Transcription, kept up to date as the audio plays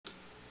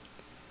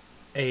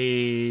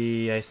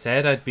I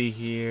said I'd be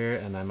here,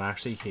 and I'm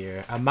actually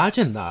here.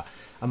 Imagine that.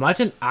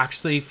 Imagine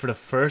actually, for the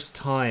first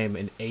time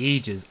in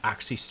ages,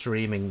 actually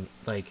streaming,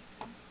 like,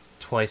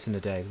 twice in a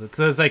day.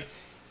 Because, like,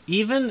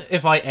 even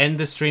if I end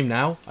the stream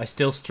now, I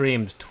still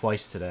streamed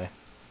twice today.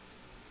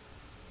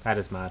 That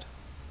is mad.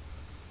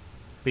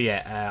 But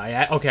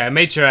yeah, I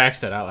made sure I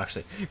X'd it out,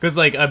 actually. Because,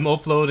 like, I'm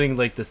uploading,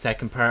 like, the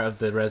second part of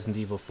the Resident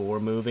Evil 4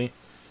 movie.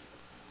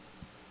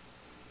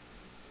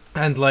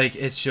 And, like,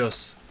 it's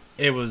just...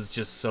 It was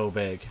just so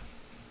big.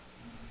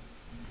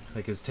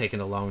 Like, it was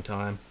taking a long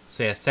time.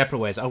 So yeah, separate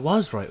ways. I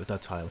was right with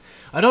that title.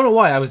 I don't know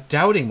why. I was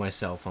doubting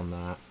myself on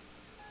that.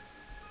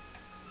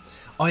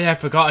 Oh yeah, I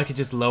forgot I could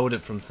just load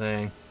it from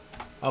thing.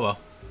 Oh well.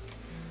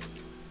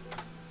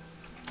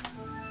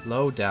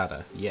 Load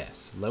data.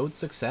 Yes. Load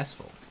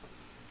successful.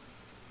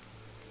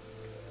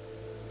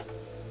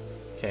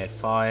 Okay,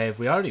 5.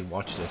 We already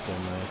watched this,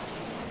 didn't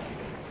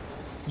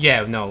we?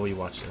 Yeah, no, we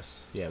watched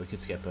this. Yeah, we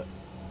could skip it.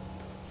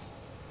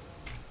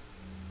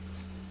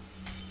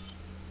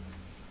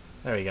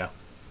 There we go.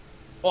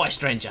 Oi,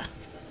 stranger.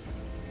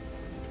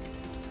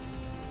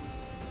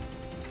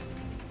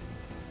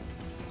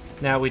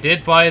 Now, we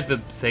did buy the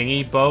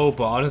thingy bow,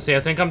 but honestly,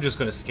 I think I'm just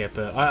gonna skip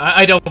it.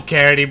 I don't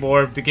care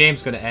anymore. The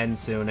game's gonna end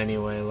soon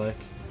anyway, like.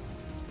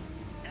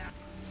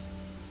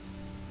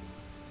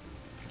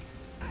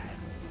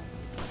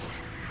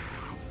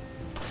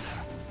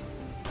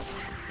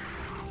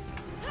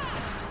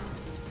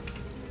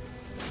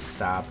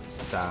 Stop,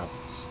 stop,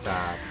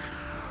 stop.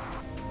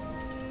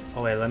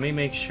 Oh wait, let me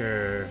make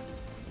sure...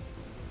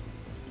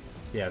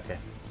 Yeah, okay.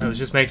 I was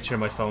just making sure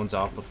my phone's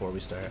off before we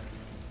start.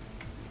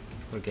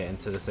 We're getting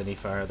to this any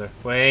farther.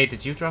 Wait,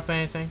 did you drop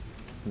anything?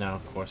 No,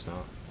 of course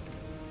not.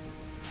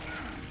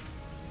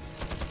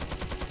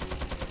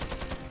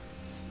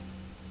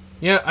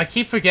 Yeah, I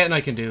keep forgetting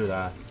I can do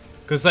that.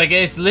 Because, like,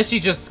 it's literally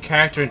just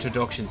character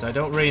introductions. I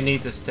don't really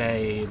need to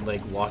stay,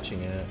 like,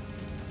 watching it.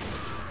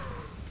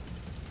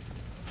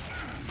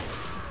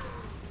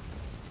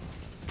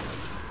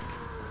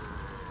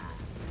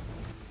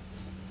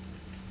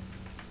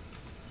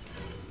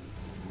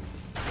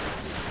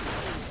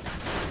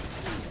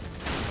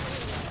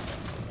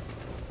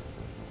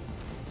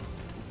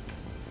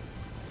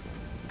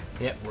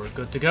 Yep, we're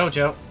good to go,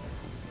 Joe.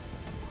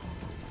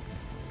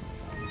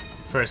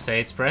 First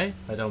aid spray.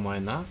 I don't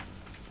mind that.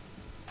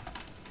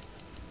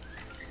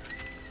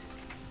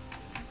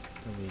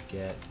 Let me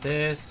get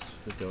this.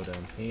 We go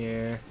down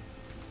here.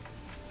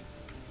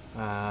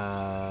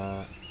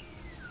 I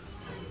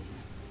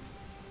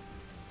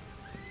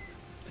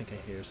think I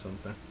hear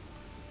something.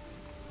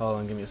 Hold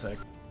on, give me a sec.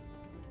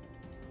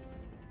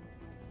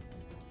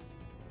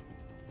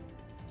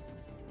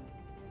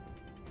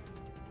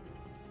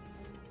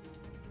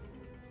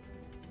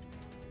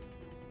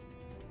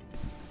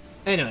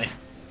 Anyway,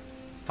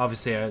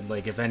 obviously,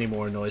 like, if any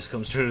more noise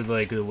comes through,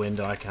 like, the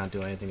window, I can't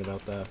do anything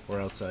about that.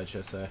 Or outside, should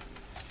I say.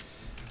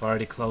 I've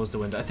already closed the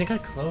window. I think I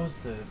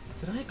closed the...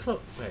 Did I close...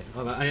 Wait,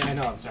 hold on. I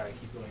know, I'm sorry. I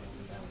keep going up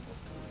and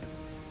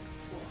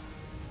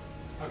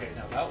down. Okay,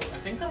 no, that was, I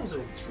think that was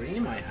a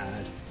dream I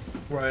had.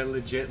 Where I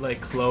legit, like,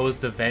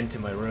 closed the vent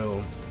in my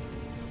room.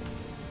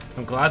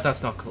 I'm glad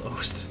that's not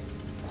closed.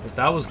 If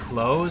that was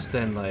closed,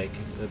 then, like,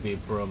 it'd be a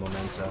bro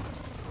memento.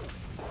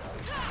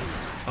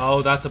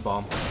 Oh, that's a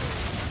bomb.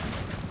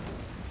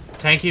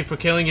 Thank you for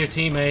killing your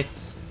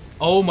teammates.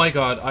 Oh my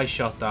god, I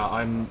shot that.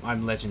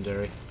 I'm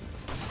legendary.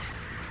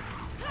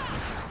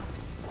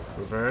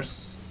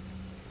 Reverse.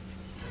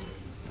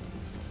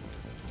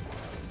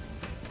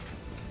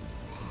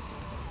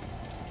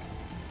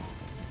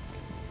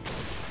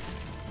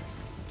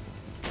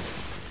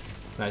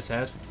 Nice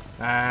head.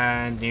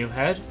 And new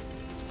head.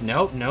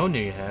 Nope, no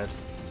new head.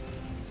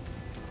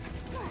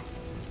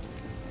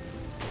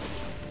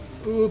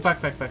 Ooh,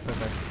 back.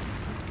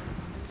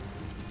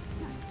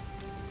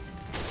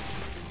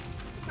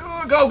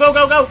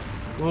 Go!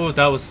 Ooh,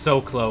 that was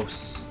so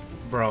close.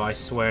 Bro, I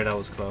swear that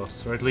was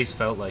close. Or at least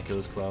felt like it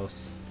was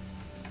close.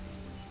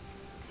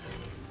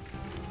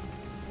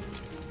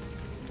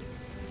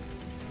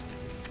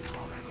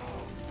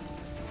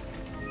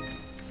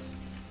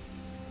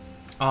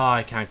 Oh,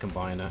 I can't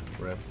combine it.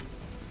 Rip.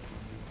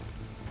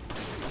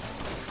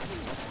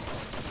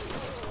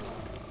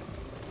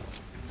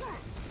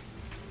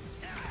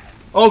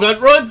 Oh god,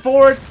 run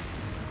forward!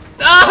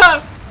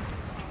 Ah!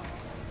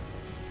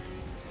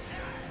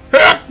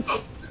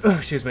 Oh,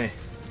 excuse me.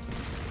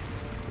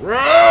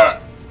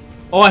 Oh,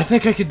 I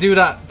think I could do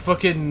that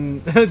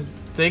fucking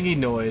thingy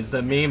noise,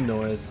 that meme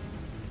noise.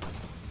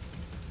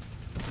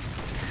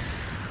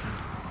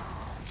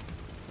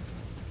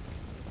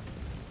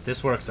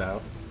 This works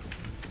out.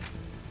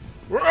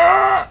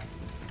 I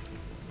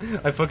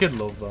fucking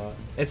love that.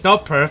 It's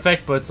not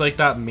perfect, but it's like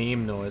that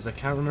meme noise. I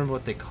can't remember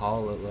what they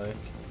call it, like.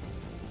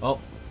 Oh.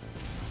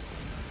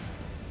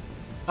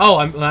 Oh,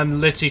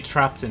 I'm literally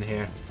trapped in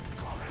here.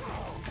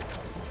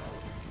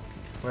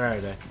 Where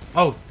are they?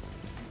 Oh!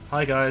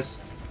 Hi, guys.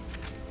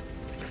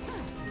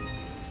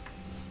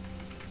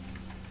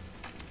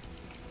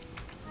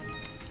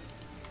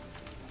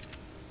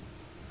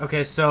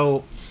 Okay,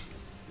 so...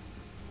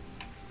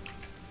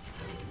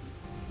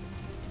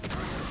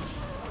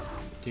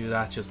 Do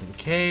that just in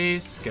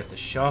case. Get the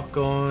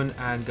shotgun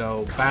and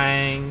go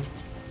bang.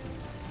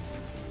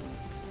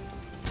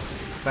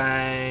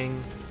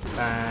 Bang.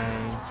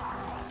 Bang.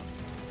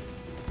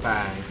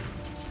 Bang.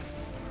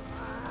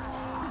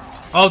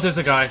 Oh, there's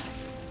a guy.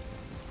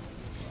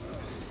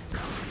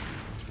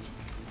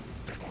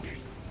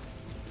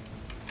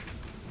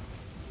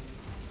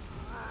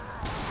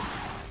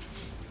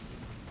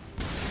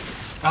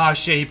 Oh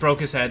shit, he broke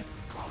his head.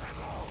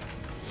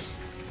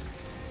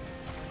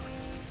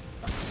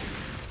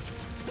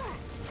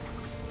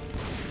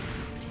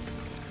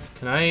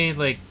 Can I,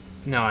 like...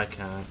 No, I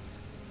can't.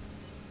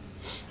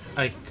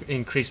 I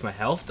increase my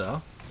health,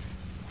 though.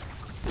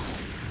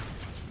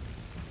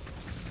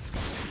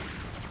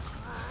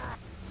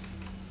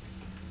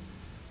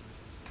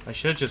 I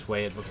should have just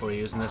waited before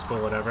using this,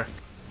 but whatever.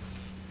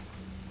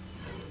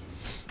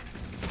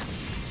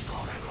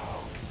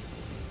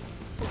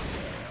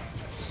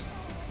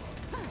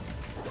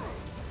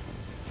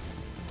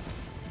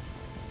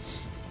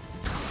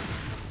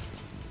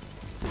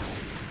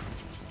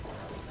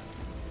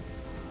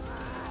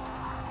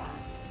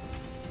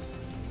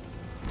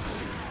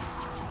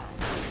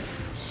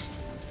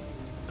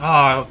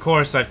 Oh, of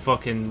course I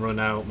fucking run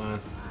out, man.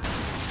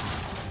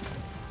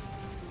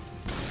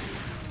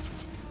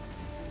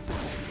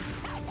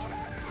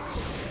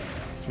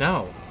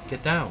 No,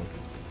 get down.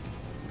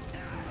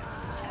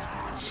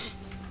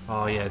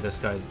 Oh yeah, this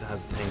guy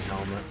has the thing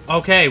helmet.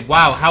 Okay,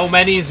 wow, how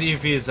many of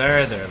these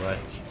are there, like?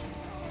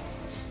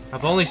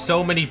 I've only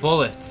so many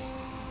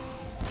bullets.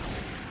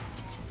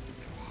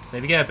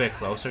 Maybe get a bit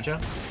closer, Joe.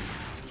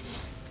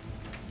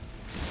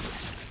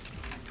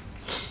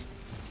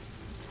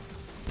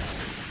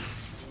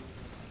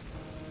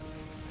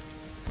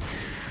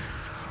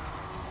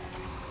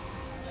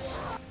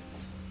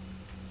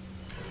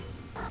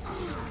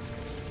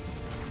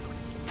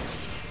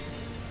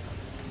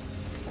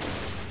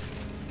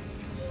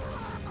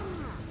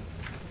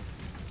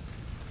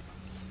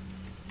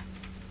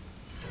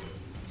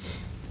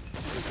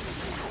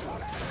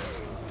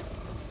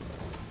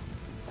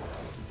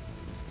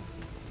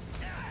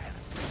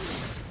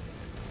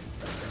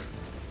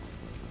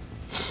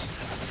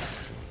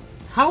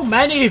 How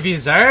many of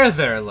yous are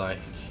there, like?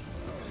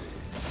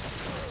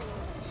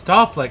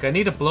 Stop, like, I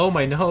need to blow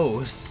my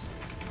nose.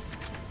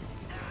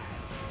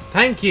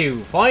 Thank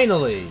you,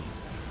 finally!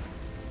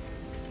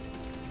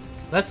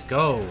 Let's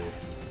go.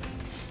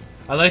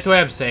 I like the way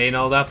I'm saying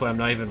all that, but I'm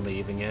not even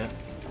leaving it.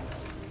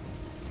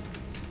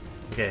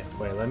 Okay,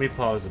 wait, let me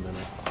pause a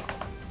minute.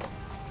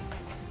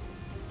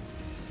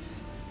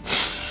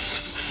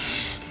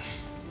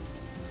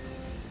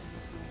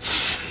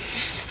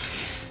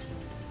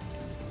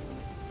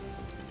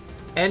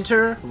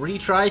 Enter,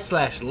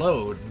 retry /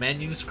 load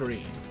menu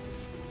screen.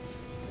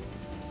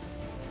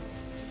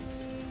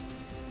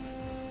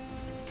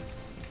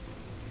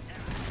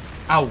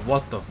 Ow,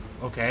 what the f-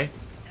 okay.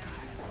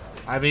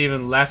 I haven't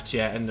even left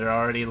yet and they're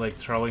already like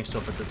throwing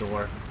stuff at the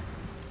door.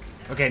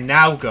 Okay,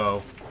 now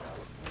go.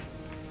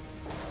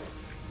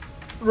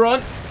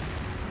 Run!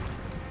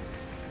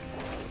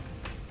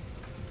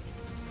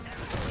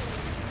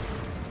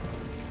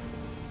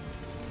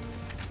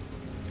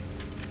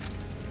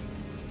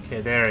 Okay,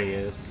 there he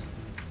is.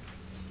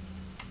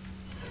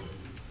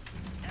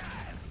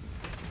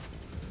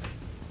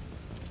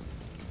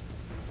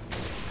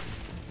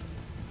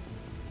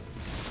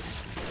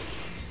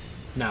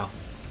 No.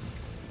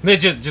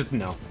 Just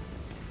no.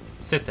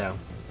 Sit down.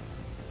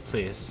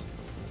 Please.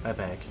 I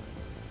beg.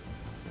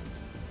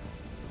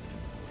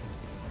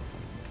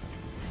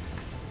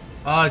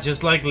 Ah,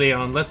 just like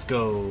Leon, let's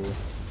go.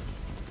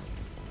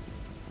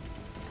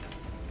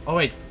 Oh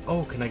wait,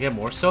 oh, can I get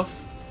more stuff?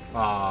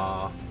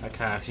 Ah, I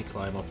can't actually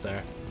climb up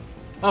there.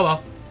 Oh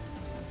well.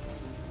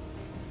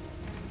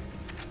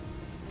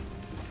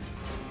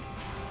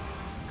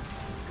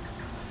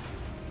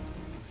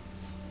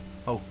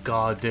 Oh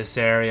god, this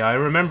area. I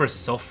remember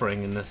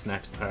suffering in this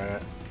next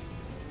part.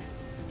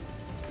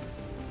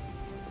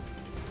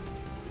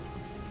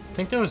 I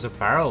think there was a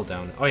barrel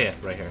down. Oh yeah,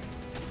 right here.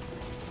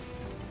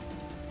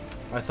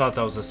 I thought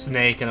that was a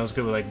snake and I was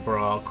gonna be like,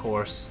 bro, of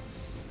course.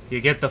 You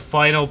get the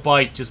final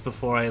bite just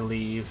before I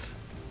leave.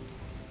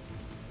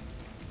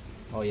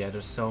 Oh yeah,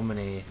 there's so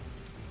many.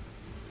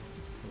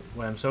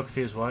 Wait, I'm so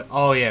confused. Why?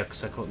 Oh yeah,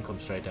 because I couldn't come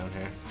straight down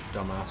here.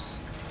 Dumbass.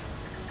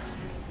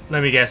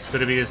 Let me guess, it's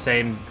gonna be the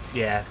same.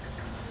 Yeah.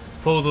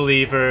 Pull the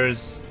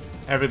levers.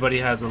 Everybody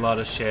has a lot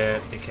of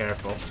shit. Be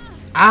careful.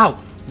 Ow!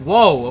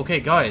 Whoa!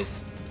 Okay,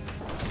 guys.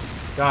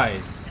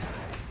 Guys,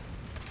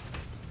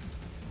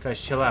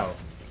 chill out.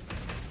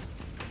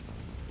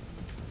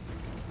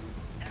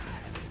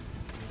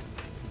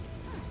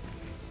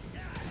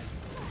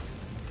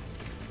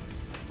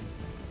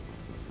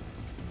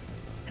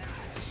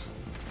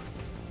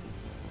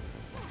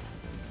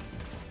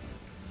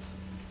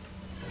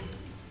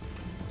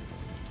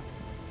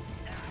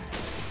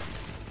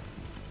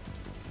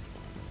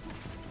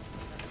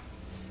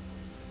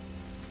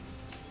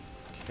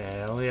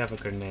 Okay, I only have a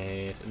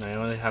grenade, and I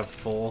only have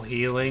full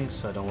healing,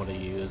 so I don't want to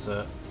use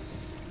it.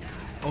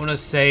 I want to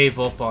save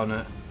up on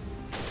it.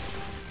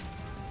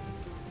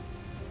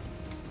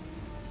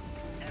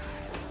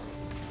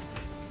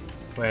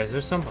 Wait, is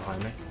there some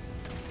behind me?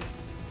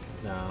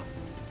 No.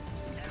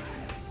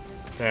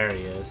 There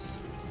he is.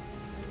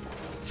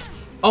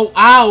 Oh,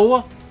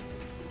 ow!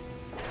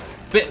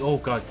 Oh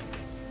god.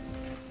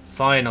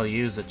 Fine, I'll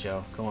use it,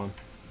 Joe. Come on.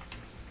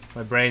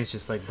 My brain's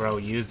just like, bro,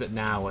 use it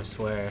now, I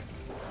swear.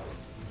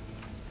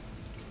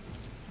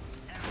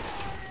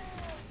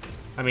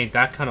 I mean,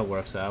 that kind of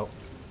works out.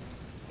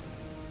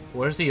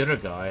 Where's the other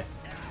guy?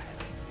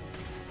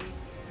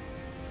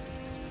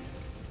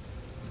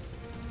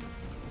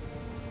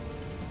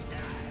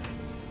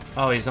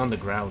 Oh, he's on the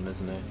ground,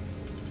 isn't he?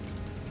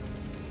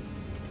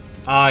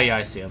 Ah, yeah,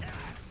 I see him.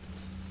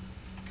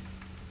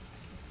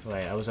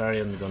 Wait, I was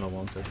already on the gun I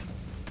wanted.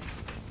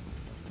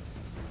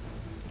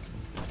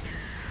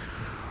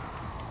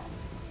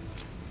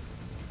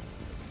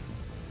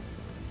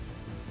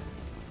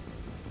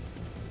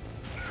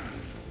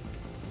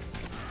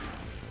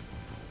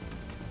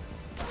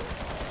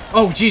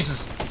 Oh,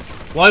 Jesus!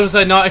 Why was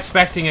I not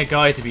expecting a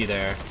guy to be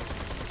there?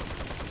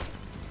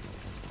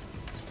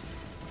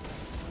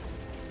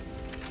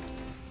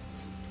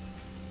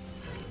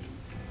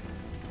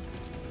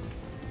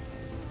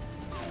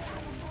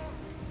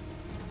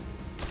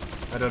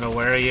 I don't know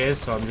where he is,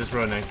 so I'm just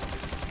running.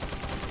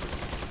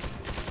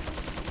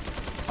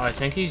 Oh, I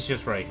think he's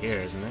just right here,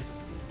 isn't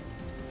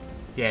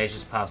he? Yeah, he's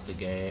just past the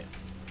gate.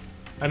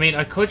 I mean,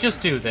 I could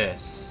just do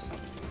this.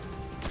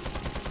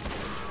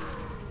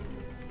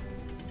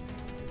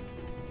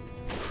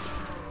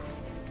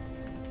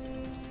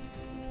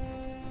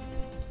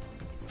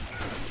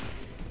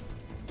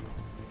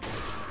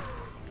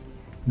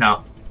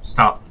 No,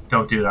 stop.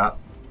 Don't do that.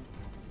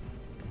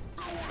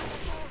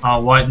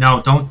 Oh, what?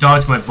 No, don't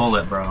dodge my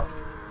bullet, bro.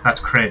 That's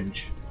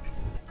cringe.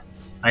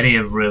 I need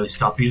to really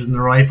stop using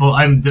the rifle.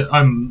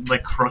 I'm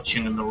like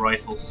crutching in the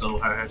rifle so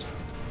hard.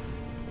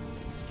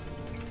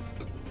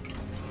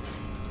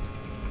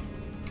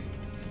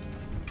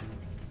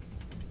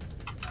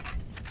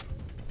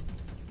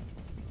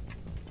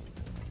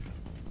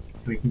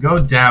 We can go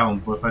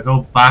down, but if I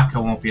go back, I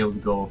won't be able to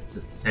go up to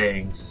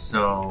things,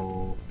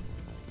 so...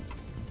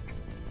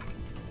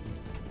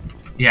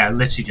 Yeah,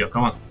 literally, Joe,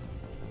 come on.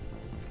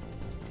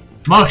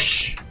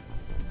 Mush!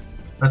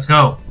 Let's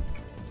go.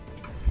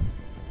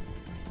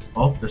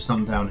 Oh, there's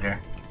something down here.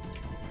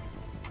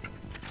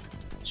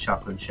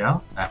 Shotgun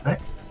shell, epic.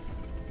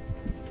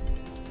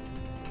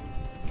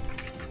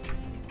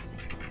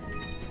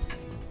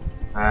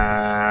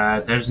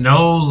 There's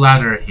no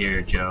ladder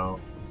here, Joe.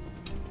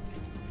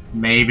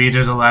 Maybe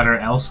there's a ladder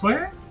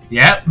elsewhere?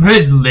 Yep,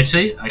 it's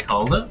literally, I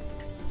called it.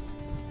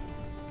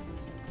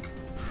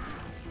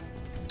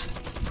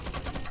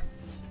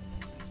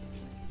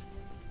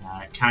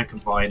 I can't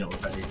combine it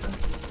with anything.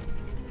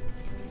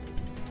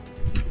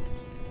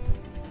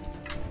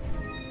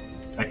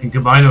 I can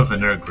combine it with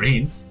another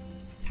green.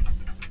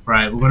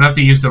 Right, we're gonna have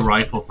to use the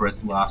rifle for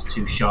its last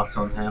 2 shots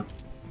on him.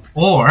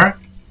 Or...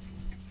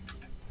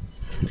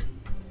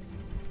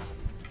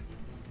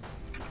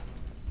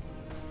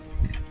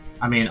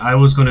 I mean, I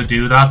was gonna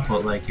do that,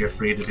 but like, you're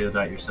free to do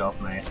that yourself,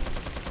 mate.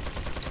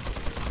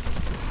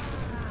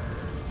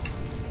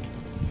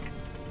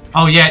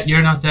 Oh yeah,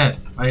 you're not dead.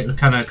 I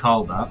kinda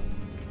called that.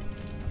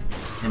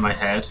 In my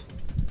head.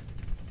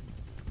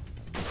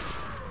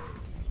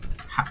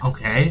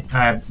 Okay,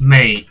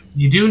 mate,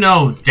 you do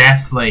know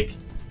death, like,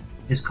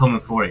 is coming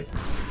for you.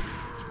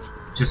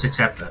 Just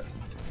accept it.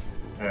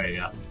 There you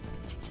go.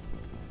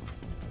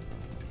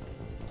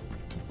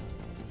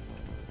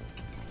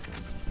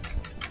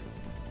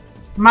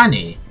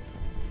 Money.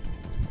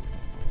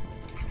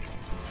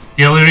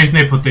 The only reason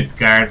they put the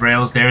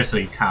guardrails there is so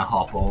you can't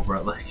hop over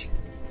it, like,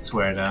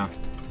 swear down.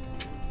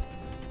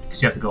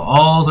 Because you have to go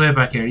all the way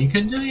back here. You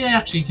can do, yeah,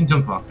 actually, you can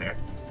jump off here.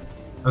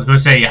 I was going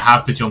to say you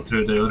have to jump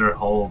through the other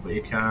hole, but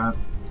you can't.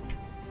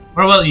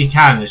 Or, well, you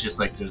can, it's just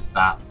like there's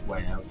that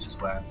way out,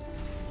 just went.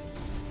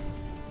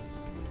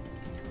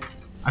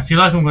 I feel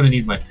like I'm going to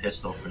need my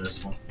pistol for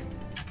this one.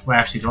 Wait,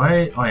 actually, do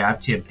I? Oh, yeah, I have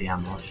TMP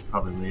ammo. I should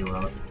probably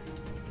reload.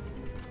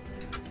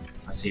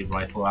 I see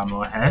rifle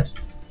ammo ahead.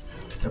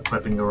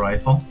 Equipping the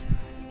rifle.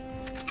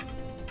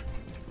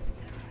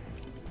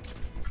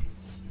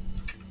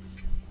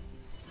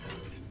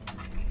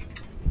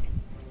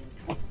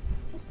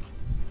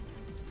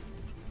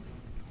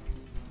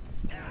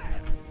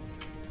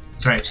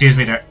 Sorry, excuse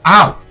me there.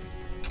 Ow!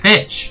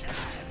 Bitch!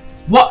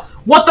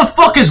 What the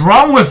fuck is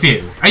wrong with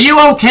you? Are you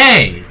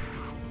okay?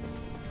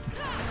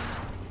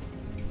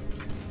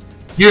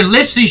 You're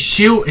literally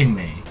shooting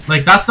me.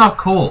 Like, that's not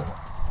cool.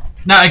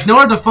 Now,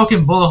 ignore the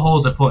fucking bullet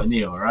holes I put in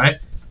you,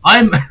 alright?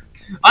 I'm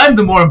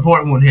the more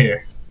important one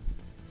here.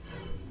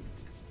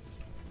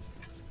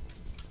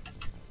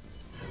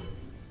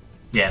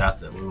 Yeah,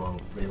 that's it. We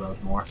won't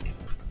reload more.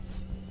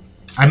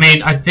 I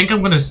mean, I think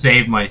I'm gonna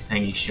save my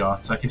thingy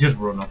shot, so I can just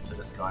run up to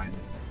this guy and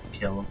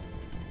kill him.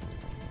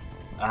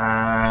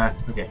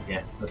 Okay,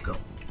 yeah, let's go.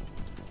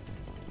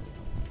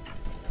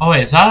 Oh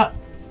wait, is that?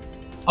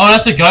 Oh,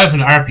 that's a guy with an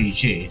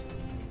RPG.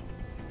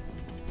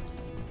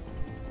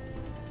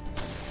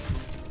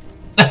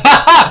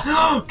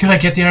 Can I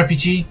get the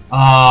RPG?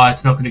 Oh,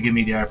 it's not going to give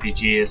me the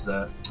RPG, is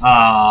it?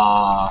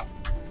 Ah,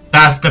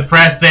 that's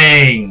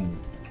depressing.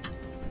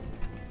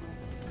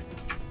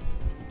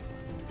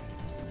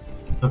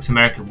 Looks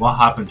American. What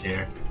happened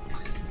here?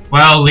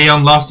 Well,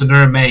 Leon lost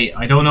another mate.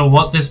 I don't know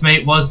what this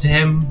mate was to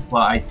him.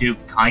 Well, I do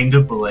kind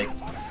of, but like,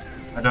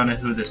 I don't know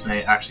who this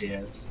mate actually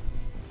is.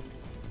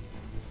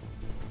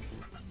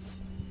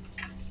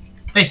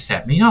 They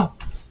set me up.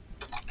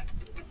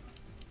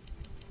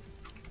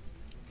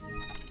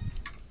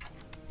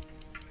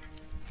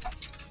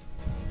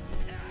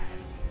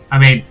 I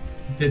mean,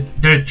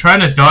 they're trying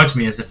to dodge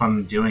me as if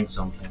I'm doing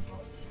something.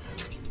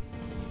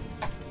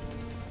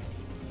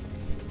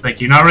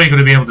 Like, you're not really going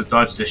to be able to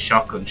dodge this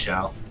shotgun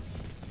shell.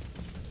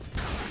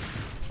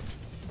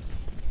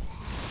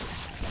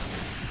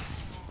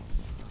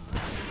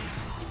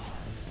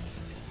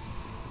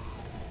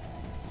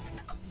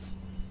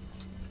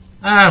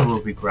 Ah,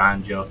 we'll be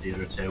grand job the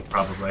other two,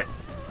 probably.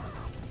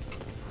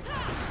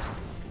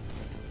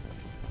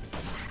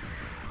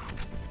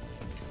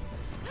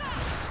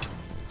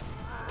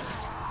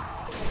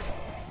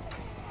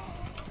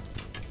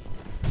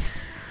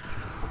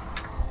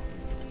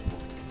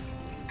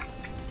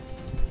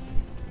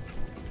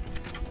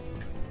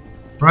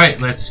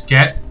 Right, let's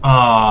get...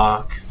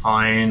 Oh,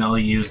 fine, I'll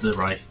use the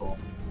rifle.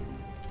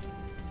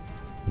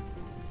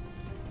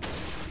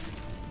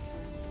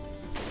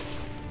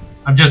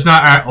 I'm just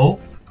not...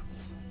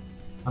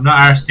 I'm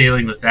not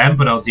dealing with them,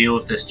 but I'll deal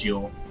with this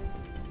duel.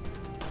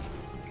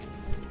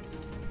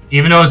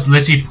 Even though it's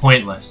literally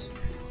pointless.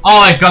 Oh,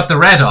 I got the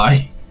red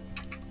eye!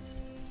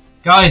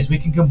 Guys, we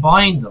can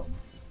combine them.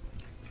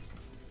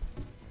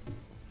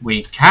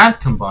 We can't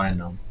combine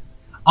them.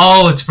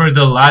 Oh, it's for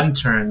the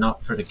lantern,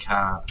 not for the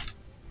cat.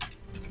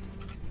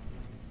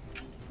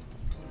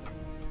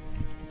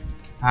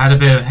 I had a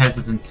bit of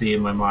hesitancy in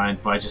my mind,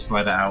 but I just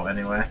let it out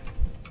anyway.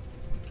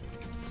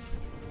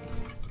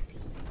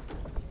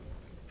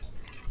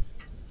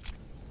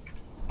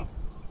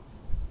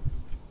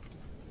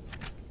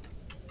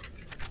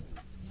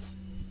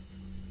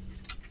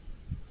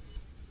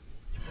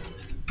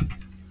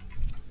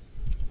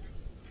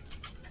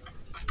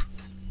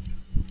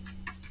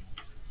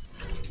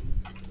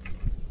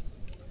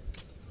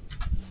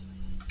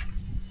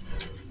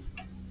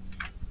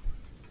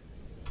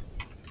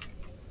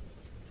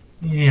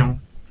 Yeah.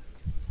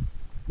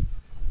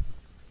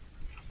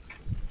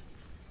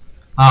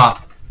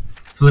 Ah,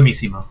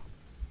 Flimissimo.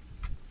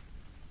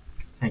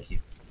 Thank you.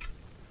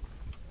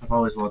 I've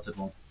always wanted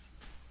one.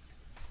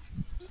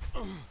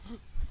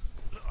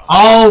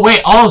 Oh,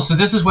 wait. Oh, so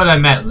this is when I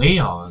met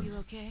Leon. You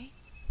okay?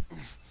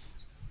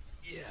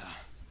 Yeah.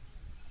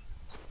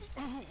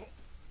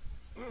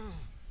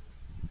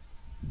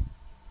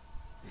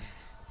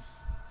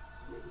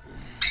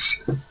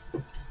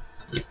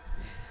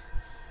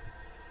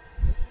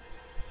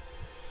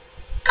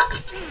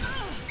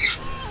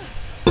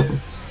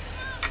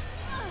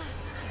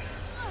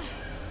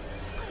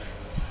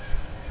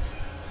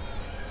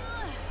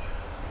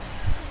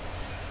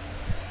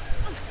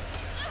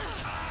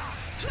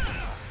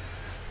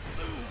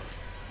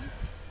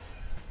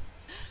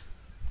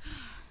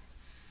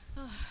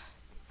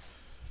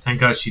 Thank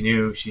God she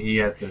knew he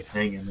had the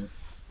thing in it.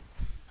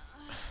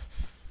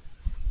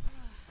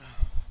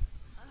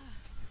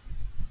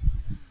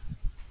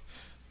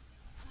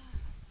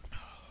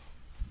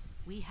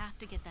 We have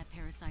to get that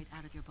parasite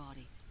out of your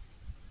body.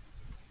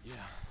 Yeah.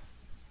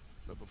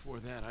 But before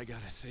that, I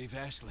gotta save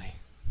Ashley.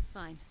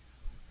 Fine.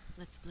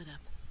 Let's split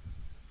up.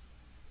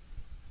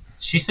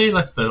 Did she say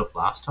let's split up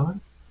last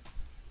time?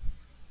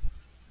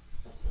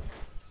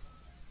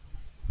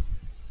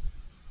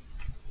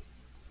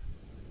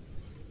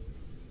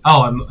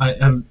 Oh,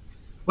 I'm...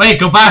 Wait,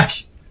 go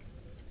back!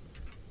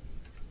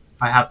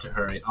 I have to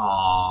hurry.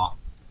 Aww.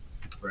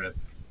 Rip.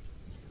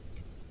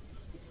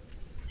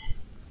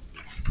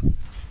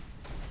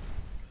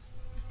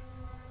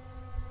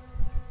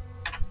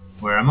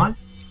 Where am I?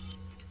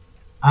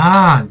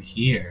 Ah, I'm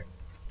here.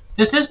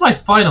 This is my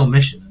final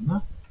mission,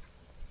 isn't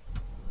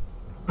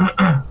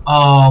it?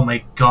 Oh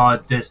my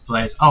god, this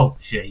place. Oh,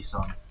 shit, he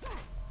saw me.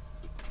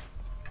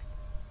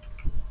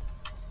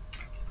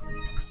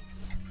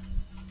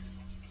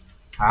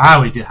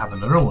 Ah, we do have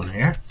another one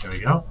here. There we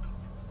go.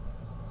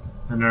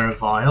 Another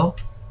vial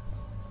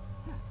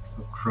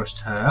of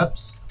crushed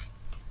herbs.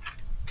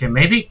 Okay,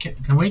 maybe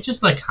can we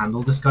just like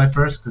handle this guy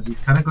first, because he's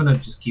kind of gonna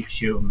just keep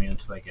shooting me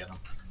until I get him.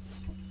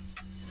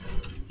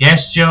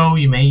 Yes, Joe,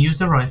 you may use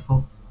the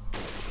rifle.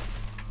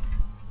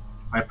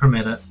 I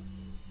permit it.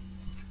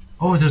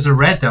 Oh, there's a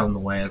red down the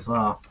way as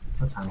well.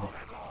 That's handy.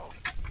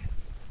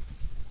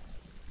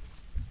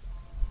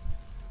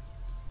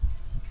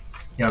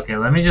 Yeah, okay,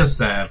 let me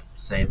just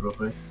save real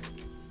quick.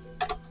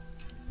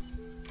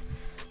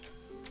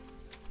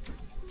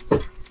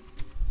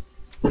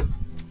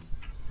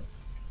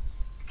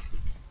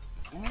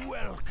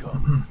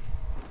 Welcome.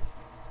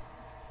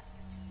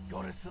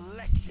 Got a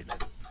selection of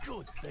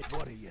good things.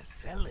 What are you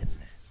selling?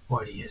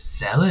 What are you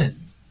selling?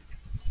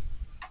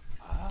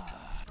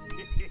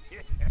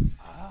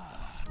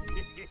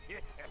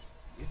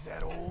 Is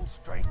that all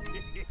strength?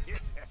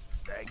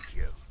 Thank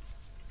you.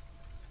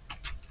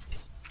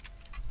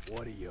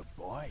 What are you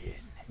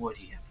buying? What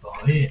are you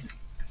buying?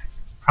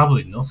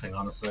 Probably nothing,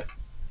 honestly.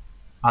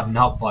 I'm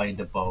not buying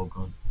the bow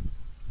gun.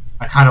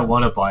 I kind of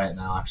want to buy it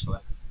now, actually.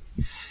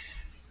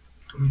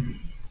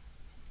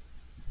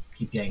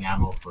 Keep getting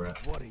ammo for it.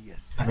 What are you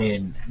I saying?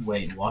 mean,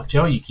 wait, what,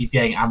 Joe? You keep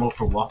getting ammo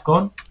for what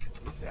gun?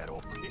 Is that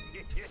all?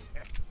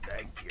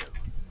 Thank you.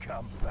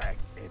 Come back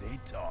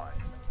anytime.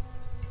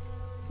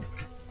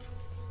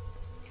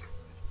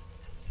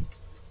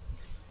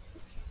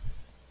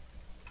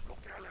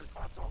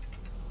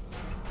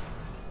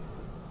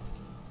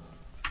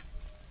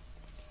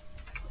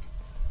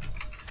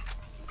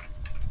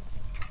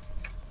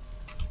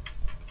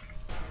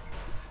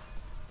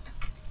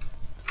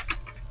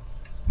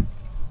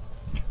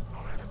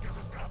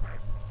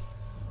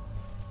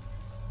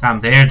 Damn,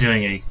 they're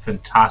doing a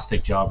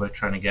fantastic job at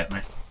trying to get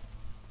me.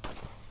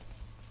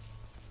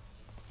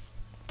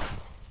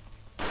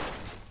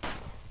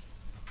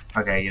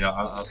 Okay, you know,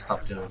 I'll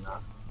stop doing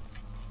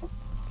that.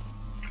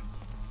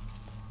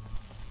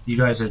 You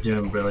guys are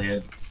doing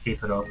brilliant.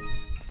 Keep it up.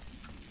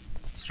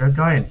 Is there a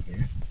guy in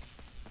here?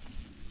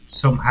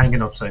 Something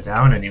hanging upside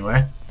down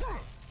anyway.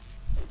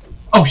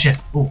 Oh shit!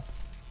 Ooh.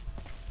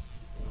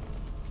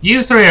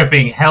 You three are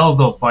being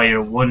held up by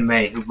your one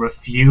mate who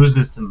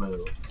refuses to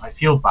move. I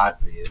feel bad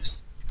for you.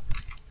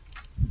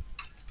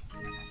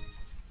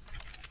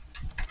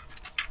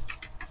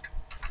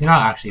 You know,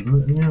 actually,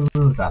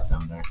 move that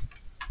down there.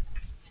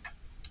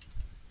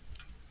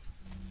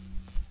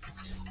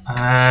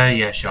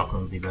 Yeah,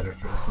 shotgun would be better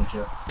for this one,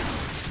 Joe.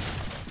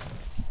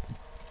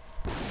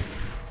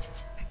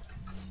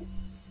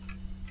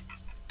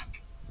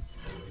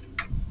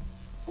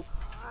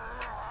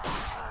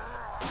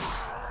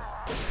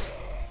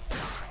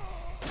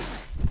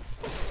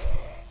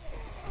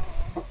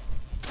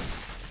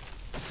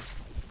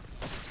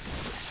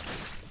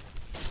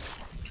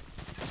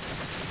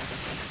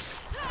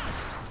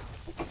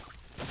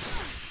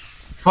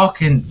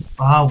 Fucking,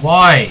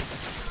 why?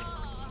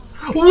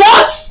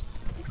 What?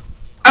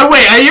 Oh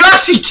wait, are you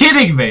actually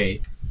kidding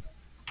me?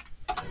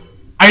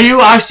 Are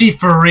you actually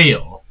for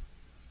real?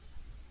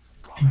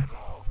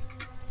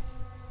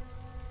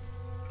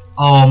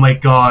 Oh my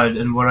god,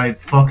 and what I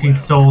fucking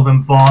sold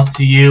and bought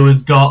to you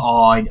is got.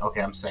 Oh,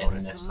 okay, I'm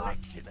saving this time.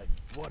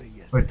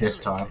 Or this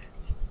time.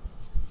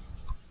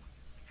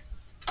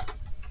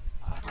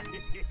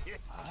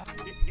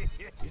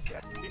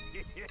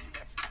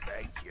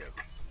 Thank you.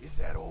 Is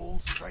that all,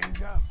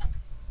 stranger?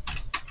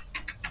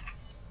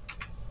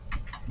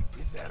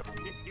 Is that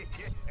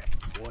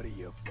what are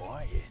you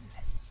buying?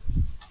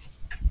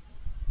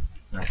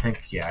 I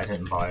think, yeah, I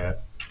didn't buy it.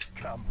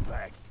 Come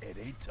back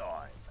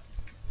anytime.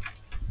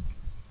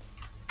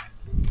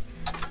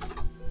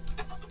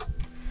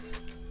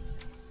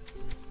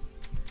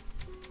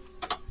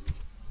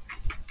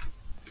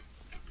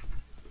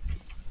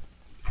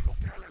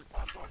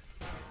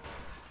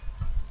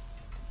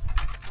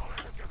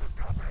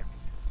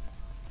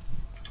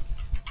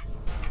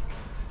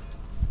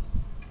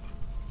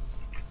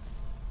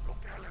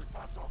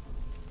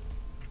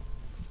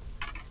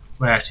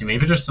 Wait, actually,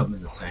 maybe there's something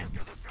the same.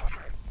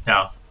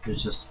 No,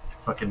 there's just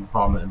fucking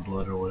vomit and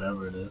blood or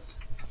whatever it is.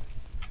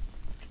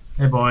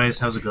 Hey boys,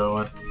 how's it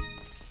going?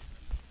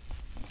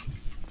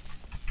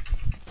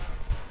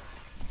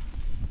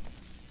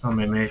 Oh,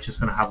 my mate's just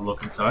gonna have a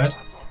look inside.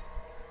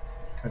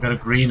 I got a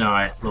green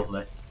eye,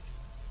 lovely.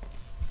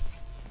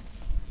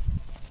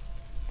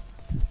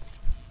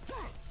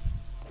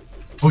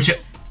 Oh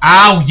shit!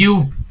 Ow,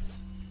 you!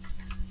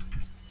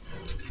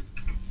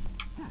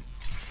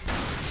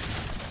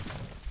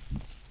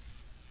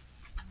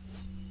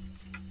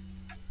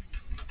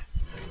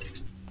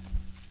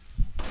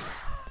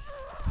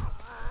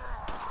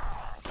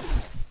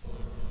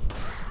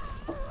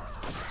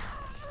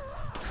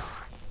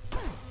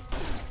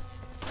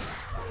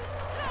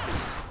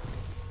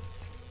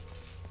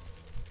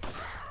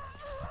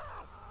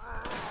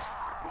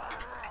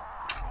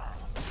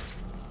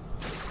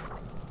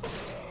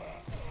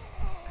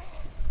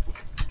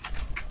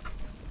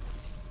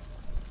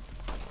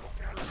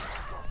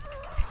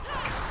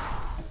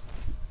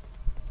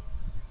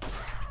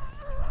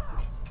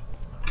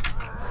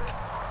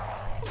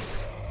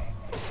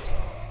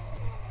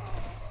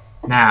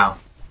 Now,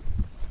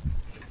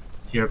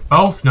 you're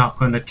both not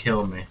going to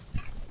kill me.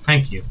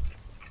 Thank you.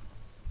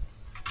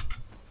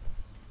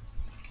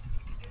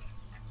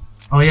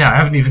 Oh yeah, I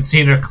haven't even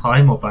seen her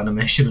climb up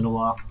animation in a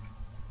while.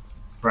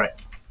 Right.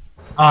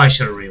 Oh, I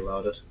should have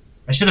reloaded.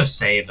 I should have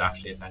saved,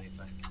 actually, if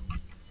anything.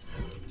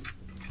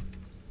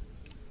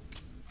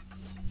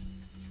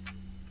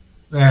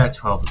 Yeah,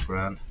 12 is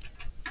grand.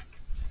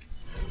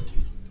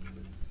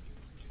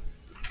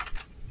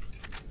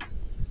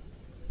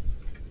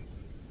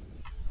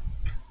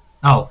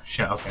 Oh,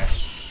 shit, okay.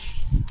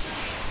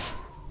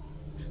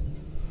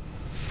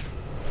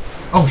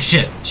 Oh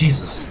shit,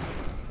 Jesus.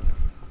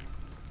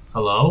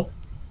 Hello?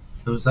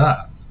 Who's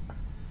that?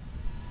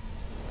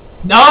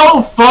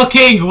 No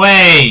fucking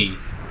way!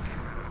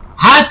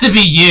 Had to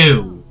be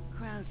you!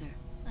 Krauser,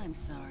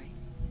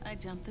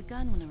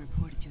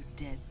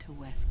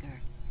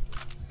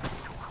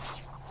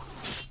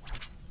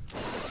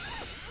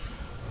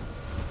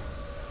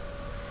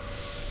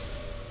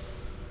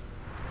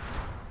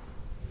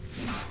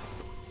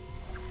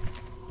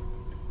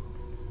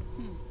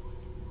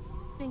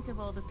 think of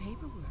all the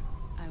paperwork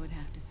I would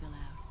have to fill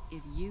out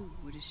if you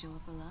were to show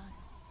up alive?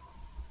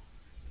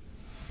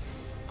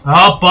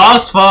 Oh,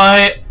 boss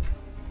fight!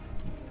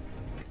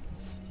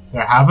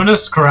 They're having a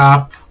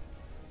scrap.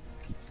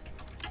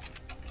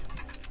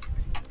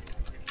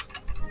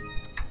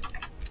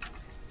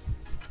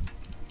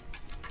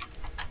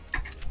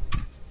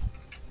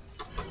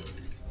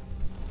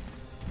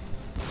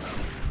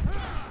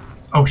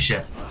 Oh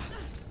shit.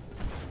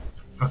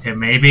 Okay,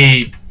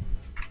 maybe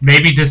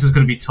this is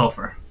gonna be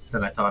tougher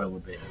than I thought it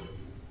would be.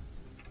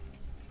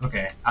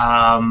 Okay,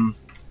 calm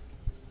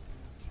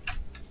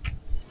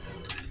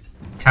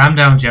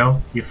down,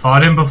 Joe. You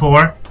fought him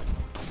before.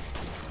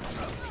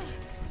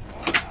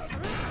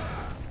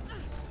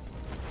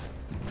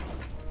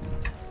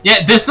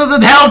 Yeah, this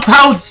doesn't help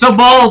how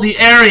small the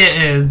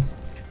area is.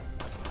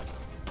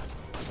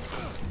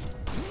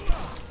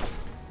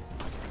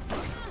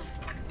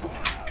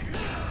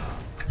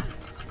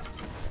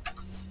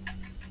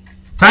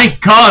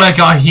 Thank God I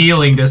got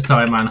healing this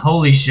time, man.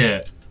 Holy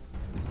shit.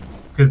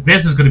 Because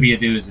this is going to be a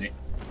doozy.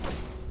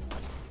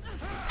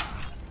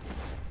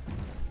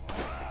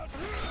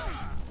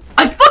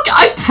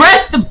 I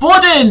pressed the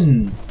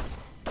buttons!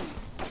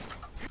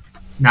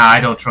 Nah, I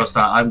don't trust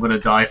that. I'm going to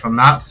die from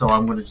that, so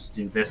I'm going to just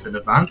do this in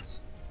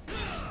advance.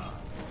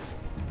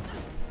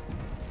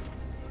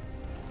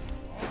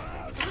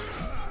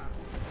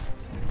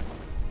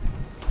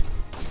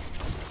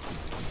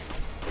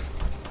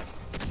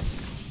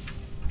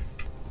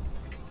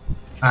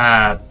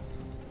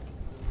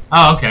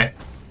 Oh, okay.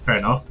 Fair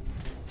enough.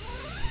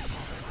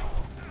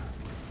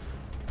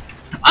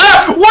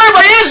 Ah! Why am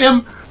I in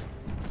him?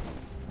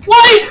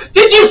 Why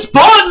did you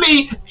spawn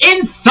me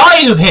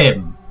inside of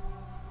him?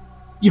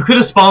 You could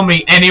have spawned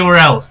me anywhere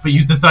else, but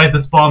you decided to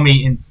spawn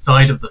me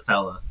inside of the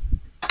fella.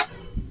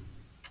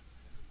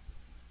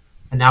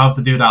 And now I have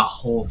to do that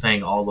whole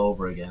thing all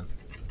over again.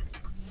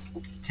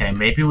 Okay,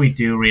 maybe we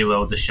do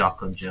reload the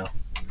shotgun, Joe.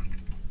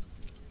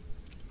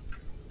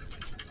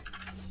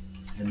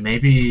 And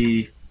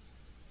maybe...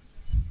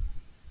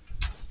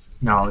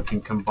 No, we can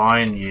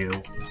combine you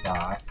with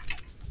that.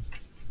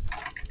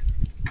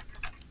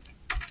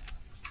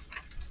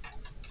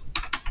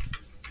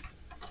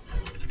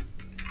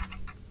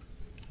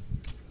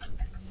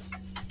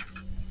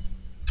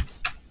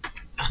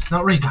 It's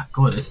not really that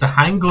good. It's the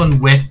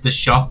handgun with the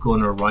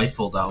shotgun or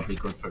rifle that'll be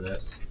good for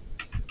this.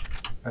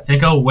 I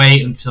think I'll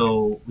wait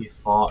until we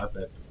fought a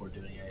bit before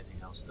doing anything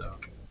else though.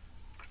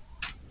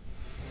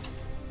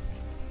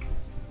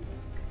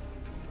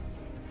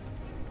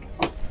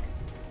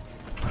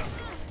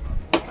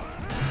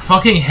 I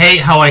fucking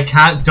hate how I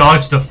can't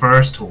dodge the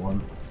first one.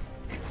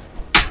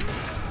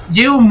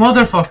 You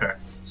motherfucker!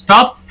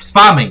 Stop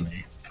spamming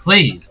me,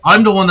 please.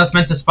 I'm the one that's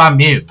meant to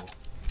spam you.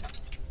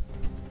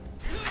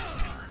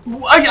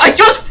 I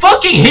just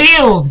fucking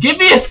healed! Give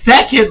me a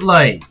second,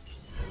 like!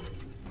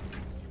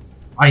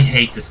 I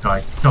hate this guy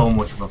so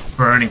much with a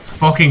burning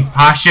fucking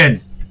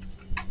passion.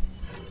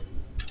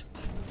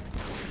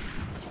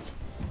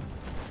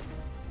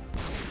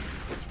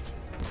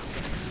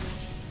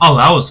 Oh,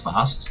 that was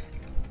fast.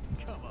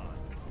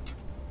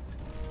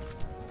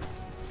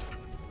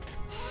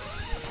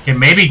 Okay,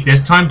 maybe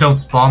this time don't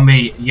spawn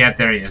me. Yeah,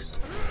 there he is.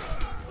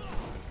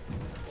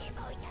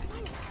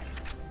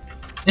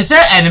 Is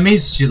there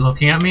enemies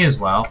looking at me as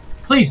well?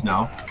 Please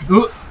no.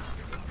 Ooh.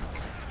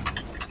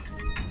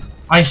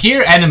 I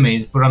hear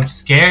enemies, but I'm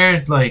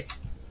scared, like...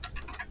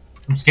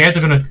 I'm scared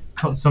they're gonna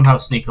somehow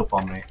sneak up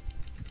on me.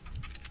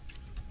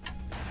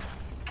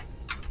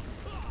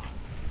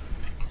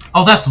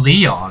 Oh, that's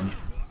Leon.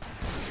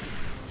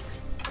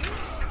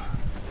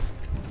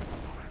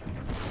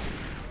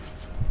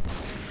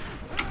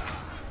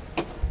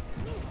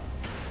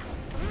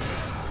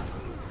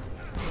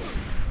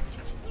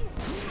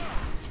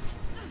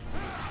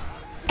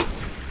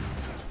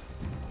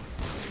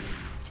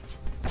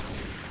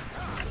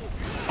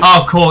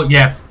 Oh, cool.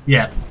 Yeah,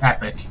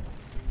 epic.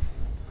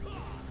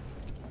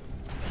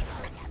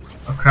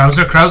 Oh,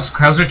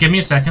 Krauser, give me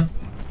a second.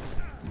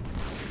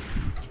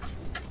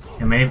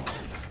 Yeah, maybe.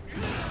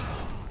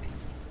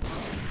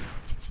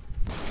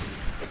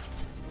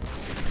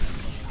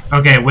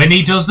 Okay, when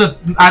he does the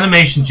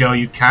animation, Joe,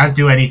 you can't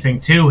do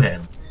anything to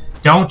him.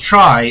 Don't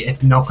try,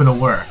 it's not gonna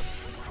work.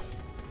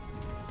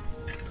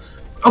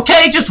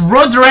 Okay, just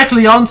run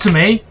directly onto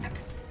me.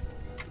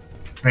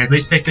 Right, at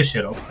least pick this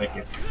shit up. Thank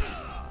you.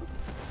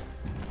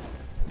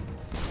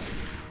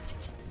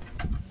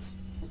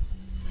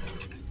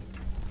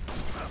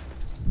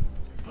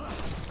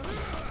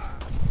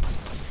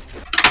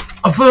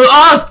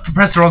 Oh,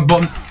 press the wrong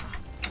button.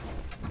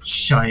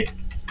 Shite.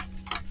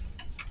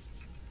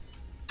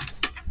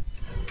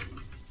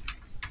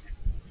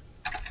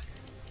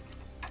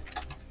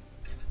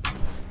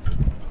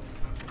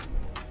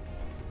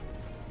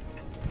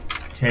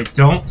 Okay,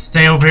 don't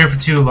stay over here for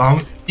too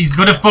long. He's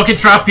gonna fucking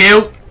trap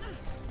you.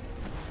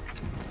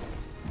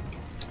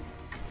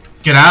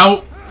 Get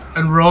out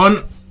and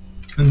run.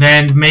 And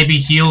then maybe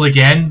heal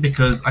again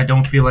because I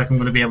don't feel like I'm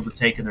gonna be able to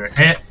take another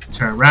hit.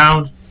 Turn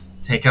around.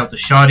 Take out the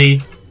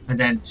shoddy, and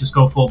then just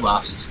go full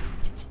blast.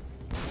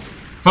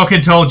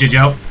 Fucking told you,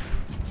 Joe.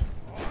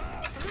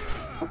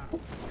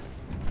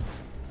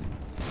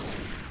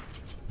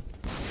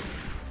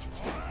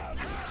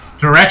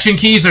 Direction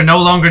keys are no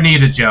longer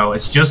needed, Joe.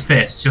 It's just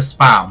this. Just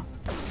spam.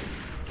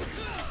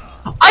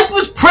 I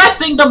was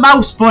pressing the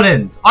mouse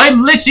buttons!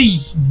 I'm literally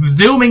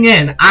zooming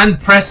in and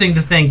pressing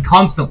the thing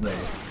constantly.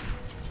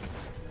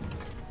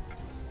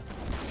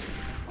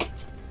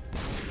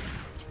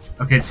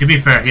 Okay, to be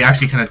fair, he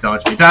actually kind of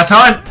dodged me that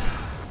time.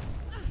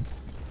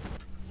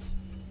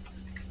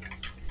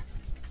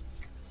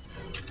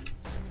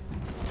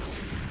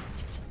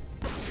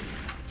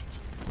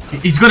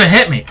 He's gonna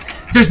hit me.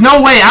 There's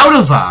no way out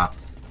of that.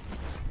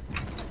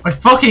 I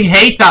fucking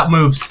hate that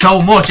move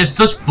so much. It's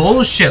such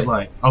bullshit,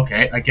 like.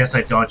 Okay, I guess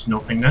I dodged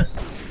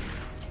nothingness.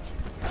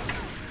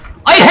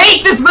 I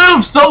hate this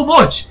move so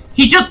much!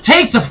 He just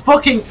takes a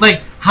fucking,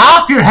 like,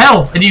 half your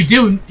health and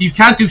you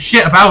can't do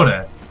shit about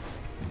it.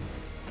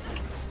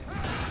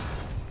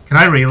 Can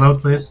I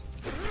reload, please?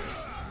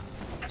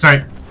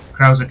 Sorry,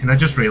 Krauser, can I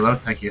just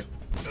reload? Thank you.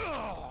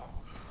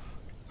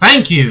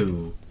 Thank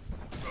you!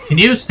 Can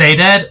you stay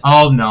dead?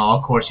 Oh no,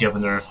 of course you have a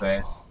nerve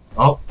face.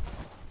 Oh.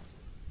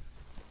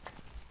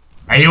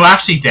 Are you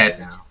actually dead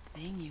now?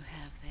 Thing you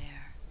have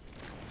there.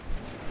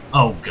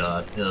 Oh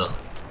god, ugh.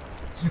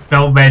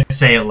 Don't men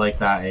say it like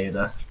that,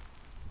 Ada.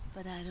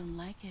 But I don't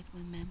like it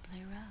when men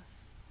play rough.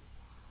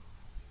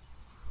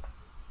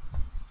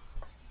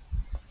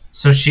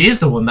 So she's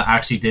the one that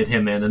actually did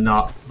him in and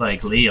not,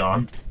 like,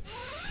 Leon.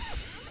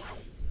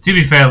 To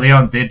be fair,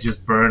 Leon did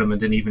just burn him and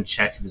didn't even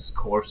check if his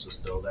corpse was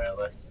still there,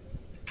 like.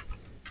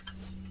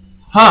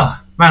 Huh,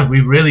 man, we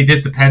really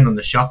did depend on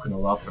the shotgun a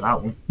lot for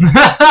that one.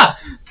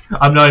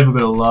 I'm not even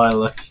gonna lie,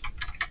 like.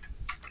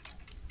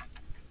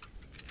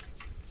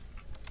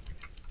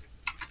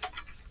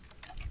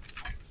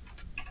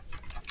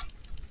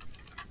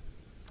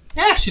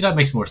 Yeah, actually, that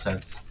makes more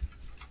sense.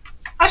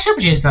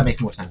 Actually, yes, that makes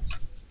more sense.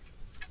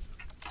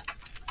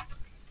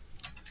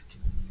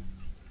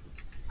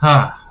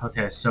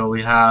 Okay, so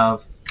we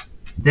have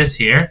this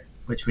here,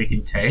 which we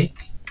can take.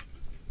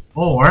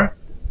 Or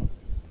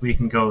we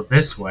can go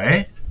this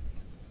way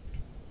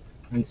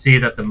and see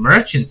that the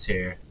merchant's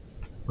here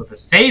with a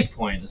save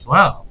point as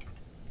well.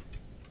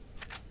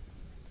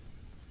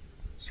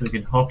 So we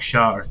can hook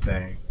shot our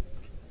thing.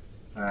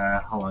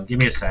 Hold on, give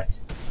me a sec.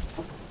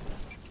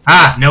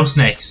 Ah, no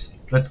snakes.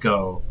 Let's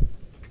go.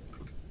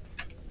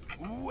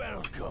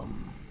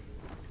 Welcome.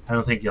 I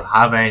don't think you'll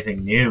have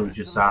anything new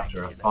just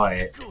after a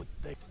fight. Good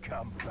they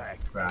come back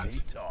Right.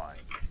 anytime.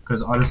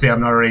 Because honestly,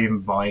 I'm not really even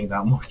buying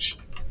that much.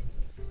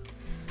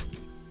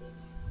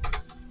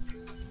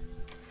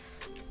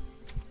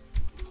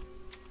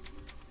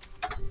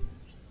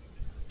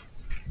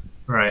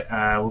 Right,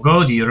 we'll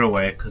go the other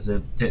way because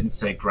it didn't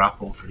say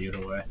grapple for the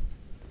other way.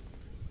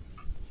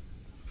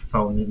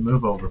 Phone,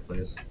 move over,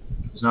 please.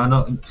 There's not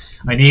enough.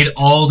 I need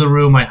all the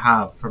room I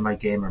have for my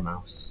gamer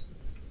mouse.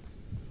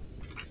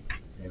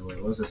 Okay,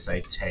 wait, what does it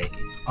say? Take.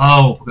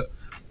 Oh,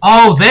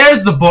 oh,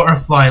 there's the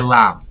butterfly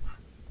lamp.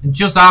 And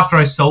just after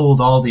I sold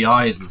all the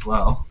eyes as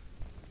well.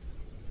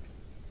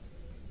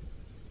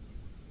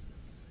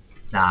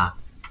 Nah.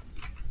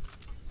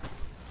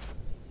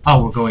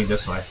 Oh, we're going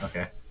this way.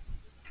 Okay.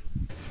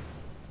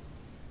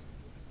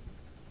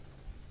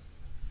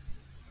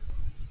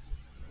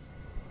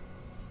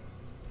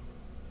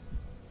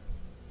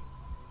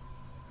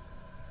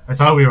 I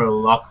thought we were a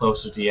lot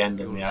closer to the end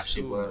than we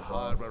actually were.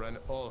 Harbor an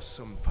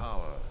awesome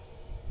power.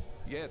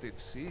 Yet it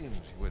seems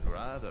you would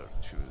rather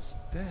choose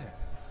death.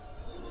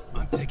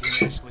 I'm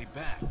taking Ashley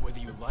back, whether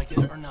you like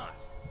it or not.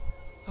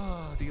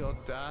 Ah, the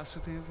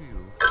audacity of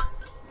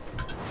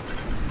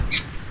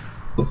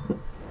you.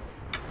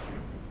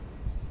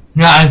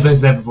 Yeah, as I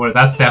said before,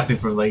 that's definitely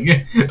from like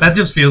that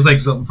just feels like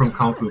something from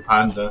Kung Fu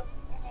Panda.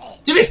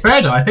 To be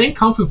fair though, I think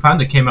Kung Fu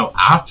Panda came out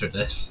after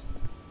this.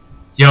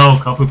 Yo,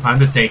 Kung Fu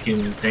Panda taking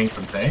thing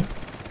from thing.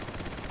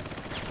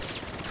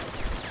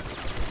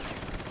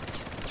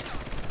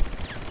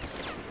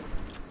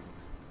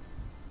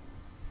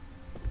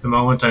 The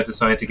moment I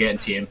decided to get in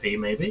TMP,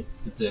 maybe.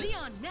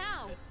 Leon,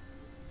 now!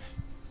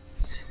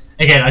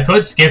 Again, I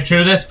could skip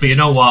through this, but you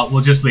know what?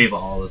 We'll just leave it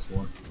all as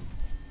one.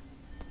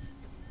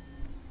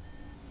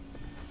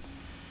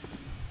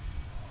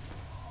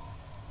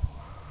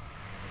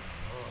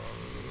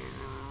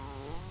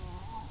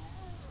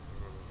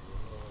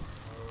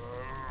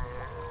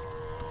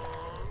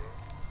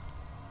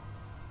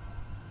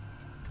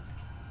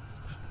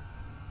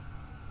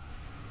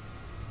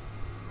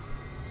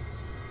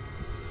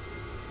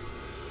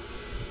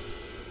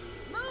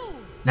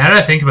 Now that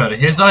I think about it,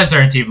 his eyes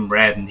aren't even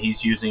red, and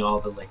he's using all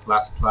the like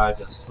Las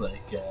Plagas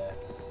like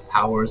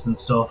powers and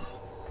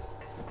stuff.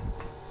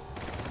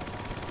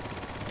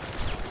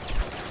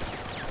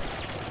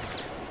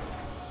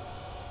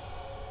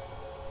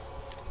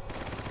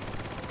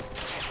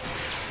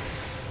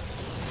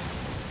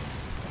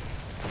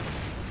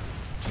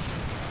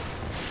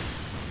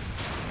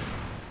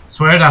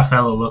 Swear that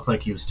fellow looked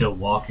like he was still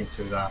walking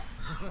through that.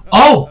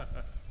 Oh!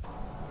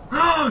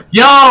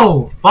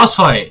 Yo! Boss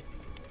fight!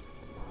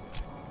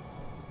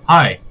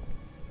 Hi.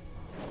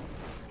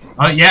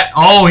 Oh yeah.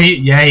 Oh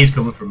he's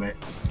coming for me.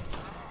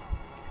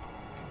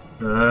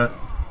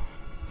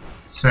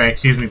 Sorry,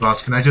 excuse me,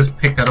 boss. Can I just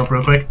pick that up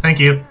real quick? Thank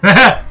you.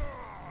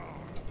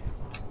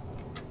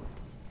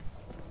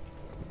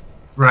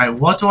 Right,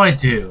 what do I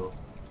do?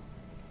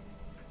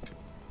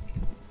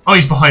 Oh,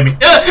 he's behind me.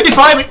 He's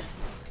behind me!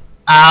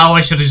 Ow,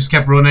 I should have just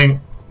kept running.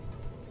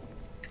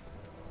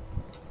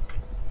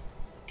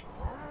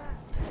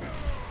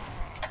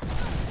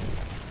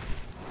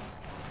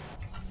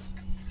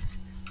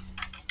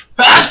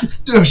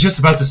 I was just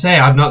about to say,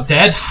 I'm not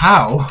dead.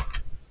 How?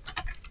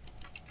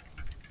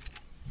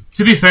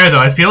 To be fair though,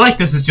 I feel like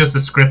this is just a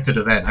scripted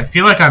event. I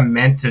feel like I'm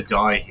meant to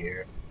die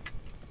here.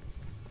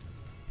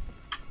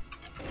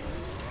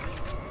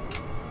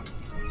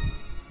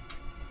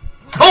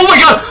 Oh my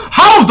god!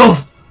 How the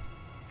f—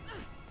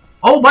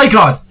 Oh my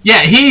god!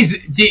 Yeah,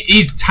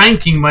 he's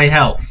tanking my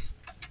health.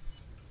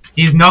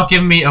 He's not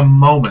giving me a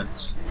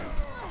moment.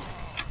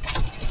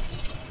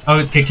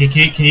 Oh, can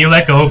you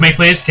let go of me,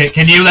 please?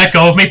 Can you let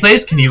go of me,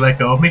 please? Can you let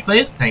go of me,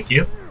 please? Thank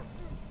you.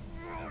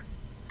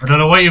 I don't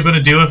know what you're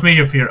gonna do with me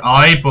with your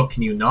eye, but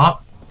can you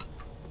not?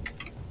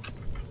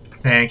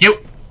 Thank you.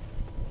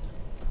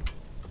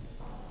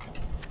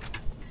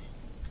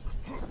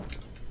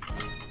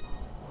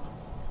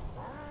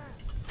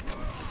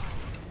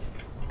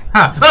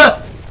 Ha!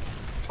 Ah!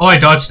 Oh, I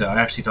dodged it. I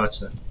actually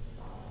dodged it.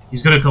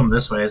 He's gonna come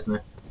this way, isn't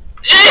he?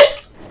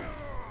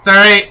 It's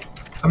alright.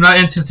 I'm not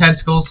into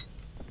tentacles.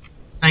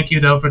 Thank you,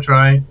 though, for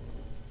trying.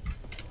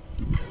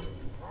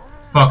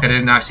 Fuck, I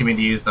didn't actually mean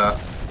to use that.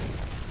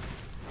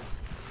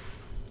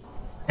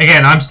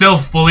 Again, I'm still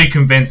fully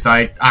convinced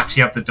I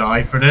actually have to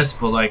die for this,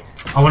 but, like,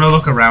 I want to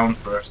look around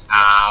first.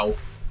 Ow.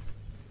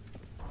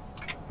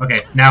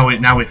 Okay, now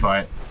we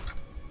fight.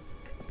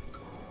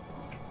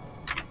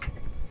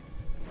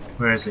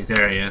 Where is he?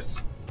 There he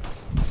is.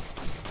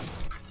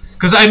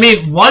 Because, I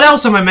mean, what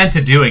else am I meant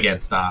to do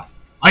against that?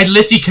 I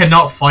literally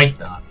cannot fight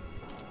that.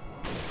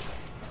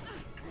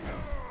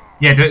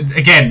 Yeah,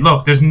 again,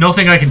 look, there's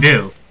nothing I can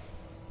do.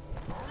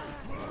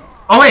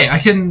 Oh wait, I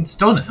can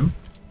stun him.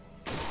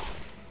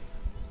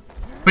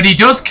 But he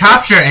does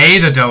capture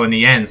Ada, though, in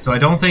the end, so I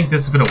don't think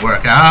this is gonna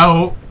work.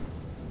 Ow!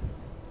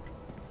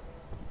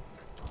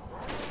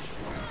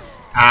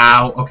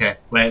 Ow, okay.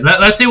 Wait,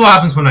 let's see what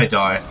happens when I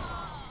die.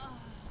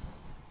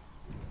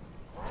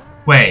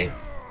 Wait.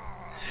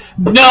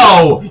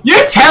 No!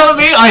 You're telling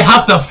me I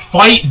have to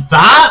fight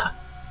that?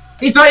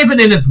 He's not even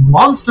in his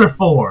monster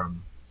form.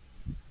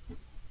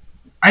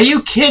 Are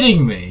you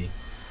kidding me?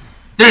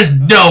 There's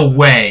no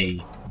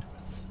way.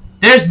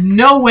 There's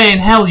no way in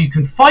hell you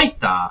can fight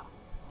that.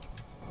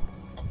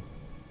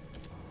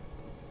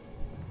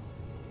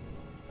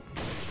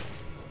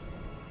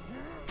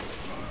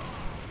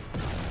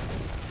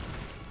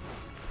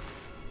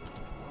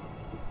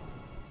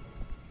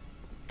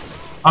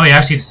 Oh, he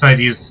actually decided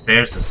to use the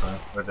stairs this time,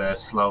 or the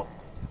slope.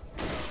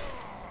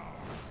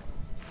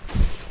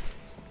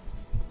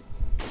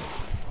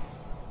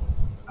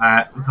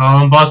 Call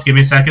on, boss, give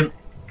me a second.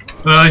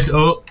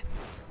 Oh.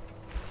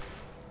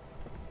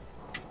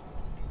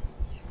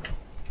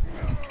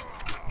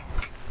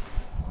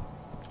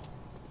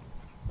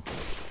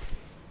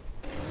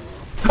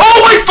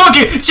 Oh my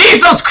fucking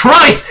Jesus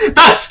Christ!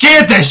 That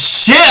scared the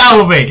shit out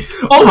of me!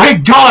 Oh my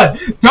god!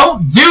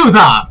 Don't do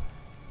that!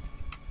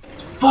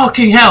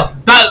 Fucking hell!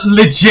 That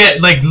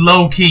legit, like,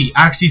 low-key,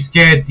 actually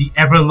scared the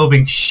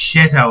ever-loving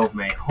shit out of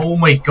me. Oh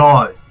my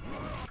god.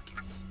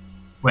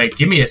 Wait,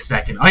 give me a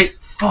second.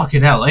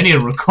 Fucking hell, I need to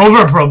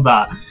recover from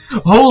that.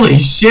 Holy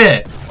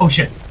shit! Oh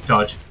shit,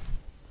 dodge.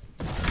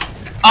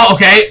 Oh,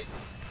 okay.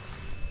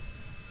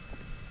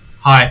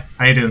 Hi,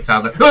 how you doing,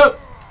 Sadler?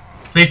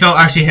 Please don't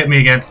actually hit me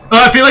again.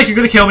 Oh, I feel like you're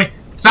gonna kill me.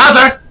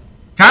 Sadler!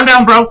 Calm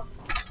down, bro.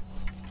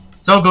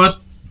 It's all good.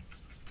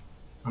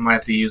 I might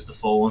have to use the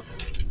full one.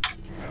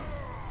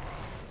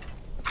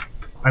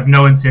 I have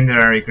no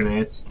incendiary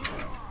grenades.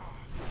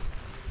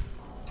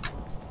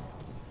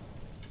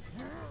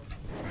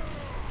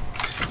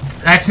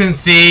 X and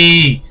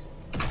C!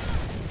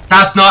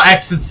 That's not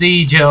X and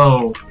C,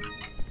 Joe!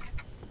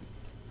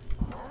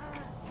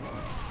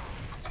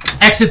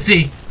 X and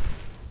C!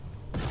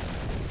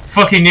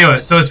 Fucking knew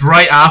it. So it's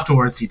right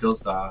afterwards he does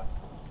that.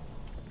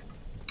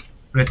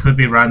 But it could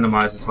be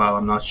randomized as well,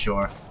 I'm not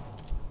sure.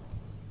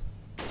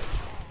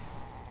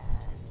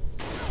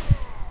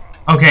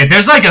 Okay,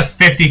 there's like a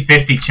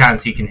 50-50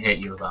 chance he can hit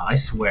you with that, I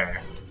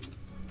swear.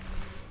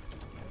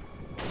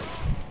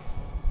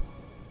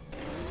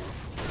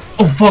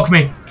 Oh, fuck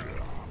me!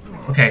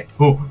 Okay,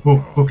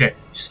 okay.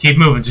 Just keep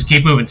moving, just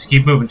keep moving, just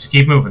keep moving, just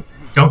keep moving.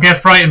 Don't get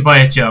frightened by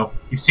it, Joe.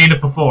 You've seen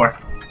it before.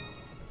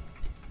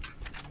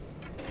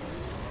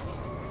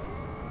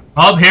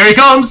 Oh, here he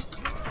comes!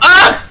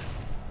 Ah!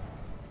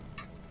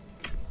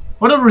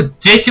 What a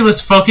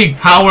ridiculous fucking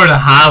power to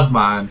have,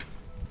 man.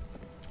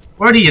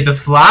 What are you, the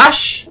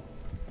Flash?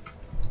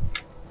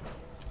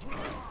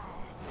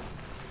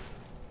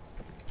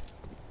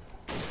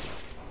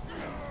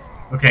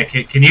 Okay,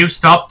 can you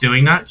stop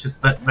doing that?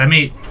 Just let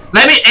me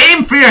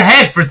aim for your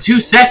head for 2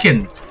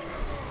 seconds.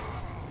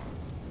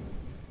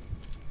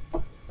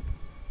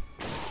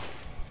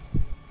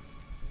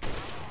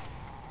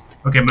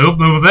 Okay,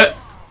 move a bit.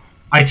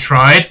 I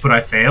tried, but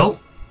I failed.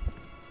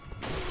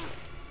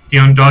 The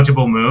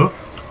undodgeable move.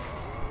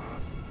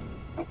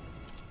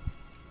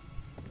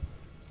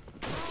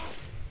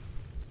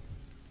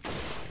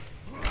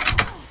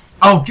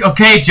 Oh,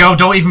 okay, Joe,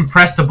 don't even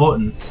press the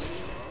buttons.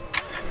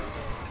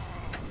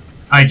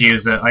 I'd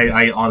use it.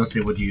 I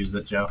honestly would use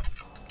it, Joe.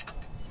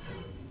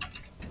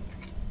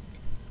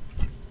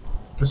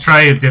 Let's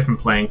try a different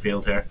playing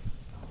field here.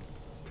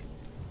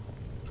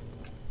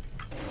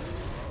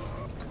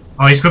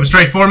 Oh, he's coming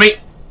straight for me.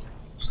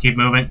 Just keep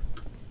moving.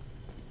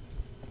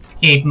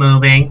 Keep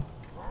moving.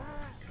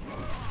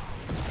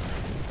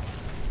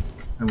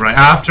 And right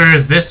after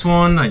is this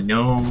one. I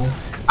know.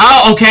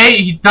 Oh,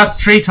 okay.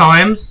 That's 3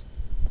 times.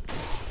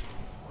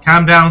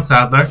 Calm down,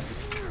 Sadler.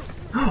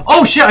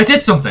 Oh shit! I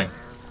did something.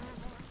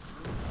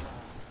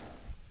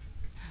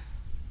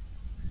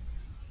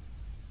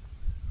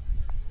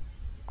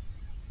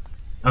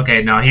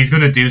 Okay, no, he's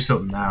gonna do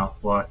something now.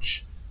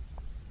 Watch.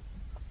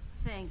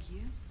 Thank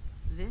you.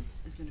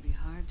 This is going to be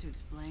hard to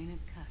explain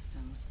at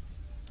customs.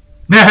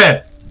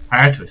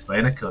 Hard to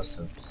explain at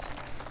customs.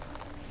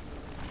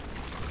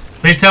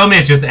 Please tell me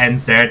it just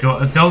ends there.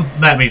 Don't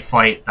let me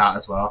fight that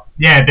as well.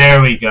 Yeah,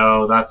 there we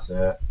go. That's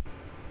it.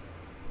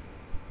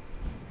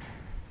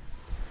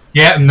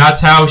 Yeah, and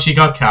that's how she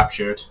got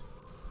captured.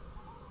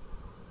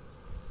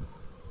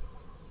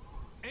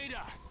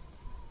 Ada.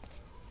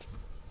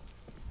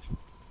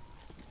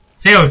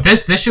 So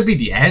this should be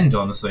the end,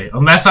 honestly.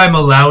 Unless I'm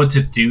allowed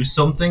to do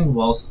something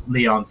whilst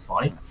Leon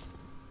fights.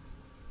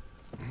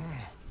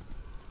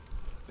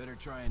 Better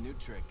try a new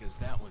trick, cause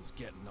that one's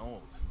getting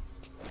old.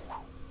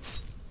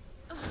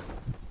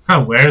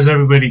 Huh, where's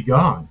everybody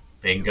gone?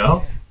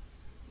 Bingo?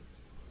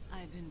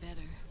 I've been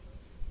better.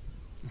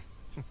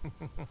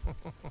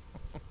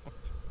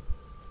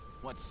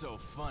 What's so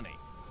funny?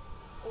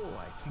 Oh,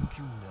 I think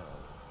you know.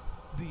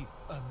 The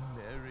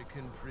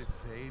American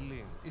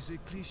prevailing is a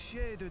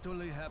cliché that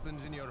only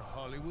happens in your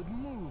Hollywood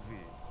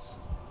movies.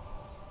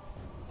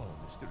 Oh,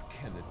 Mr.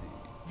 Kennedy,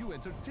 you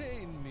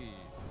entertain me.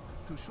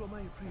 To show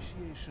my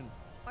appreciation,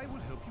 I will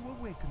help you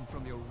awaken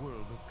from your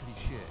world of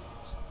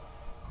clichés.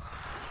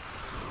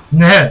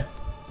 Nah.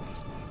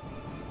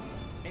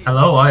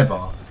 Hello,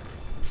 eyeball.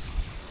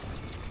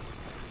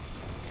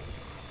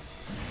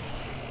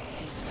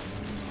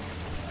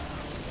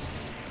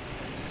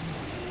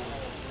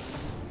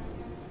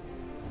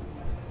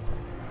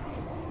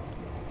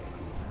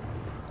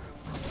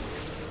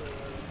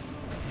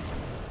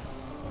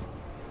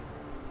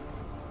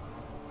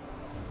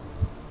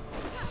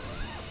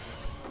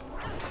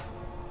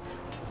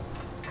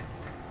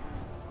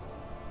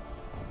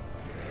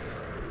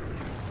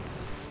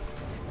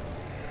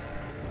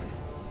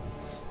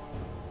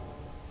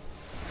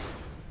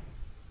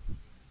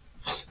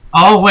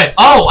 Oh wait!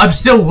 Oh, I'm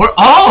still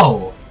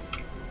oh!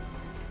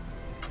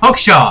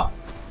 Hookshot!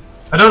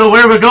 I don't know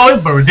where we're going,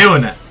 but we're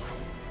doing it.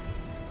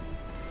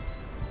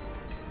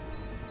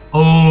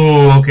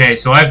 Oh, okay,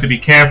 so I have to be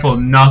careful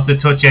not to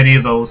touch any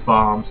of those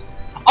bombs.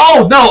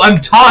 Oh no, I'm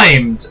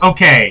timed!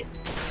 Okay.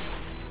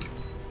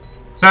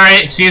 Sorry,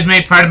 excuse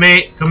me, pardon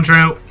me, come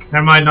true.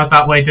 Never mind, not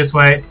that way, this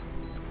way.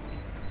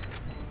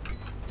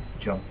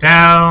 Jump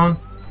down.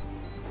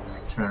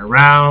 Turn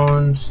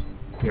around.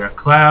 You're a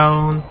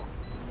clown.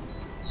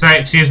 Sorry,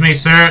 excuse me,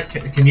 sir.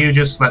 Can you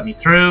just let me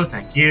through?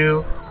 Thank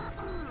you.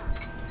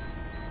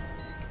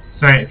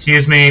 Sorry,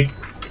 excuse me.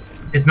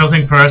 It's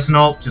nothing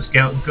personal. Just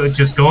going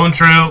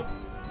through.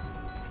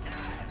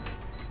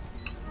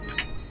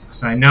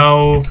 Because I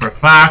know for a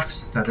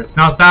fact that it's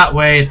not that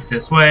way. It's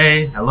this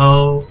way.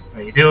 Hello.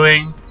 How are you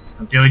doing?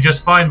 I'm doing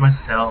just fine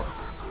myself.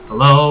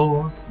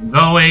 Hello. I'm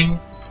going.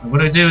 I'm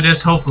gonna do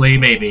this. Hopefully,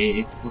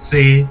 maybe. We'll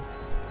see.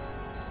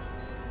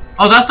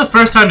 Oh, that's the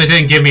first time they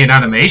didn't give me an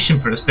animation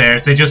for the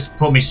stairs. They just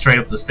put me straight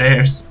up the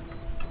stairs.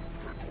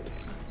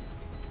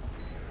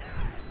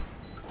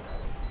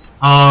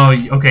 Oh,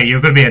 okay,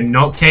 you're gonna be a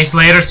nutcase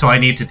later, so I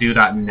need to do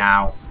that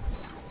now.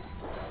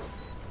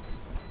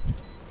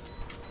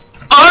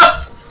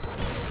 Ah!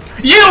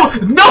 You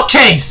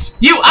nutcase!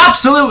 You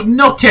absolute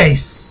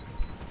nutcase!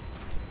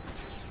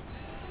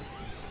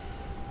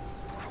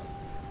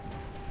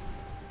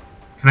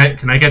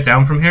 Can I get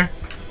down from here?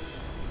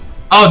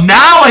 Oh,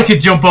 now I could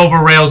jump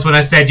over rails when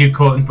I said you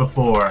couldn't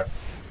before.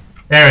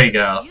 There you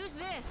go. Use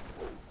this.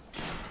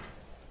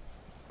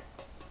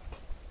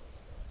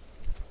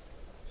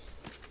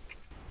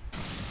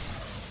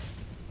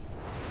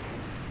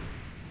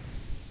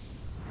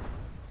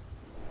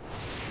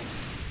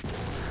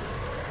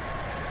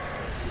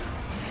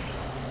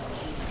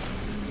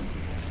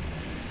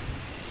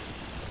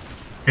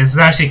 This is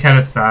actually kind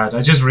of sad.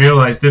 I just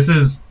realized this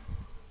is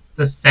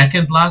the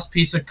second last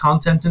piece of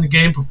content in the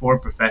game before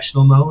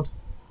professional mode.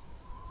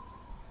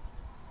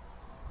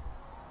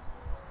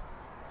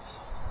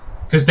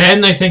 Because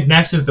then I think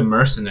next is the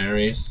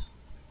mercenaries,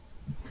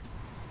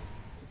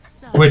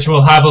 which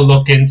we'll have a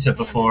look into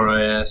before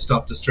I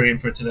stop the stream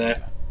for today.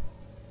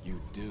 You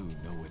do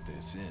know what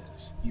this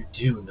is. You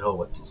do know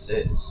what this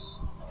is.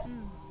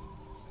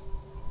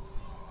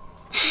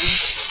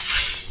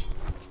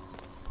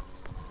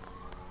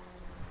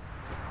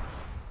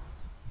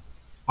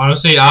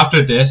 Honestly,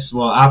 after this,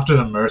 well, after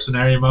the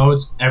mercenary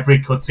modes, every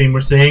cutscene we're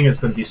seeing is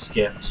going to be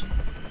skipped.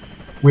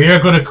 We are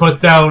going to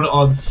cut down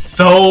on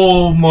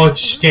so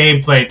much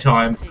gameplay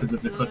time because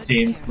of the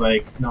cutscenes,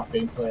 like, not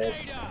being played.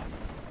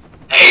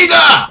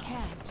 Ada!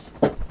 Catch.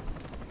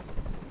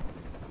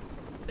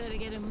 Better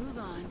get a move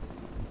on.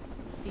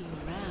 See you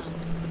around.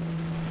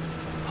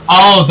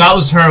 Oh, that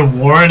was her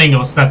warning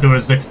us that there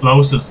was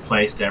explosives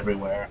placed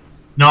everywhere.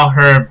 Not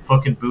her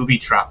fucking booby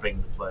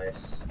trapping the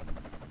place.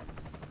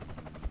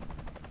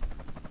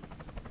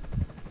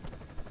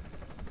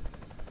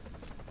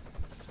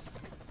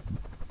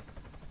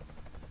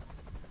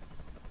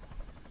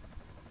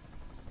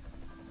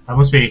 That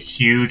must be a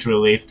huge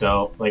relief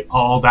though. Like,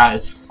 all that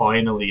is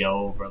finally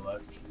over,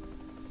 like.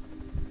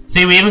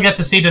 See, we even get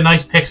to see the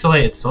nice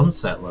pixelated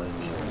sunset, like.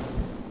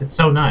 It's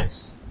so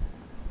nice.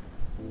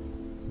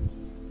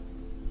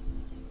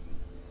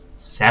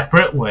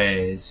 Separate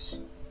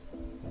ways.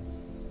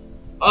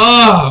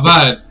 Oh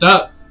man,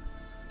 that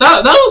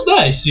was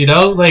nice, you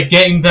know? Like,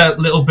 getting that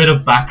little bit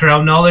of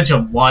background knowledge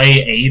of why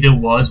Ada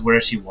was where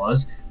she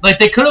was. Like,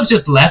 they could have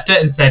just left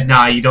it and said,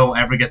 nah, you don't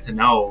ever get to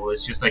know.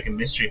 It's just like a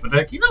mystery. But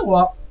like, you know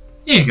what?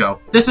 Here you go.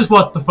 This is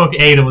what the fuck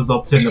Ada was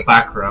up to in the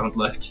background,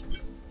 like.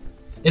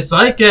 It's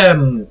like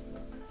if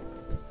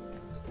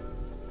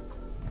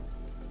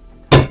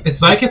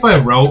I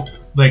wrote,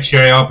 like,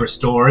 Sherry Aubrey's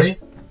story,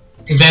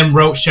 and then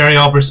wrote Sherry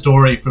Aubrey's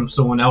story from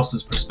someone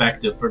else's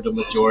perspective for the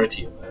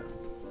majority of it.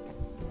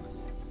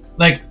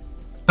 Like,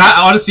 that,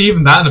 honestly,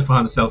 even that in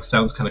upon itself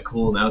sounds kind of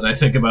cool now that I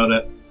think about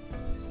it.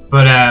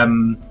 But,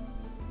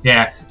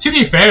 yeah. To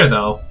be fair,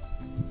 though,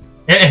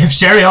 if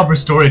Sherry Aubrey's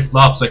story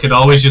flops, I could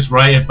always just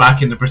write it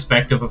back in the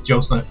perspective of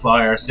Jocelyn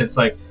Flyer, since,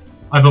 like,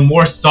 I have a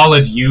more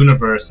solid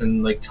universe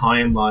and, like,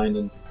 timeline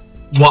and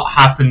what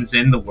happens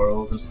in the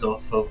world and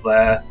stuff of,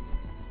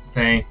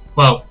 thing.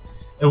 Well,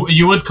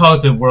 you would call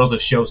it the world of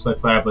Jocelyn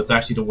Flyer, but it's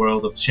actually the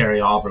world of Sherry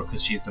Aubrey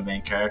because she's the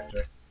main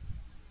character.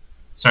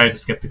 Sorry to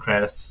skip the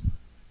credits.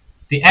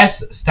 The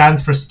S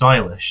stands for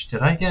stylish.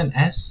 Did I get an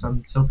S?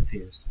 I'm so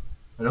confused.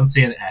 I don't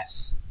see an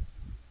S.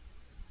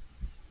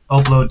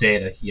 Upload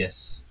data,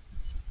 yes.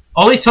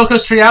 Only took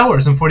us 3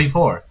 hours and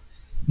 44.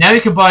 Now you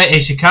can buy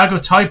a Chicago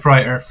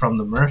typewriter from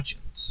the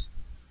merchant.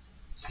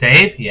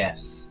 Save?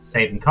 Yes.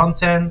 Saving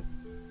content.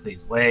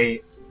 Please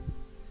wait.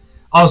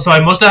 Oh, so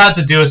I must have had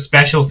to do a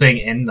special thing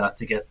in that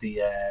to get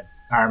the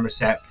armor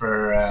set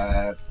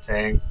for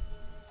thing.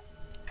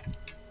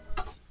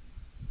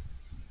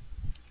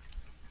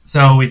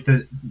 So with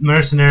the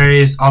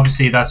mercenaries,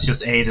 obviously that's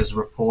just Ada's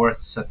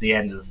reports at the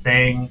end of the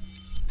thing.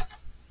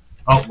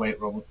 Oh, wait,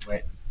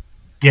 wait.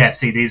 Yeah,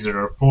 see, these are the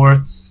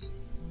reports.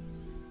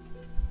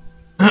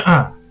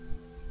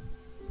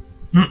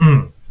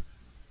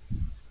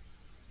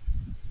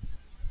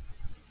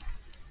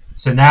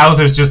 So now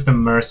there's just the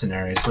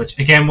mercenaries, which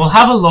again we'll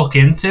have a look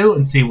into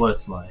and see what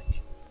it's like.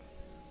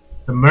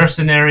 The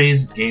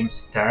mercenaries game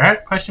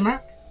start? Question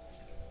mark.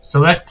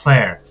 Select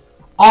player.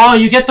 Oh,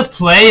 you get to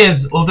play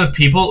as other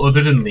people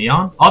other than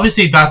Leon.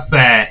 Obviously that's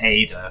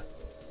Ada.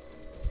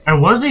 Are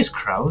one of these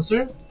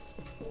Krauser?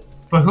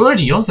 But who are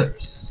the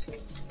others?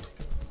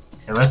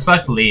 Okay, let's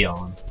select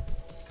Leon.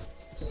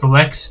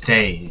 Select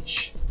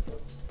stage.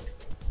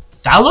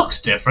 That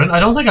looks different. I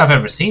don't think I've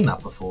ever seen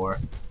that before.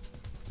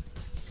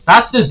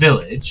 That's the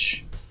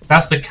village.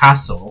 That's the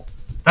castle.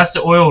 That's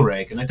the oil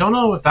rig. And I don't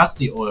know if that's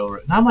the oil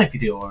rig. That might be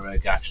the oil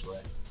rig, actually.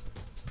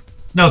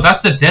 No,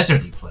 that's the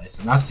deserty place.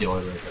 And that's the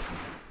oil rig.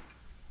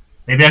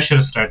 Maybe I should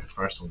have started the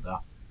first one,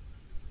 though.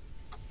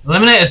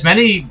 Eliminate as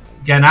many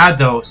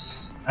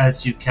Ganados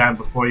as you can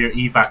before your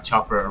evac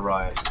chopper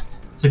arrives.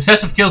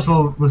 Successive kills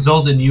will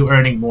result in you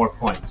earning more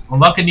points.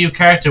 Unlock a new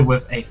character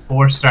with a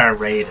 4-star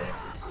rating.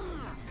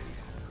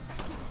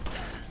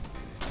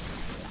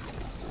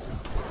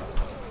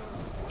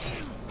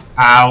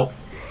 Ow.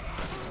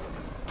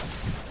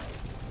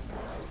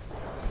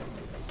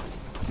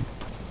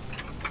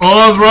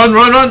 Oh,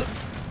 run!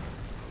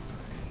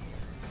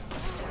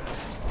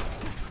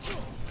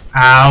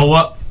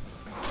 Ow.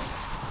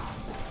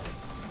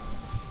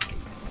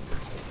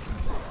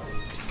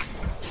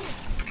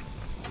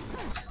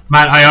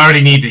 Man, I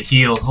already need to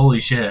heal.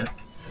 Holy shit.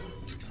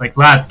 Like,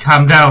 lads,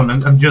 calm down.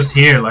 I'm just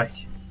here, like.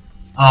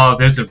 Oh,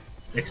 there's an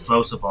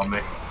explosive on me.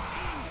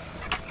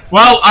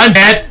 Well, I'm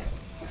dead.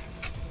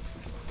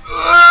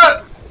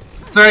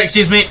 Sorry,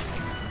 excuse me.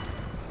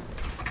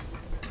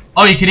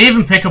 Oh, you can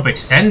even pick up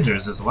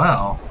extenders as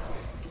well.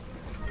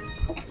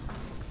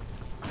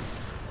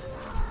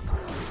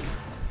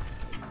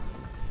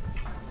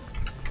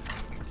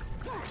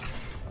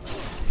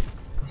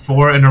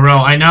 Four in a row.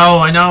 I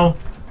know.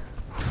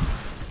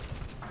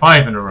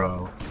 5 in a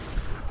row.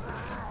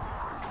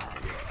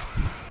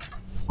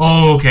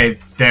 Oh, okay.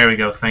 There we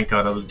go. Thank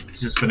God. I was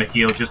just going to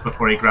heal just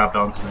before he grabbed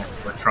onto me.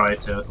 Or try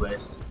to, at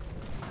least.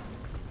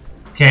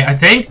 Okay, I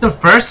think the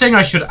first thing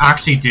I should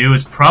actually do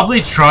is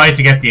probably try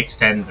to get the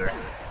extender.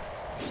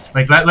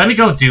 Like, let me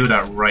go do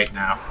that right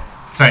now.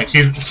 Sorry,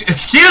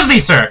 excuse me,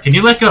 sir. Can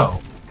you let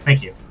go?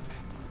 Thank you.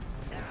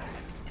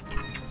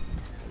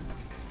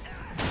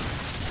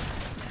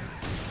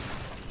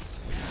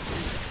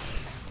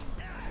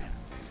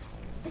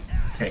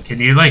 Okay, can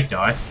you like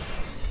die?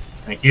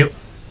 Thank you.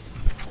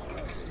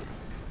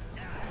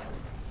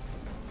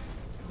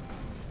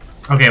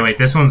 Okay, wait,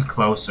 this one's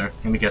closer.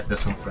 Let me get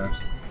this one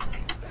first.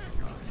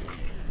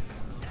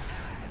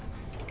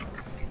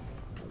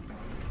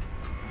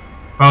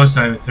 Bonus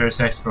time 30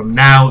 seconds from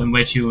now, in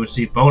which you will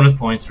receive bonus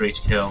points for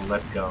each kill.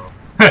 Let's go.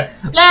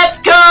 Let's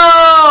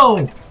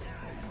go!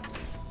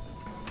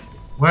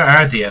 Where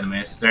are the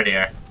enemies? There they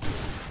are.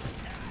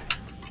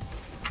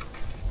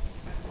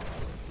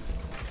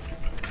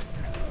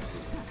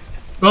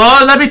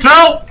 Oh, let me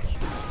throw!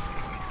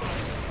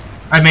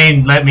 I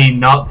mean, let me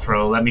not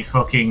throw. Let me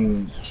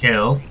fucking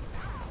kill.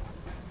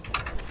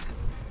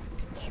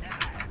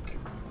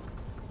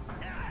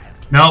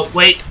 No,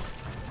 wait.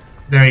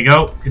 There you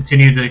go.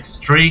 Continue the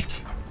streak.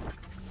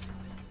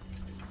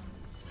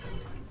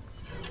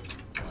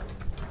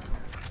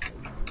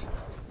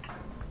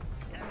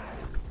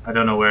 I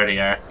don't know where they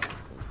are.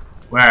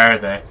 Where are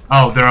they?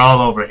 Oh, they're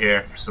all over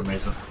here for some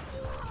reason.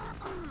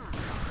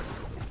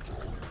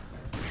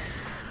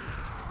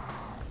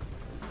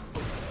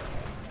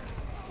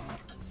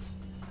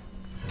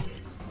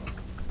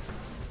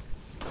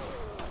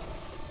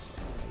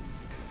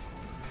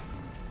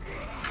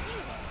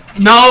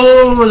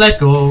 No, let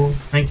go.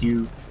 Thank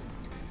you.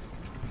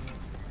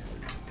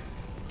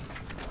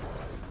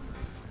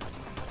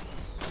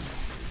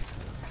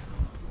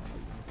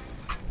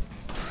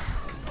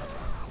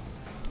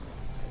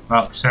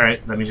 Oh, sorry.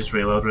 Let me just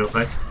reload real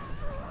quick.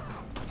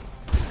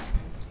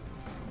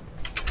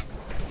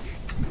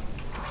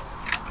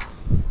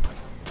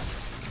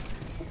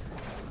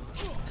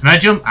 Can I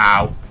jump?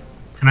 Ow.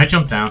 Can I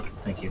jump down?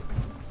 Thank you.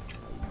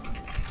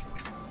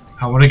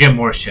 I want to get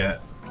more shit.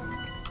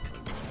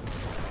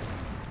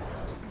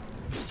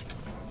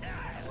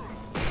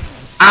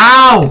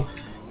 Ow!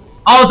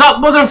 Oh, that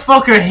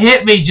motherfucker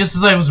hit me just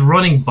as I was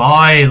running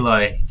by,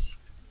 like.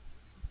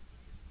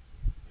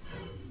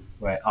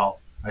 Wait, oh.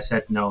 I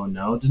said no,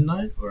 didn't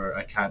I? Or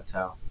I can't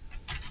tell.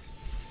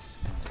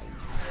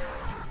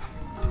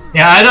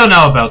 Yeah, I don't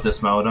know about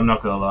this mode, I'm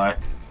not gonna lie.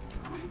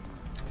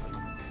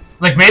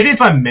 Like, maybe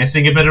if I'm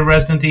missing a bit of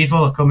Resident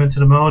Evil, I'll come into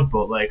the mode,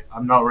 but, like,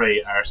 I'm not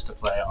really arsed to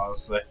play it,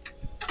 honestly.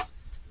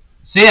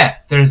 So yeah,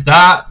 there's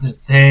that, there's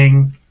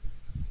thing.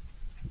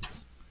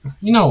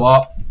 You know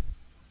what?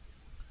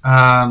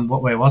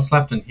 Wait, what's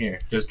left in here?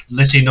 There's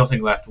literally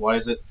nothing left. Why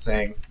is it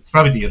saying? It's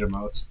probably the other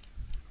modes.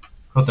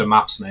 Other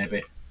maps,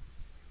 maybe.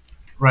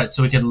 Right,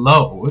 so we can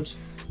load.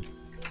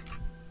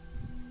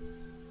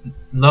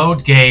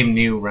 Load game,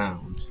 new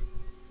round.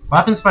 What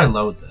happens if I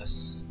load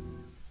this?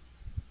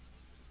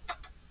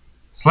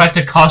 Select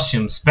a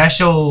costume.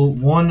 Special,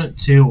 1,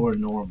 2, or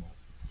normal.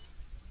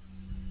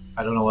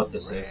 I don't know what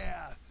this is.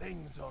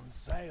 Things on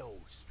sale,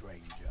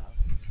 stranger.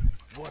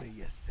 What are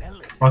you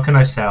selling? What can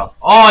I sell?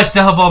 Oh, I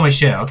still have all my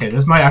shit. Okay,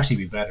 this might actually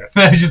be better.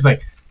 It's just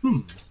like,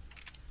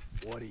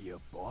 What are you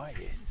buying?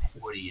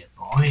 What are you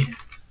buying?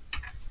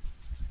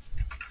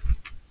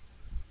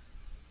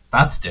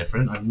 That's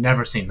different. I've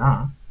never seen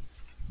that.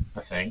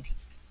 I think.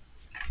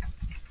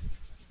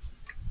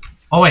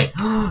 Oh wait,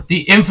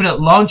 the infinite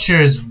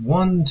launcher is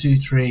 1, 2,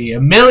 3,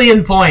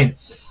 1,000,000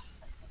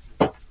 points.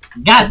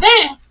 God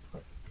damn!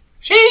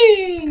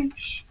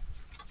 Sheesh!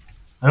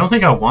 I don't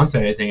think I want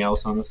anything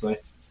else, honestly.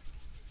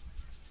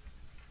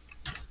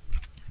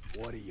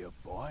 What are you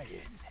buying?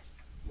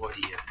 What are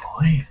you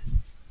buying?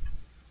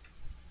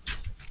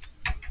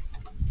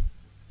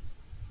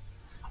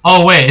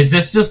 Oh wait, is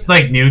this just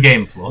like New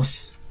Game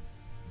Plus?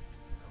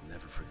 I'll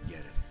never forget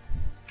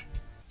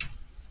it.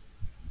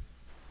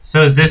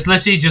 So is this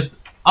literally just...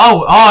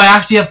 Oh, I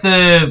actually have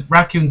the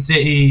Raccoon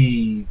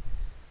City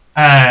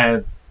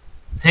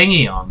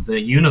thingy on, the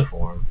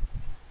uniform.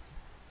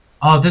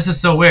 Oh, this is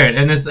so weird,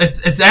 and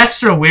it's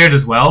extra weird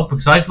as well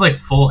because I have like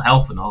full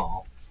health and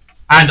all,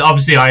 and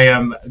obviously I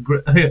am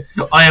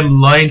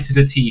lined to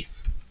the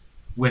teeth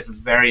with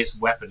various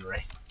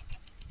weaponry.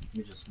 Let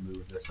me just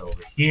move this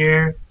over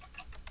here,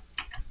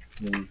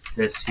 move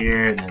this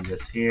here, and then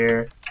this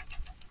here.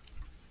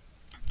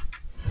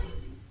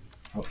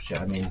 Oh shit!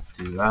 I mean,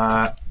 do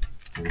that,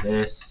 do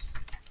this.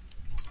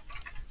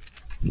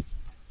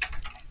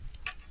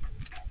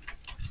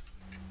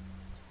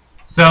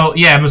 So,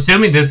 yeah, I'm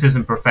assuming this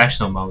isn't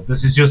professional mode.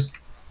 This is just,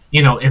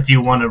 you know, if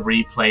you want to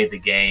replay the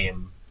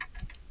game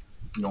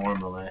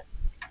normally.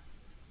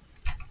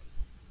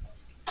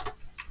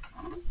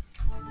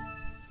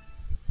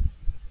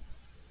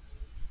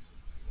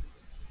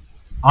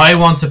 I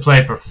want to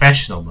play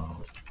professional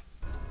mode.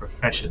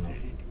 Professional.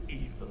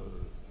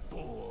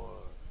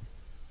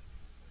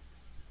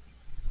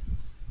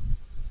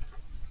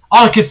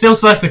 Oh, I can still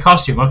select the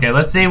costume. Okay,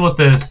 let's see what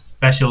the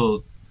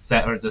special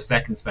set or the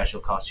second special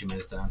costume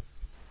is then.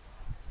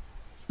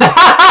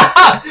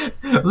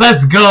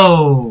 Let's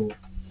go!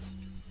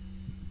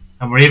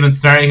 And we're even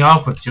starting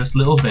off with just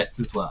little bits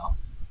as well.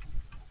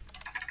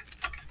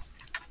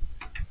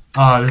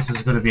 Oh, this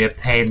is going to be a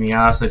pain in the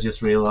ass, I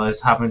just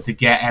realized, having to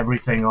get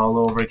everything all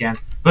over again.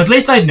 But at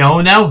least I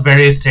know now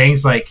various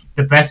things, like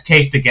the best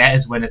case to get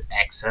is when it's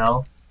XL.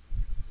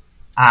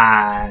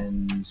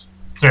 And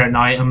certain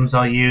items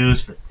I'll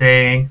use for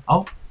thing.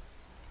 Oh,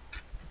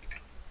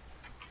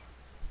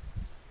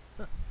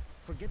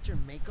 Forget your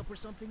makeup or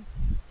something?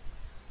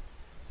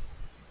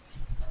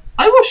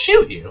 I will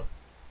shoot you.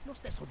 No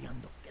estés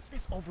odiando. Get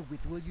this over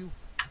with, will you?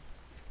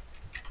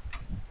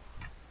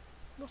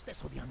 No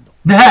estés odiando.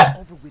 Get this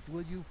over with,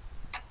 will you?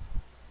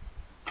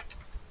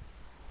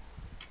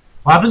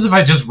 What happens if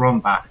I just run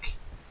back?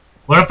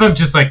 What if I'm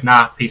just like,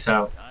 nah, peace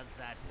out? Not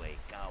that way,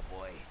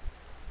 cowboy.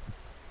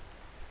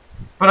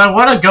 But I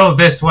want to go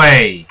this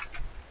way.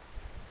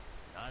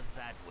 Not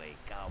that way,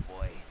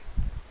 cowboy.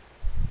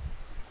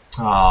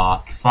 Aw,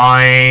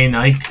 fine.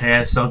 I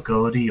guess I'll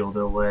go the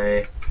other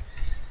way.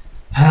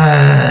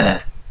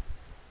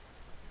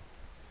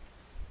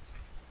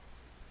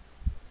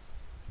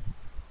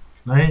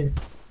 Right?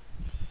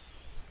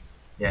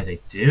 Yeah, they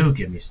do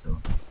give me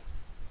stuff.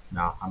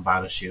 No, I'm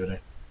bad at shooting.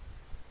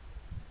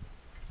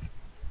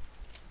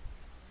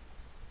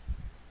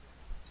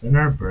 Isn't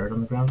there a bird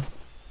on the ground?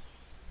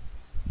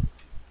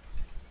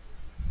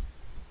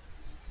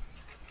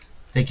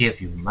 They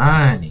give you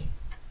money.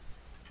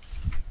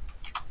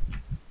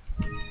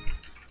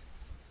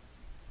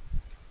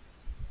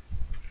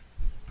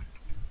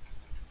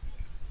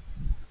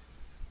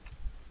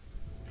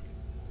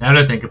 Now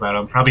that I think about it,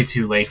 I'm probably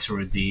too late to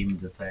redeem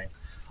the thing.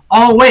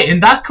 Oh wait, in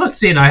that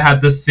cutscene I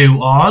had the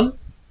suit on.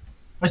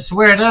 I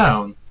swear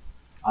down.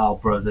 Oh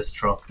bro, this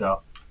truck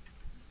though.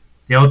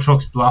 The old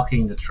truck's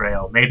blocking the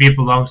trail. Maybe it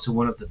belongs to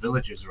one of the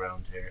villagers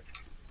around here.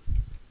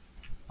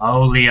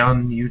 Oh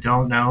Leon, you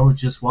don't know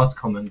just what's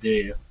coming, do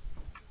you?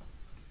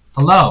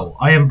 Hello,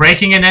 I am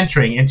breaking and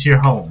entering into your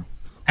home.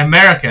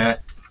 America,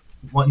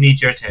 what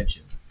needs your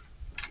attention?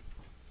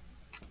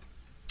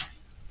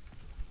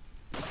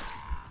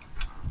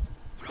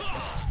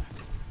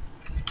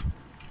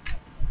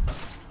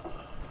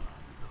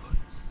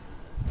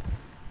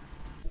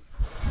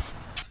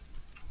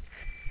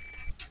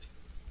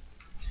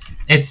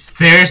 It's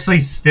seriously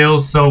still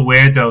so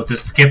weird though to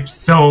skip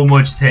so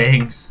much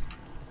things.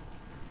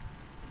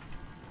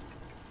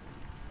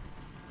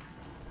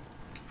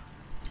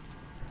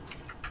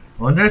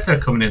 I wonder if they're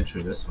coming in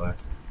through this way.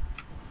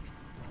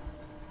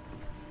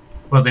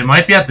 Well, they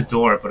might be at the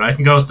door, but I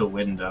can go out the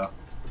window.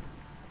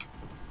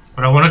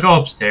 But I want to go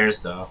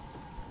upstairs though.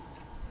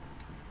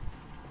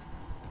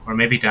 Or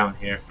maybe down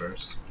here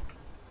first.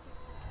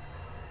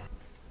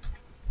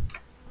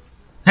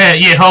 Hey,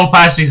 you hope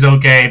Ashley's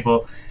okay,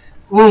 but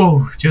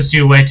ooh, just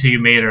you wait till you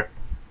meet her.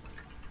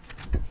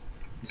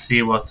 You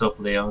see what's up,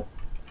 Leon.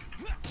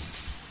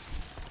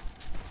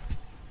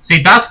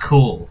 See, that's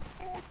cool.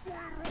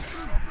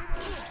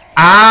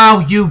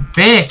 Ow, you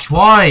bitch!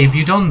 Why have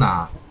you done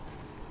that?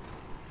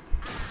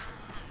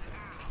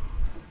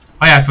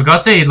 Oh yeah, I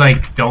forgot they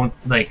like don't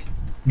like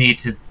need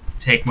to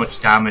take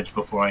much damage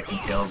before I can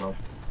kill them.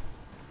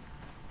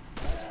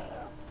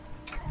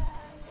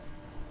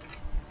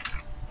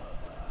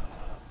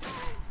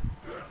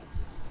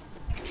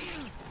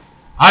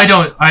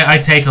 I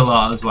take a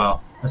lot as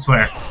well, I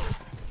swear.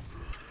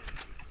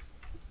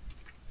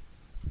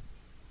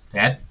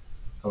 Dad?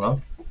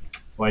 Hello?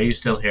 Why are you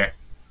still here?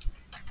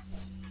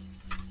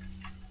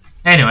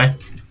 Anyway.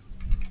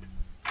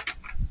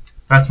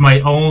 That's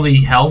my only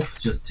health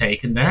just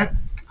taken there.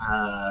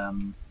 I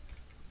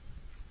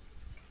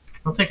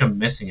don't think I'm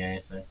missing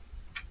anything.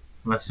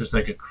 Unless there's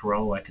like a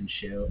crow I can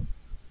shoot.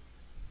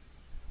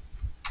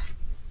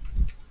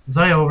 Was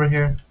I over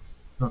here?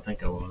 I don't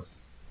think I was.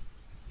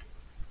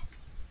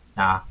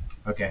 Nah.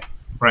 Okay.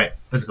 Right.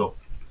 Let's go.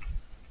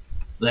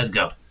 Let's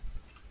go.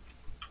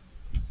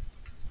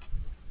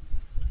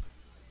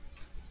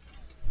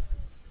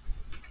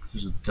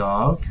 There's a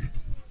dog.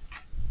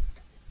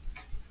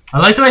 I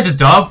like the way the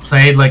dog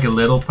played like a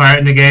little part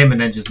in the game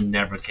and then just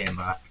never came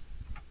back.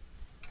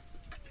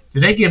 Do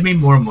they give me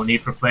more money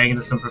for playing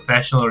this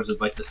unprofessional, or is it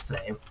like the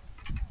same?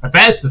 I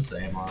bet it's the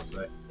same,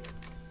 honestly.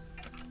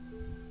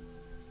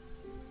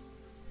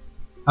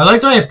 I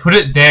like the way I put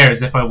it there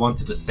as if I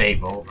wanted to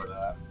save over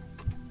that.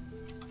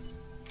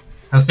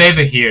 I'll save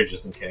it here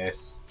just in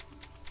case.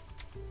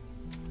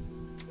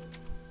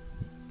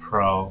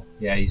 Pro.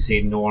 Yeah, you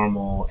see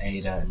normal,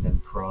 Ada, and then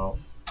pro.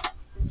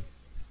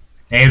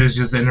 Ada's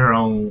just in her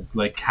own,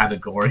 like,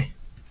 category.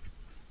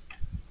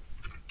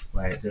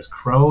 Wait, there's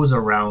crows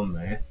around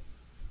there.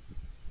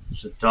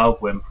 There's a dog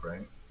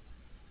whimpering.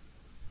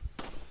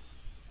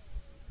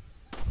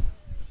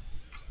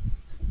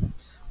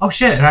 Oh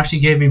shit, it actually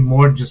gave me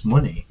more than just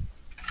money.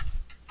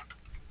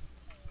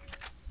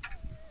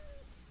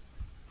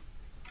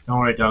 Don't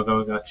worry,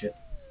 doggo, I got you.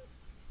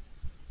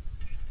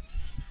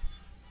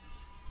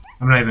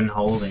 I'm not even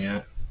holding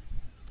it.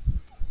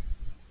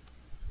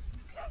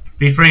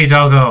 Be free,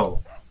 doggo!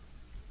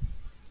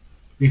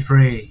 Be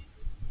free.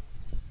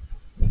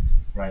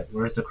 Right,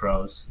 where's the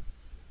crows?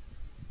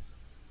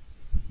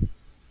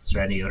 Is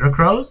there any other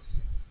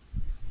crows?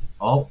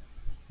 Oh,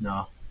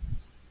 no.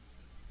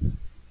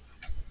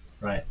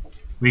 Right,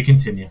 we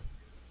continue.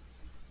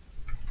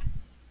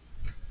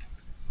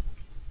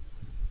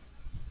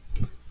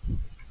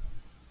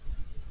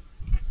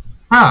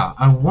 Huh,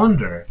 I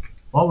wonder.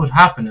 What would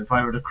happen if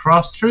I were to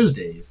cross through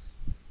these?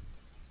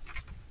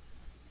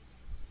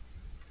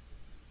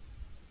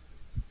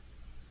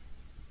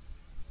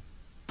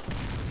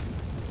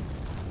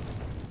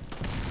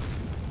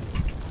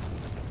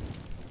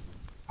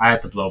 I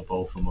had to blow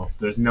both of them up.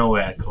 There's no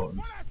way I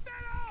couldn't.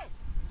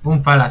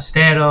 Un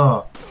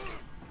falastero!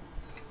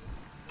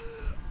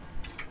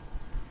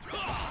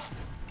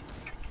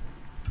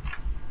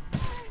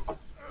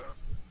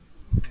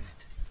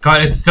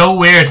 God, it's so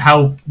weird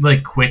how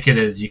like quick it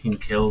is. You can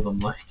kill them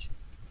like.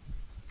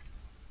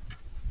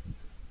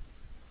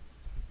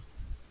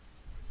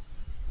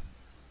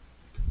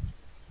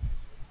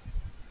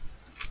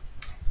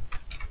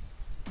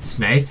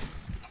 Snake?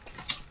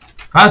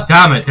 God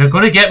damn it! They're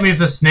gonna get me with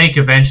the snake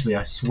eventually.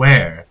 I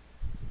swear.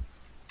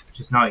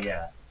 Just not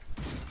yet.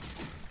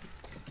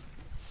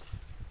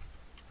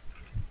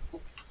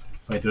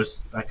 Wait,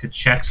 I could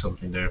check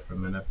something there for a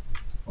minute.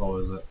 What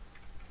was it?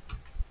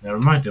 Never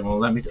mind, they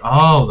won't let me.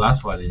 Oh,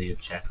 that's why they need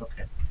to check.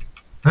 Okay.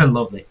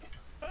 Lovely.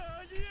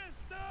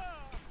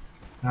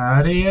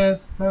 Ahí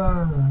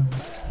está.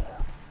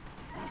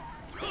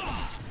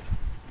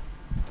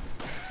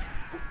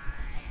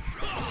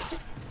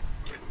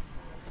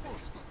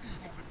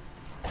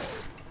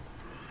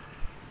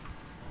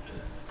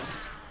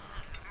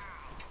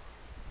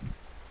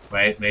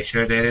 Wait, make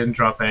sure they didn't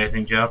drop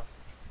anything, Joe.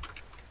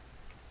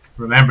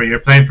 Remember, you're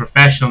playing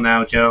professional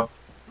now, Joe.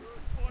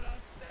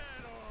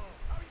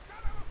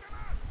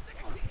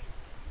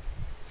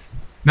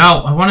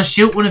 No, I want to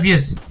shoot one of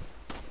yous.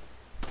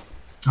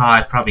 Oh,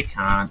 I probably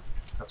can't.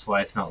 That's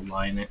why it's not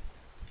lining.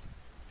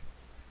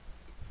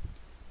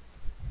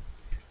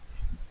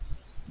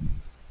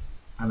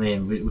 I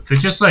mean, we could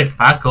just like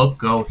back up,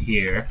 go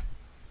here.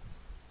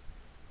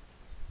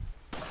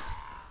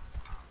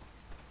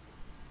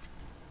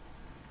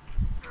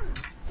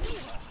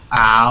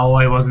 Ow,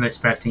 I wasn't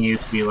expecting you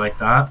to be like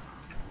that.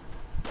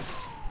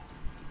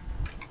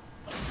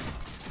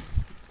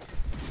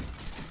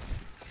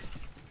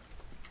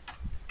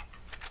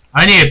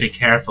 I need to be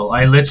careful.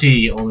 I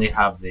literally only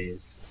have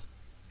these.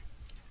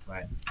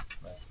 Wait.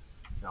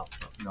 No,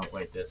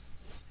 wait, this.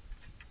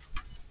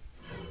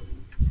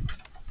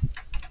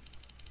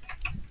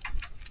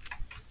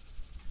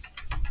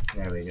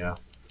 There we go.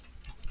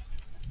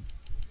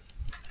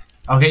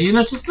 Okay, you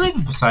know, just leave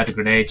it beside the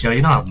grenade, Joe.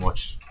 You don't have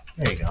much.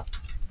 There you go.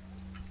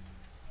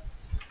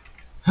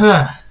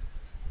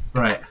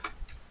 Right.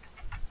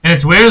 And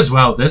it's weird as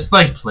well. This,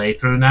 like,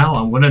 playthrough now,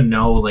 I'm gonna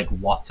know, like,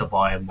 what to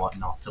buy and what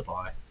not to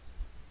buy.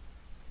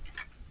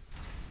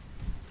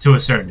 To a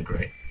certain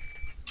degree.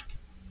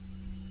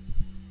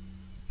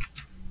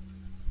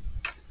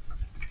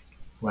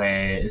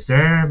 Wait, is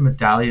there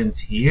medallions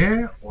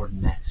here or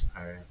next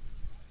part?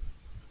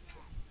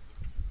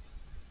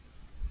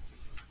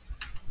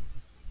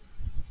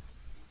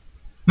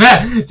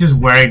 Just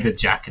wearing the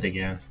jacket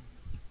again.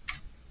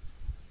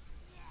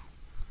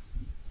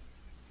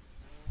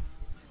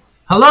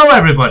 Hello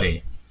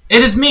everybody!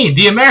 It is me,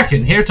 the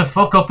American, here to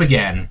fuck up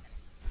again.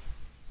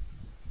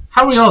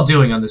 How are we all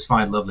doing on this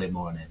fine lovely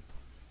morning?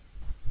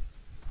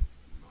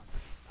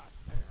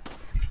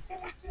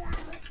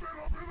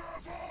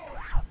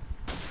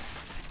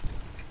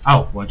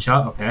 Oh, one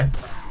shot, okay.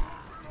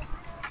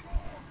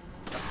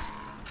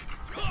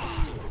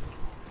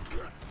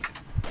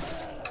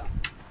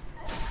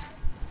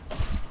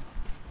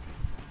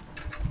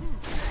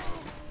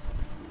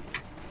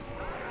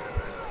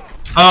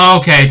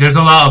 Okay, there's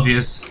a lot of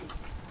yous.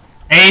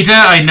 Ada,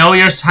 I know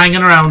you're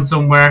hanging around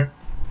somewhere.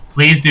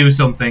 Please do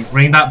something.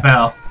 Ring that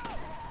bell.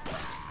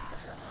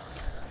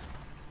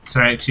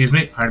 Sorry, excuse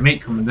me. Pardon me.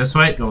 Coming this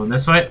way. Going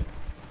this way.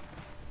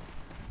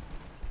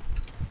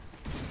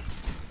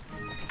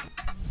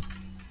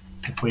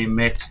 If we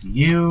mix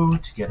you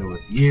together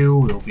with you,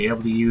 we'll be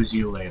able to use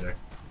you later.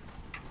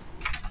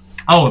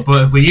 Oh,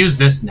 but if we use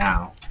this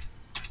now.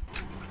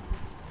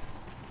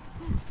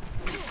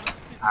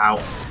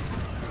 Ow.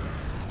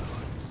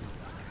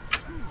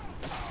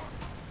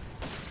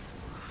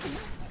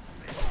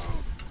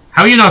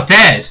 How are you not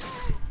dead?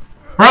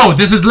 Bro,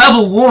 this is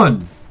level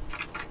 1!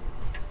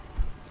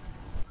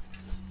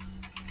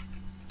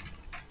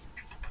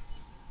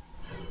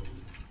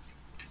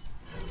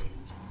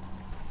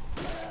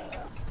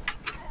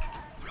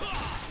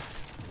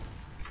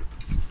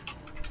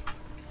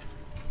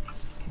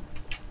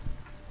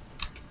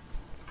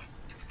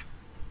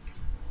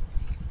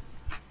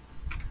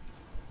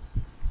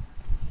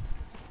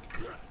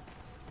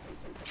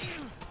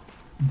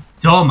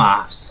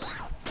 Dumbass.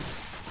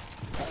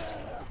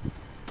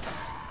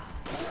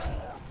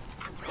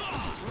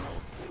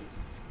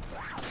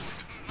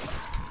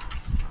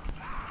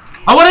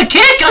 I want to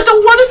kick! I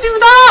don't want to do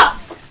that!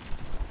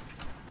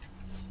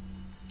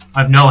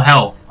 I have no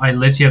health. I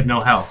literally have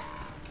no health.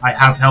 I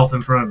have health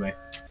in front of me.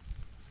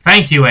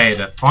 Thank you,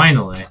 Ada.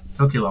 Finally.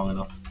 Took you long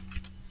enough.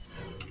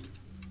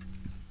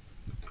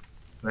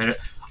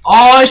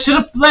 Oh, I should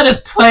have let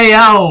it play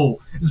out!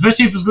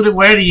 Especially if it was going to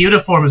wear the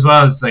uniform as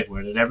well. It's like,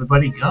 where did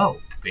everybody go?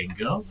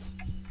 Bingo.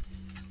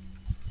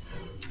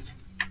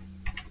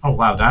 Oh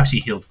wow, that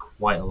actually healed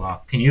quite a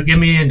lot. Can you give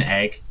me an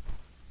egg?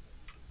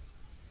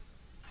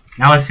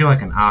 Now I feel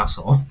like an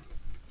asshole.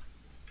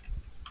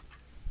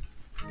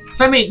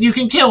 So I mean, you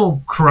can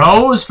kill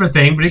crows for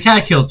things, but you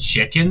can't kill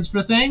chickens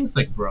for things?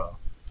 Like, bro.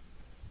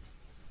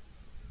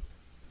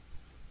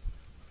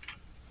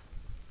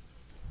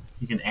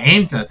 You can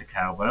aim at the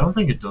cow, but I don't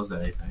think it does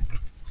anything.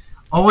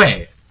 Oh,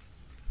 wait.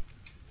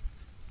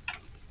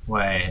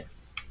 Wait.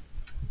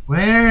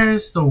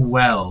 Where's the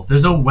well?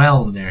 There's a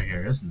well near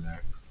here, isn't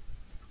there?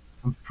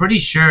 I'm pretty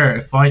sure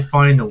if I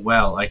find a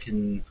well, I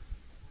can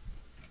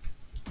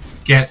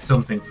get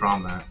something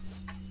from it.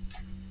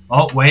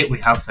 Oh, wait, we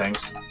have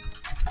things.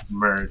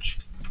 Merge.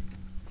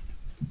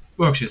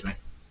 Oh, excuse me.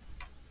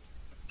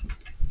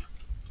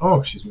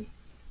 Oh, excuse me.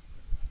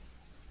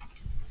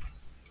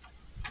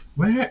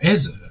 Where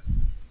is it?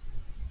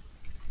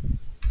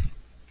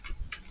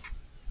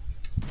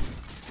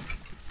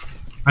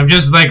 I'm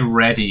just like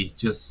ready,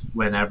 just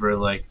whenever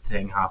like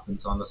thing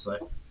happens, honestly.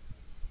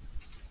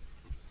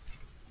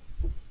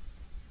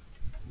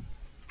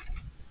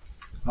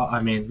 Oh,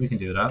 I mean, we can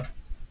do that.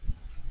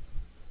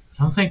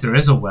 I don't think there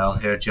is a well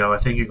here, Joe. I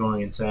think you're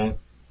going insane.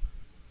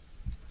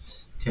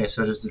 Okay,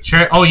 so there's the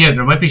chair. Oh yeah,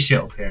 there might be shit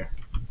up here.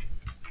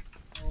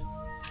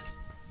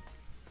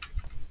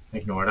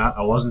 Ignore that.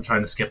 I wasn't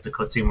trying to skip the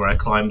cutscene where I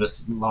climbed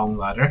this long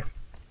ladder.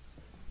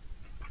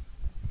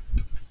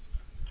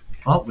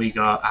 Oh, we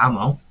got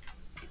ammo.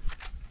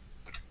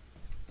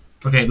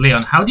 Okay,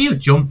 Leon, how do you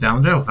jump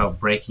down there without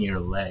breaking your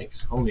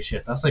legs? Holy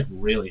shit, that's like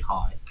really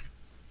high.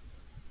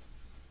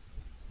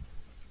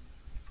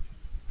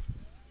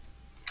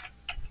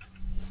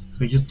 Can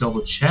we just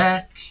double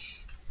check?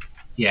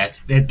 Yeah,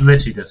 it's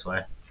literally this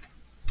way.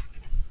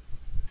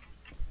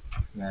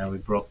 Yeah, we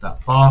broke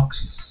that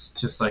box,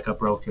 just like I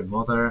broke your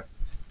mother.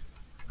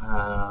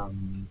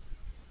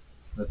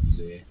 Let's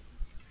see.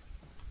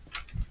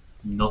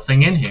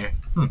 Nothing in here.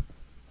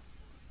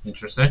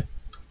 Interesting.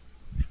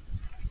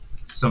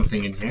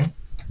 Something in here.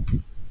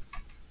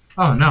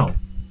 Oh no.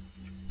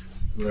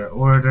 Their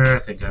order. I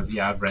think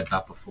I've read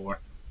that before.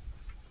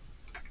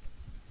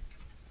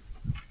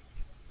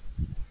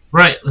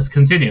 Right, let's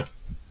continue.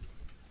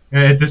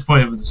 At this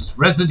point, it was just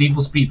Resident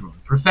Evil speedrun,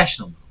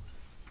 professional mode.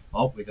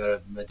 Oh, we got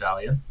a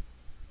medallion.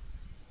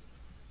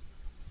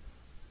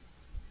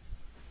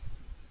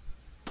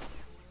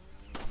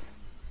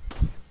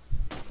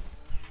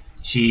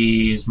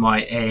 Jeez,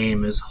 my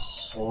aim is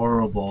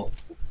horrible.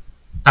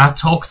 That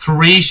took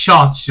 3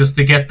 shots just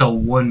to get the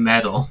 1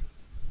 medal.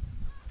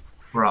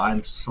 Bro,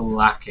 I'm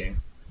slacking.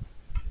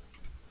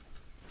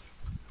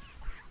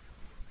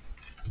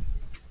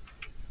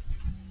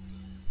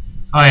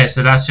 Oh yeah,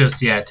 so that's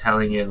just, yeah,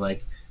 telling you,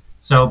 like...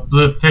 So,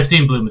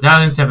 15 blue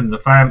medallions, 7 in the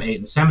farm, 8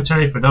 in the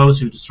cemetery. For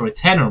those who destroy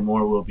 10 or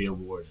more will be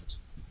awarded.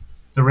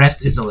 The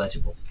rest is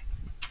illegible.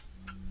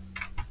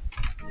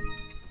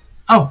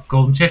 Oh,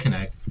 golden chicken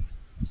egg.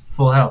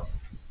 Full health.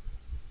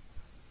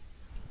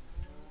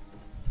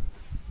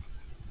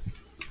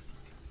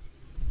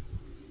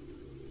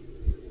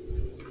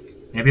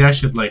 Maybe I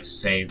should, like,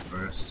 save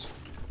first.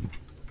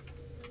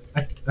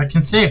 I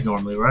can save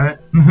normally, right?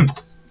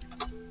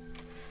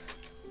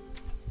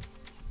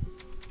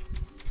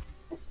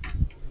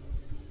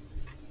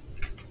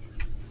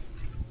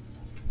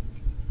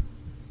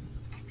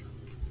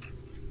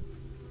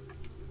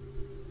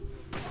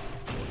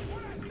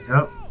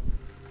 Yep.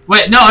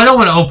 Wait, no, I don't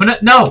want to open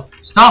it. No!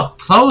 Stop!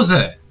 Close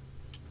it!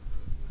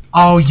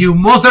 Oh, you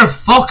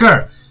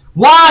motherfucker!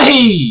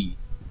 Why?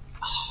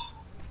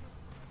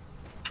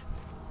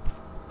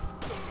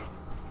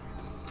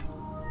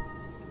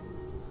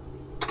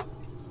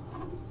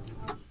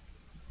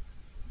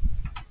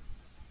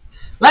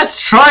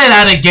 Let's try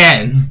that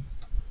again!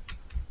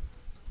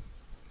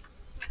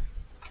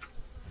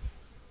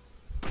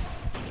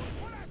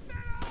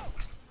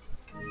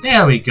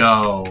 There we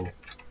go.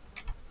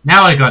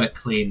 Now I got it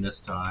clean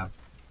this time.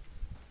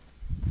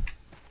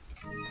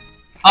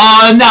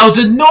 Oh, now it's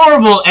a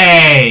normal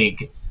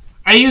egg!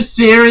 Are you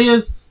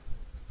serious?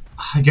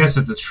 I guess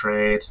it's a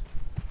trade.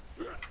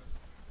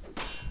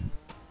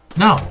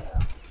 No.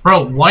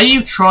 Bro, why are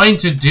you trying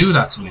to do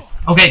that to me?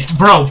 Okay,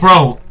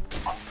 bro.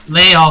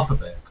 Lay off a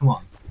bit. Come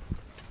on.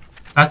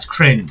 That's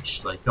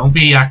cringe. Like, don't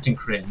be acting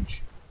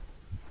cringe.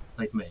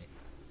 Like me.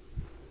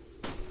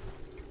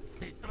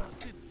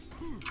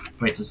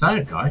 Wait, is that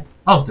a guy?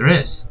 Oh, there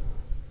is.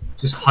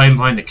 Just hiding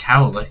behind the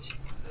cow, like.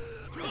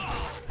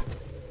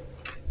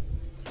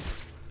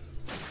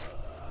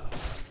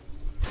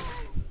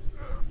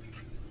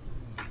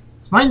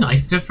 Is my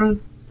knife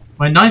different?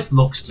 My knife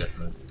looks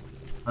different.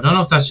 I don't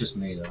know if that's just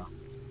me, though.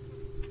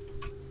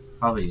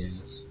 Probably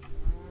is.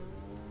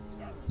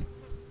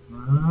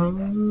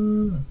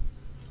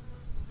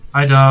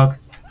 Hi, dog.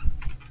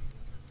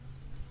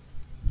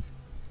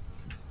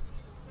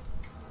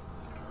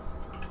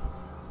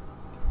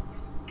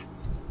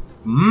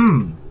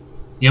 Mmm.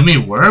 Yummy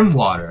worm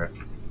water.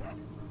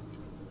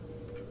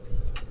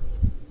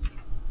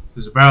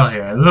 There's a barrel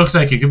here. It looks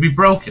like it could be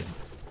broken.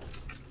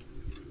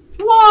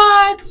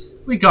 What?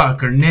 We got a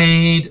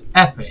grenade.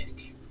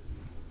 Epic.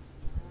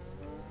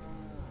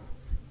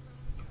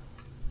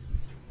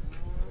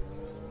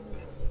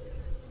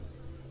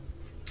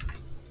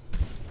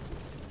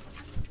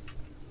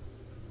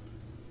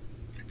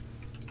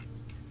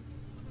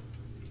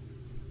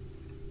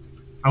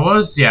 I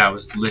was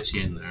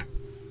literally in there.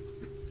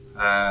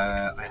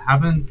 I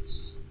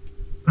haven't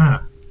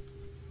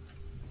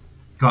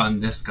gotten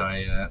this guy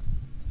yet.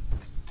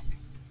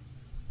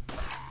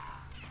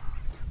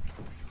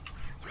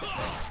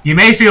 You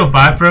may feel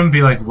bad for him,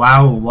 be like,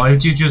 wow, why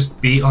would you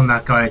just beat on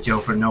that guy, Joe,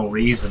 for no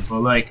reason?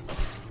 But like,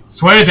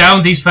 swear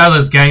down, these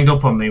fellas ganged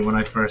up on me when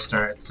I first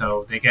started,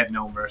 so they get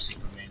no mercy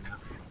from me now.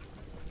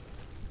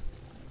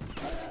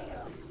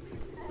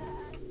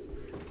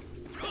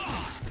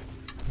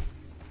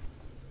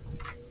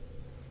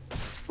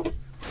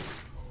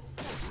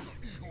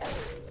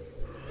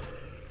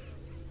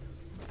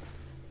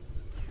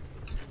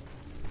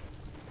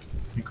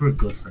 I think we're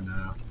good for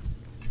now.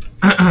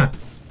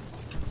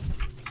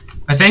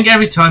 I think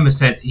every time it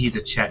says E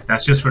to check,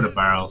 that's just for the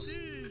barrels.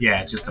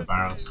 Yeah, just the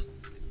barrels.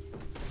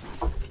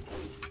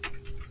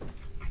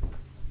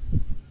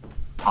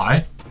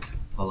 Hi?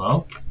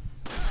 Hello?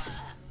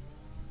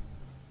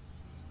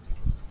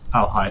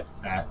 Oh, hi.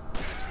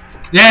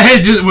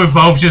 Yeah, we're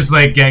both just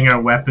like getting our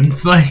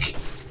weapons, like.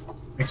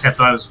 Except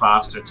I was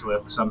faster to it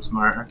because I'm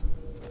smarter.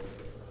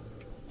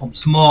 I'm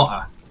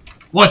smarter.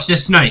 Watch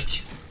this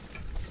snake!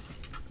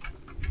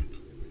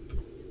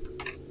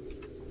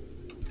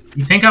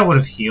 You think I would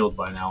have healed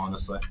by now,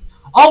 honestly.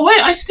 Oh wait,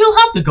 I still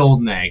have the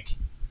golden egg.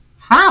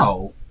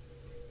 How?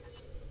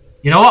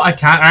 You know what, I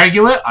can't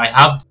argue it. I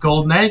have the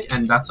golden egg,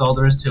 and that's all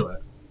there is to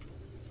it.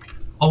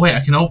 Oh wait, I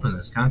can open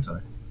this, can't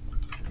I?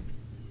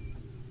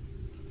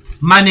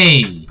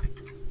 Money!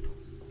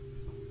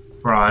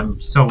 Bro,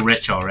 I'm so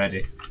rich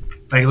already.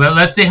 Like,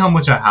 let's see how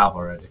much I have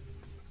already.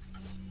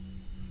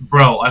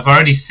 Bro, I've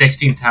already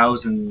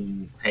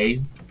 16,000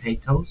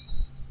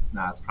 pesos?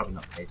 Nah, it's probably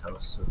not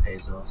pesos or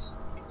pesos.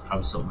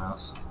 Probably something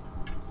else.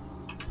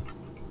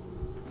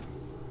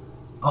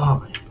 Oh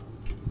man.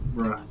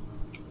 Right.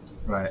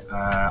 Right.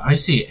 I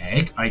see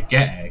egg. I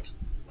get egg.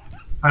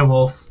 Hi,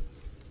 wolf.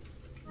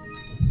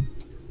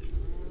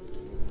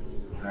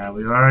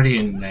 We're already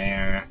in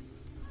there.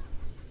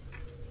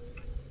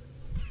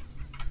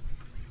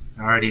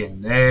 Already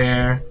in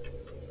there.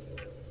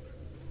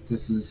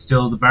 This is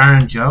still the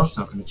Baron Joe. It's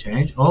not going to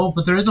change. Oh,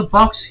 but there is a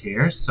box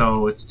here,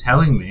 so it's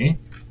telling me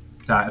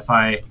that if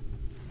I...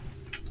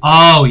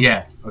 Oh,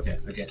 yeah. Okay,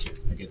 I get you.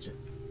 I get you.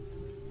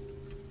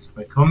 So if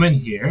I come in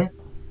here,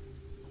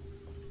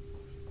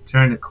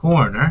 turn the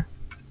corner,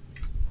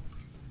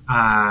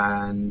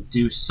 and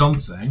do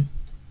something.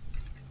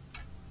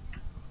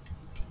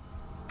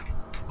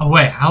 Oh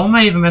wait, how am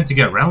I even meant to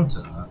get around to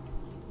that?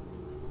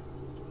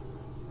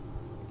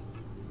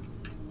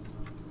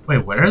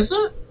 Wait, where is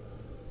it?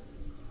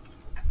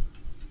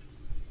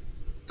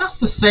 That's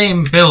the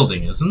same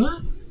building, isn't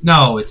it?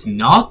 No, it's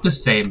not the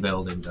same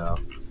building though.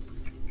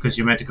 Because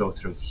you're meant to go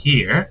through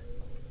here.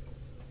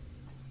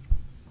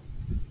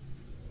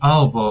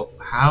 Oh, but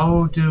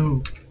how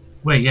do...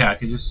 Wait, yeah, I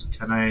could just...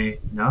 Can I...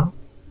 No?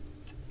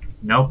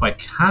 Nope, I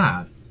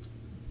can't.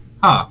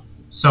 Huh.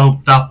 So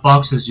that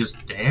box is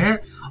just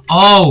there?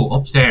 Oh,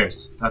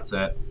 upstairs. That's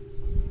it.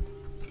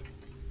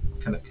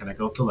 Can I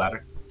go up the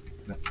ladder?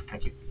 No,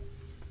 thank you.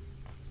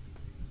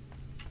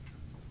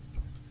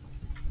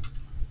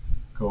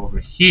 Go over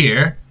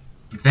here.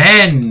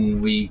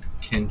 Then we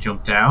can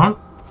jump down.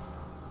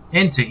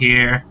 Into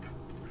here.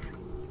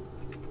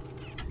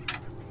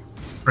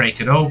 Break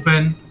it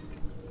open.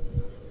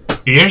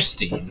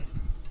 Beerstein.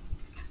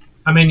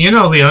 I mean, you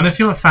know, Leon, if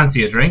you want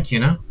fancy a drink, you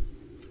know.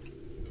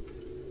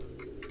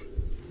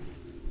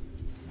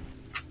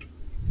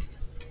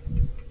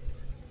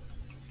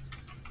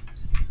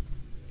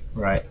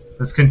 Right,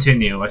 let's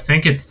continue. I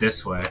think it's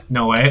this way.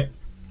 No, wait.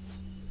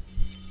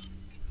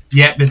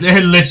 Yep,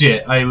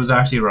 legit. I was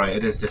actually right.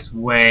 It is this.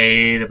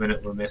 Wait a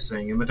minute, we're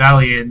missing a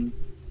medallion.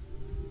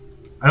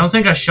 I don't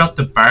think I shot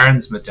the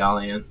Barnes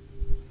medallion.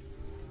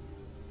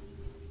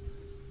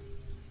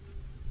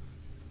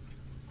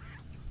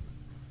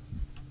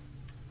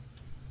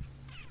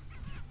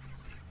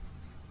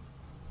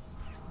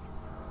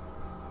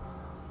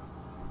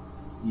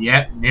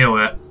 Yep, knew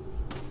it.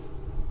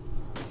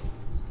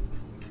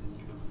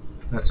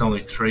 That's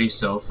only 3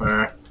 so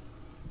far.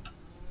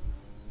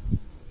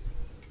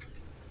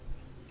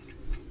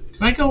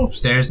 Can I go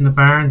upstairs in the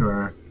barn,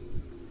 or...?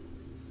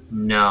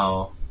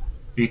 No.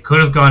 We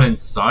could have gone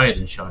inside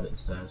and shot it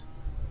instead.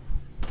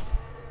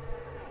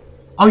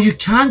 Oh, you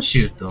can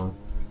shoot them.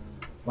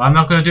 Well, I'm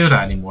not going to do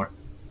that anymore.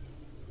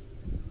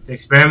 The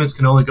experiments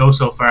can only go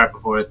so far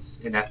before it's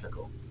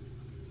unethical.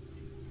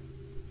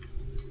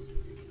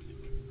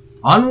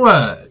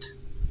 Onward!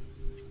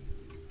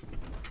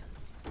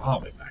 I'll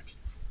be back.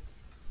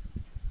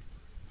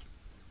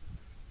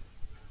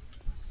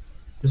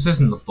 This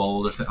isn't the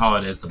boulder thing. Oh,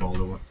 it is the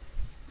boulder one.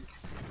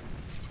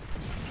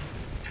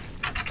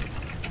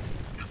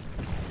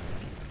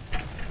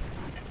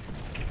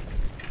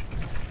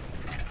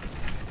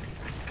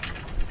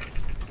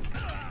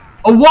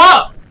 Oh,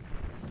 what?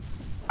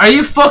 Are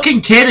you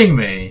fucking kidding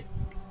me?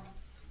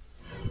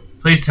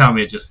 Please tell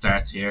me it just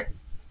starts here.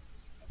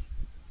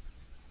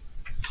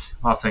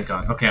 Oh, thank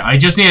God. Okay, I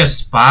just need to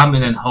spam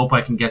and then hope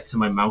I can get to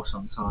my mouse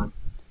on time.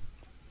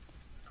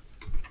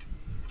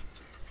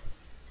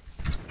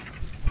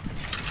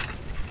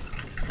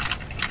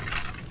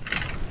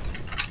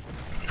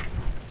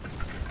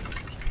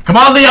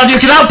 Come on, Leon, you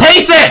can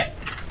outpace it!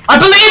 I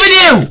believe in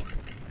you!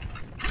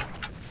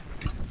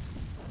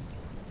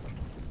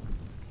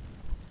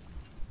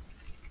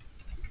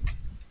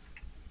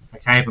 I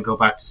can't even go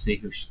back to see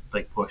who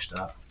like pushed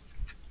that.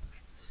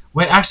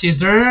 Wait, actually, is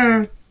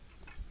there...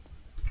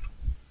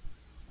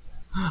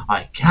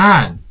 I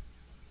can!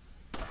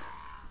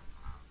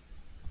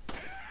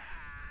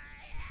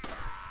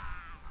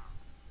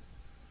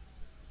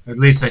 At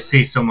least I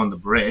see some on the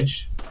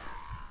bridge.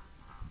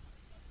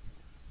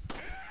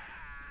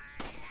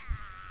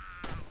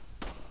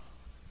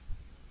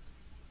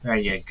 There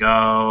you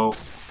go.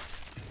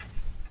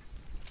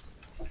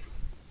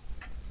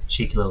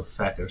 Cheeky little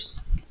feckers.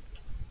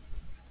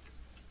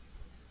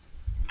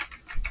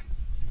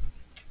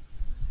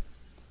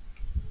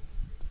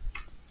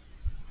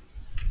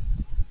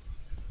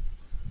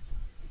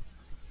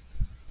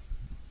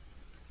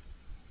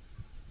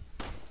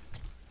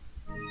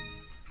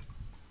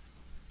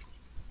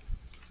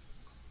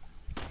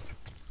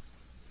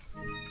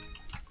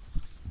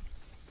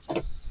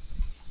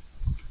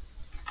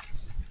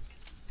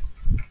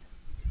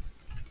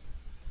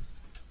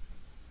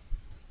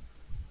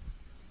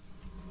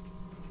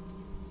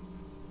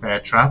 Bear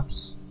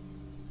traps.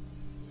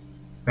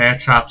 Bear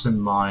traps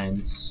and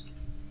mines.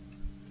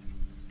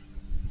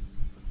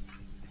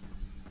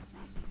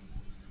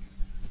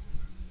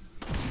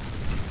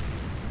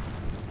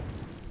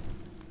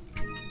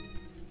 I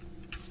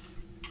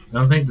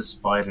don't think the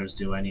spiders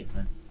do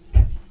anything.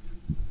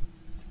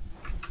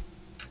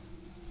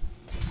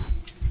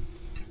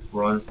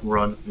 Run,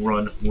 run,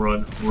 run,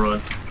 run,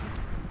 run.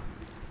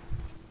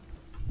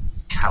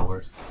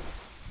 Coward.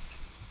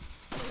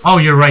 Oh,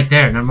 you're right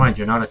there. Never mind,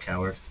 you're not a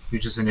coward. You're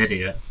just an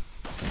idiot.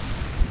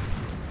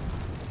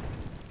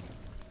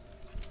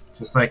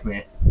 Just like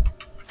me.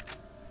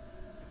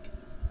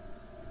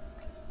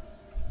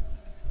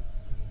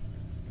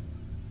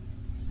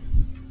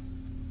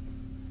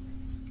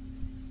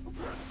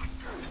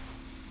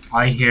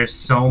 I hear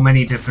so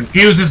many different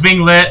fuses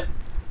being lit.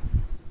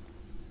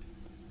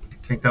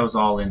 I think that was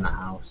all in the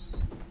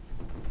house.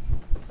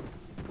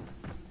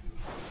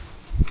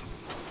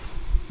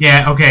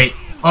 Yeah, okay.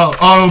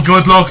 Oh,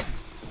 good luck.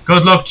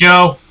 Good luck,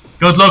 Joe.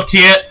 Good luck to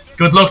you.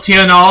 Good luck to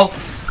you and all.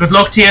 Good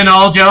luck to you and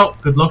all, Joe.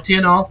 Good luck to you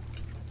and all.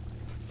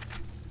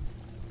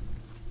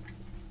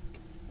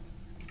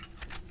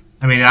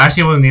 I mean, it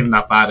actually wasn't even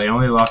that bad. I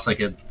only lost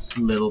like a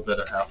little bit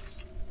of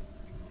health.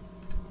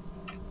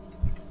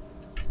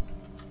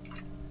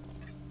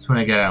 It's when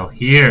I get out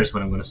here is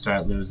when I'm going to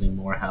start losing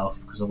more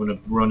health, because I'm going to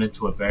run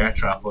into a bear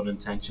trap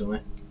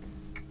unintentionally.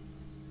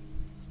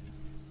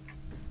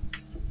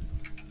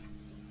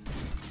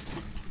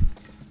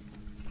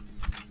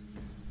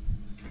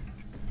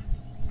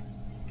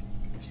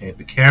 Okay,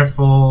 be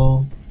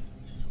careful.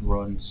 Just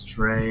run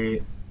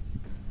straight.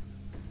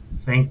 I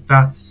think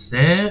that's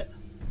it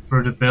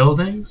for the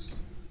buildings.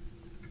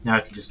 Now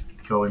I can just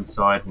go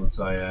inside once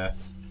I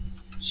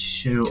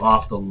shoot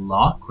off the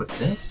lock with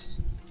this.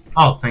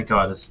 Oh, thank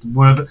God! It's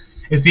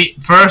the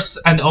first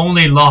and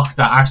only lock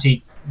that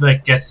actually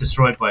like gets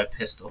destroyed by a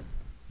pistol.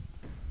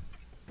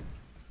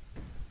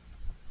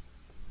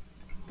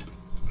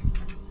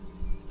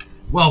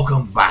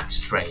 Welcome back,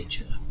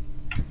 stranger.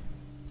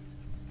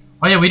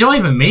 Oh yeah, we don't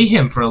even meet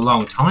him for a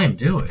long time,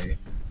 do we?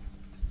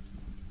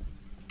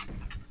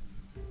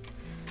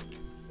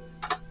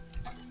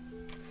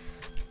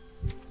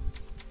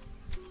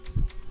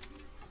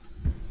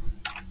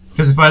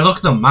 Because if I look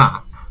at the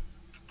map...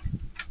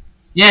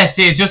 Yeah,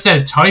 see, it just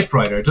says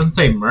typewriter. It doesn't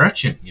say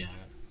merchant yet.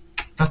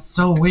 That's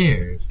so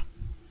weird.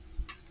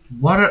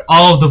 What are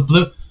all the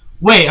blue...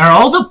 Wait, are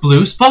all the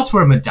blue spots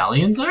where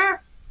medallions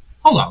are?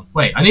 Hold on,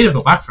 wait, I need to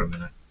go back for a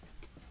minute.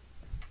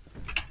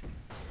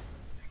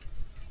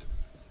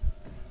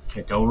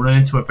 Okay, don't run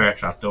into a bear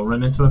trap. Don't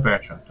run into a bear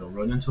trap. Don't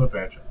run into a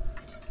bear trap.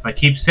 If I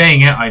keep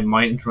saying it, I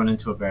mightn't run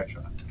into a bear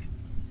trap.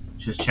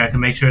 Just check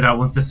and make sure that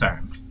one's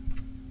disarmed.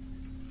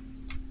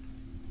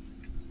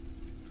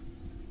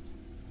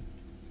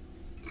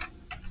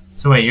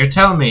 So wait, you're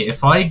telling me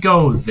if I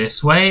go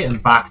this way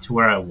and back to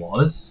where I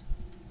was,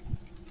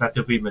 that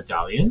there'll be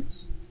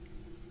medallions?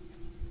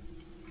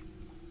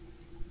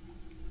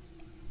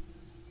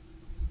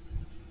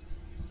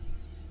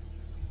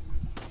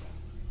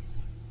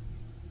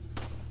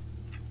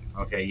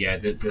 Okay, yeah,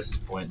 this is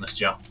pointless,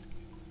 Joe.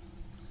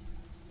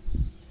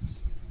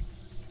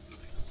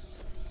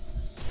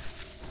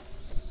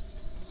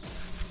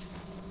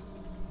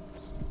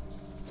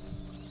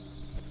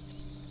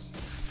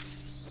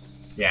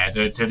 Yeah,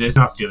 it is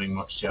not doing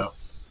much, Joe.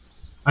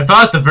 I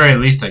thought at the very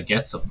least I'd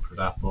get something for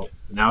that, but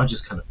now I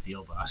just kind of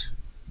feel bad.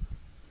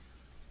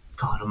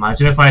 God,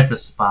 imagine if I had to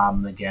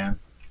spam again,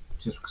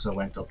 just because I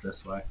went up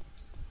this way.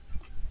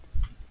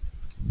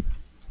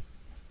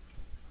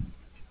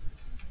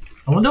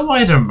 I wonder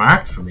why they're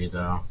marked for me,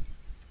 though.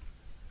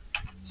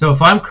 So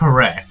if I'm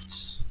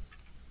correct,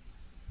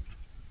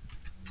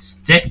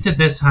 stick to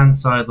this hand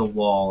side of the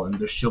wall, and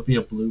there should be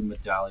a blue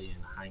medallion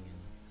hanging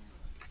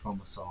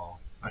from us all.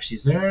 Actually,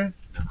 is there?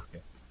 No,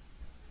 okay.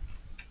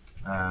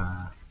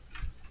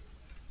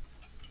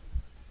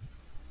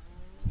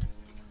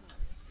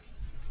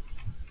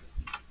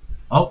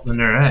 Oh,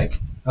 another egg.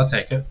 I'll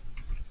take it.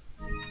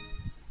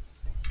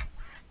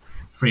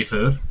 Free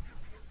food.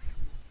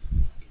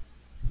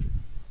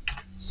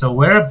 So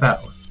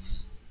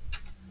whereabouts?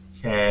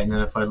 Okay, and then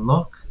if I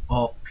look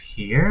up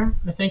here,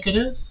 I think it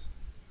is.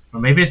 Or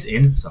maybe it's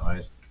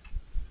inside.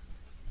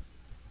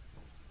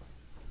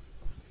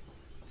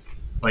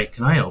 Wait,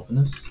 can I open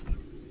this?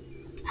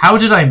 How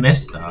did I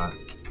miss that?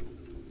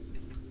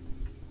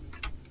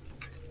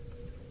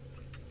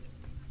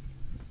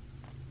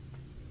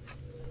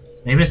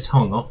 Maybe it's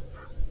hung up.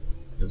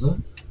 Is it?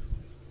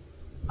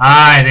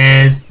 Ah, it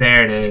is.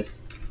 There it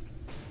is.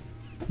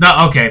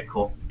 No, okay,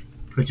 cool.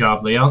 Good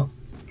job, Leon.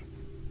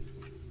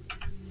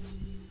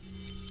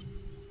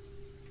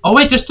 Oh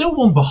wait, there's still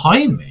one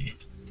behind me.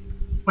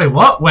 Wait,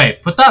 what?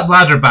 Wait, put that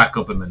ladder back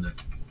up a minute.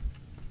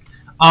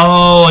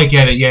 Oh, I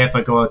get it. Yeah, if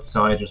I go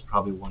outside, there's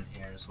probably one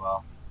here as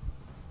well.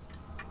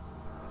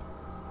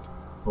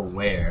 But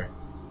where?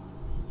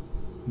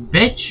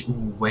 Bitch,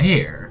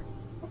 where?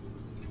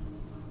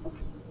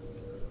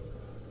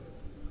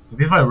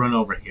 Maybe if I run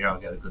over here,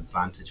 I'll get a good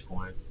vantage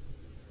point.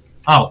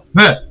 Oh,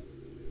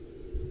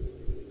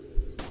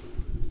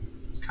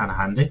 it's kind of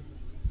handy.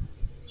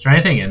 Is there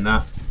anything in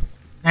that?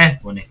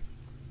 Money.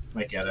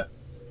 Might get it.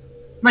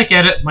 Might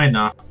get it, might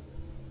not.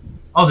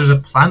 Oh, there's a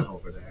plant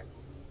over there.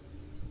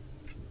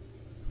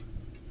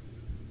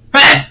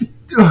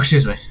 Oh,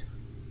 excuse me.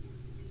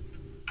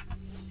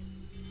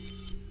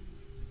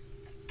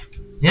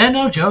 Yeah,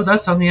 no, Joe,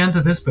 that's on the end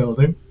of this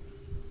building.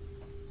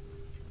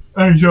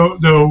 I don't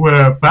know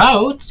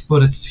whereabouts,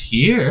 but it's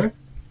here.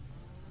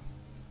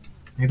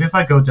 Maybe if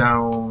I go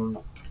down...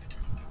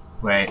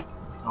 Wait,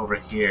 over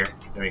here.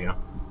 There we go.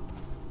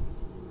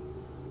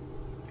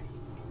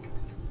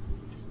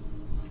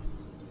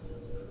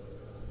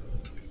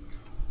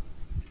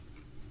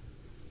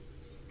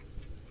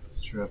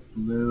 Strip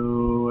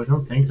blue... I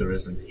don't think there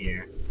is in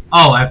here.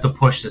 Oh, I have to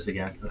push this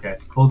again. Okay,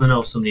 cool to know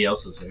if somebody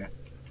else was here.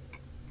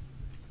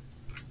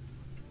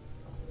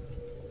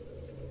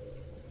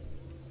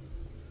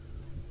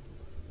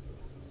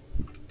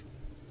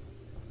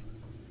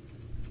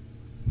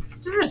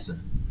 There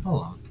isn't.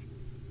 Hold on.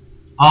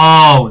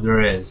 Oh, there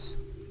is.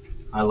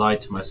 I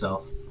lied to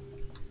myself.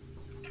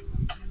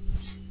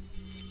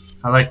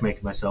 I like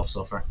making myself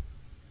suffer.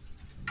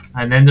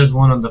 And then there's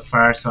one on the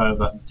far side of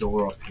that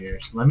door up here.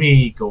 So let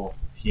me go up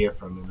here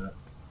for a minute.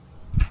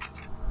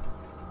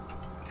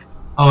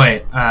 Oh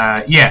wait,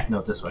 yeah,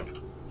 no, this way.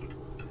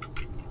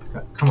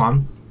 Come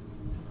on.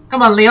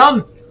 Come on,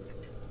 Leon!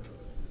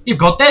 You've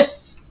got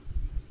this!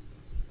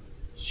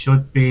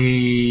 Should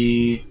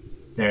be...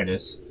 There it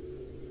is.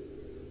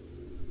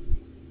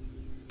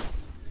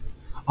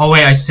 Oh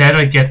wait, I said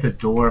I'd get the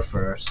door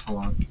first.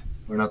 Hold on.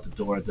 Or not the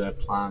door, the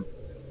plant.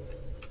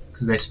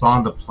 Because they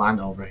spawned the plant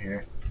over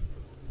here.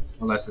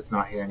 Unless it's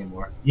not here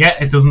anymore.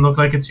 Yeah, it doesn't look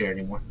like it's here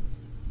anymore.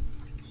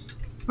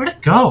 Where'd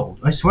it go?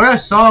 I swear I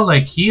saw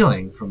like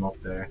healing from up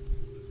there.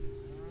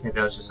 Maybe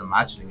I was just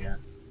imagining it.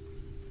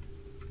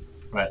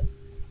 Right.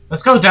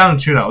 Let's go down and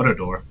through that other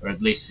door. Or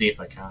at least see if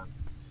I can.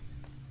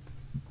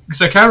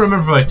 Because I can't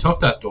remember if I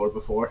took that door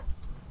before.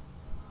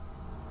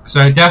 So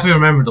I definitely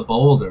remember the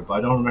boulder, but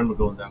I don't remember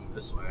going down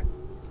this way.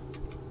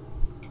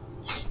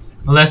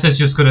 Unless it's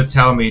just going to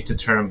tell me to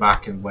turn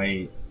back and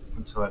wait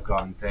until I've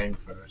gotten thing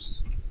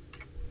first.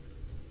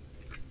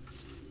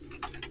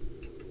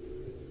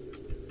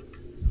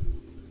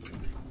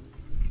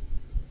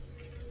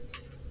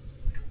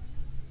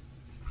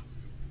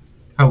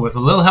 Oh, with a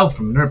little help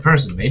from another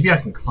person, maybe I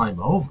can climb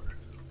over.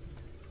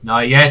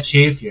 Not yet,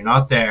 Chief. You're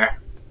not there.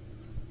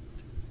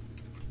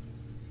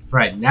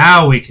 Right,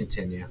 now we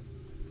continue.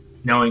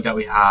 Knowing that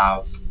we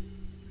have...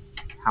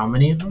 How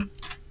many of them?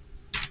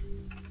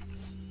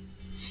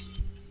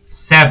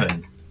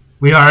 7.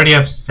 We already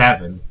have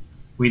 7.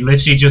 We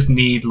literally just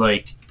need,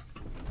 like...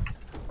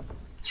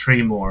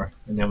 3 more.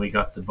 And then we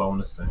got the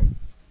bonus thing.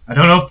 I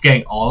don't know if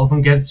getting all of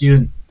them gives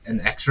you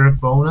an extra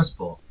bonus,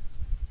 but...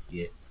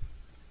 Yeah.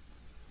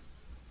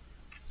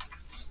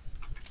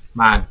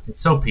 Man,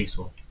 it's so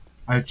peaceful.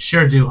 I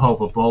sure do hope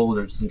a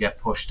boulder doesn't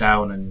get pushed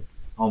down and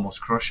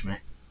almost crush me.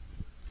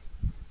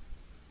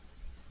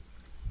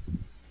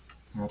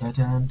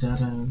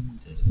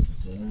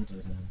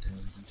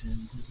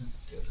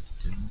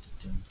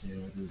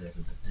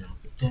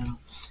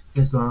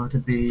 There's going to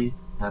be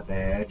a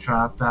bear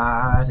trap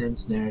that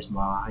ensnares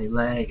my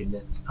leg, and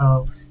it's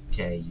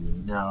okay,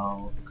 you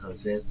know,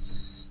 because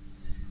it's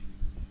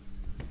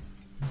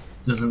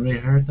doesn't really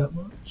hurt that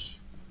much.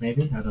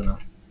 Maybe? I don't know.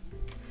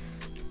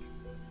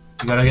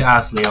 You gotta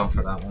ask Leon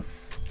for that one.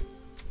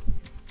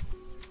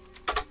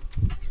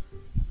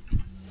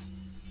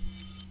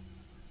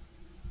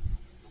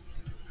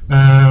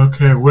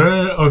 Okay,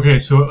 okay,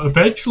 so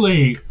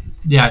eventually,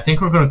 yeah, I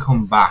think we're gonna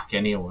come back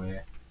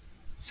anyway.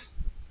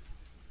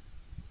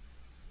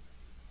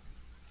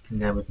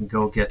 And then we can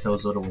go get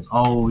those other ones.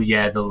 Oh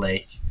yeah, the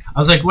lake. I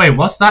was like, wait,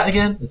 what's that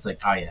again? It's like,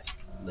 ah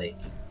yes, lake.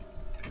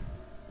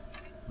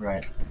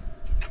 Right.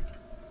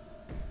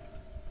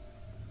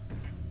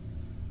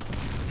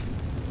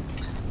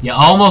 You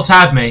almost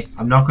had me.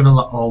 I'm not gonna.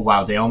 Oh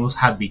wow, they almost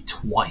had me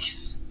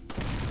twice.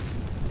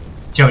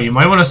 Joe, you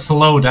might want to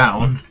slow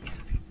down.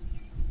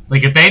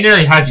 Like if they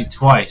nearly had you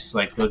twice,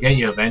 like they'll get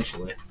you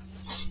eventually.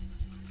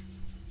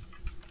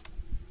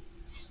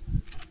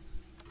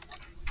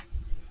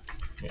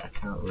 Yeah, I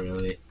can't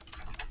really.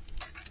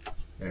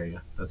 There you go.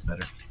 That's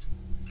better.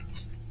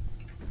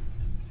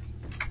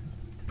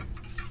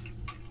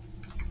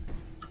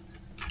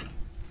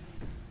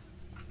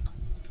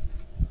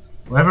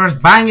 Whoever's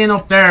banging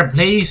up there,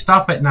 please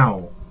stop it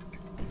now.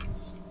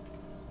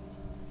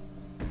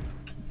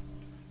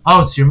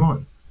 Oh, it's your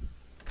mom.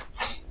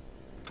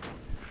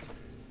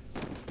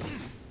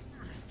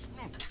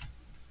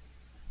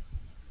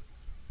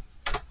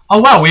 Oh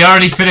wow, we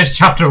already finished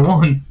chapter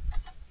 1.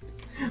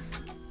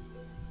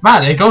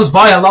 Man, it goes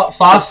by a lot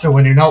faster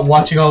when you're not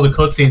watching all the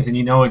cutscenes and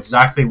you know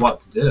exactly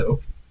what to do.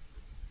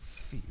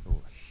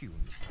 Feeble human.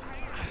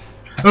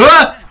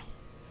 Ah!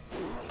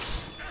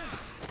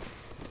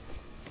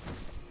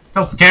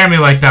 Don't scare me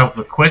like that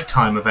with a quick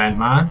time event,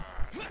 man.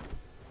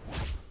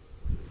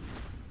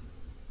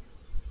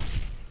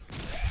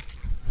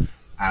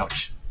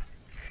 Ouch.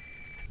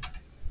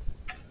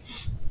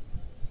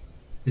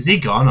 Is he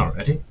gone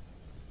already?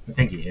 I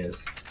think he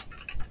is.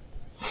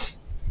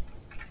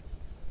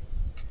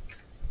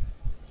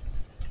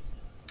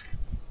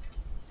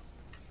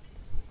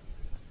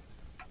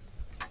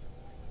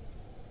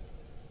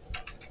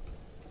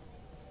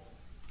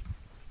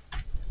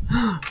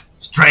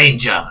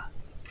 Stranger!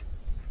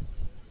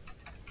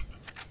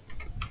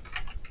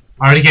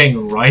 Already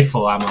getting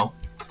rifle ammo.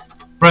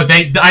 Bro,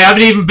 I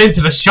haven't even been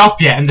to the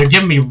shop yet and they're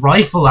giving me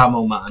rifle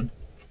ammo, man.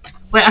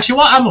 Wait, actually,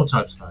 what ammo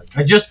types are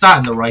there? Just that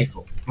and the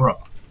rifle. Bro.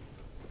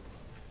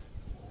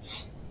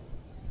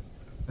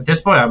 At this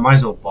point, I might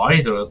as well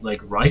buy the, like,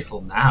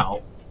 rifle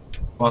now.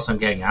 Whilst I'm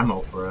getting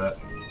ammo for it.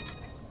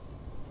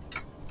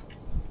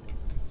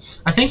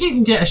 I think you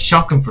can get a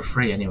shotgun for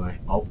free anyway.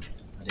 Oh,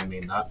 I didn't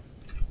mean that.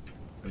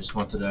 I just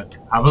wanted to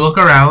have a look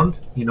around.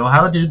 You know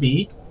how it do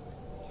be.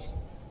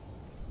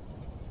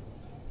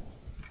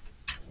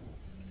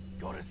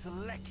 Got a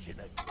selection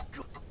of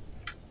good.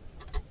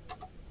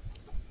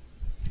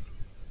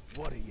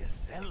 What are you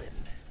selling?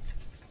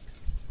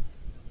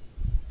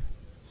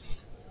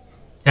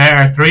 There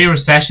are 3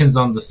 recessions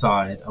on the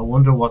side. I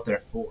wonder what they're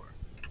for.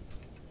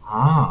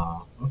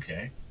 Ah,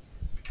 okay.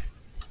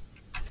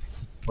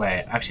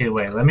 Wait, actually,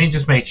 wait. Let me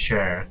just make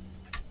sure.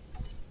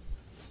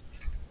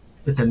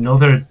 It's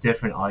another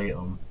different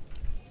item.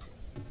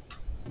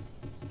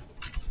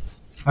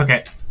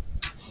 Okay.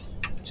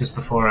 Just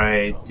before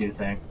I do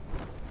thing.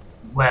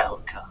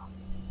 Welcome.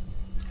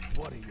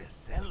 What are you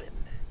selling?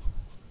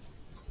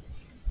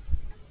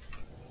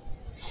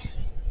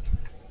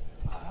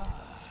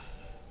 Ah,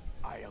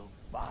 I'll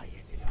buy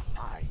it in a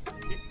high.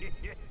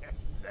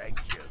 Thank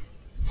you.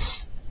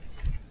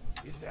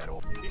 Is that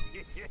all?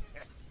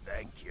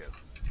 Thank you.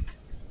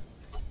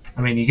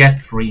 I mean, you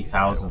get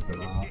 3,000 for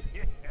that.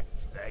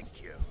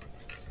 Thank you.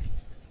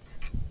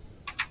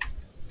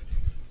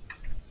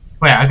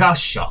 Wait, I got a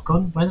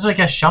shotgun? When did I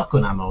get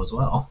shotgun ammo as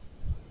well?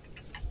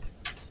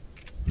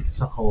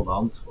 So hold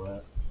on to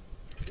it.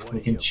 What We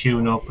are can you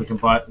tune up. We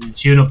buying? can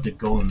tune up the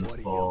guns, What are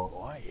you but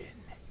buying?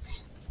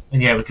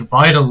 and yeah, we could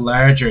buy the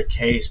larger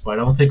case, but I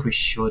don't think we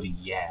should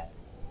yet.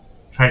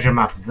 Treasure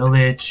map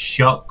village.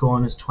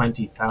 Shotgun is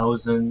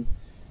 20,000.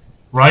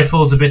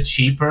 Rifle's a bit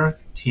cheaper.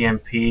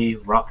 TMP,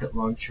 rocket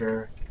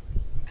launcher.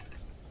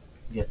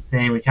 Yeah,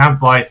 thing. We can't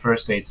buy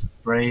first aid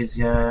sprays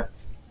yet.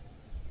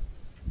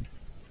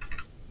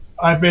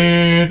 I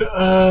mean,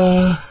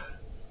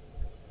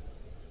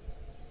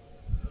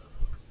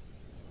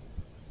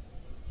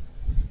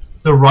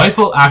 the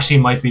rifle actually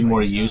might be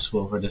more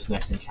useful for this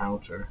next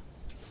encounter.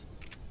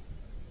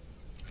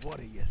 What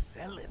are you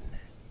selling?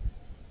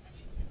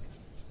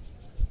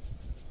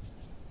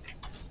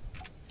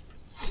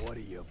 What are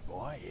you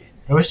buying?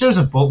 I wish there was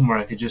a button where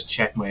I could just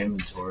check my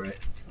inventory.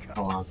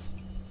 Hold on.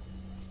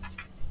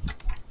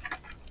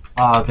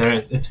 Ah, there,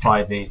 it's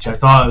 5 each. I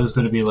thought it was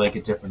going to be like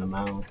a different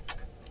amount.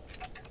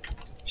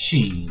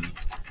 She.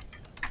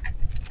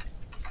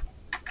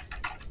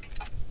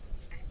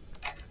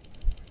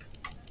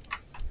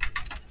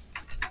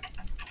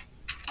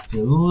 A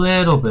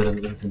little bit of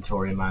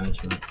inventory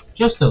management.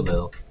 Just a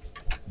little.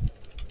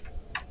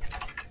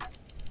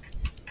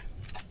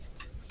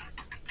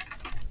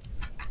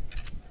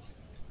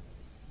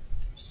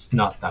 It's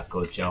not that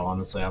good, Joe,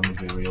 honestly. I'm going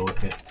to be real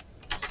with you.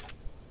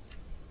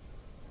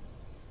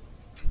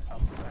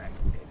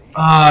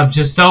 I'm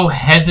just so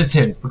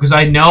hesitant because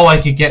I know I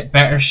could get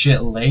better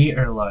shit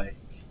later, like.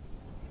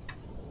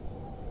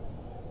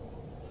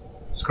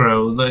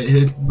 Screw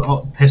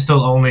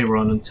pistol only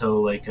run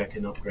until like I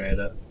can upgrade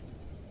it.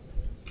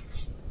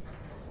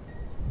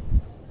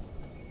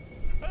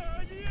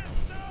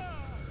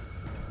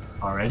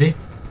 Already?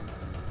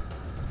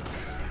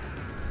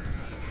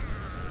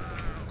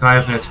 Can I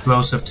have an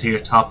explosive to your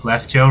top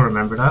left, Joe?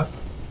 Remember that?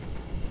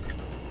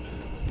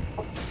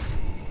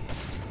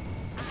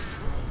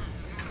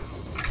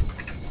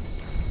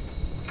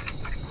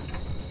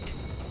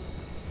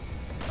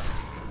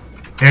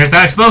 Here's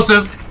that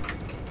explosive.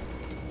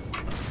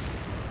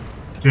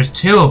 There's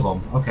 2 of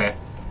them. Okay.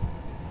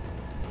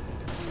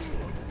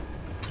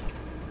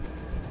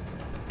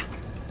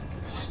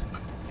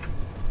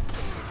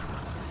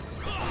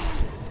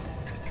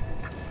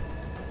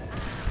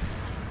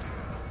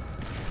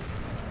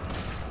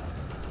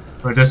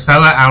 Or this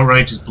fella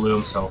outright just blew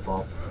himself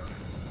up.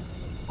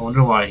 I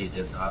wonder why he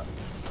did that.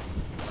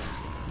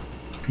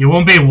 You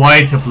won't be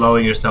wide to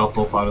blowing yourself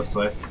up,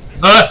 honestly.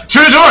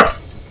 Through the door!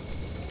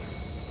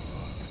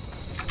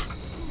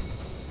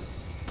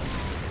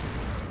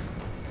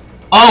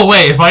 Oh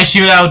wait, if I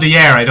shoot out of the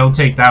air, I don't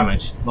take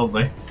damage.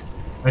 Lovely.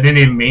 I didn't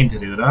even mean to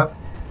do that.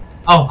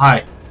 Oh,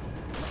 hi.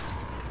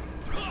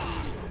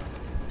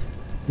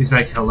 He's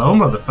like, hello,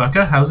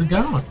 motherfucker, how's it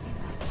going?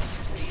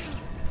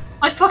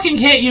 I fucking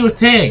hit you a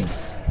thing!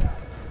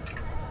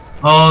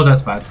 Oh,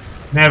 that's bad.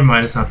 Never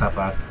mind, it's not that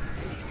bad.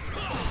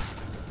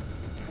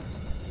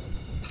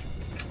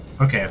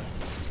 Okay.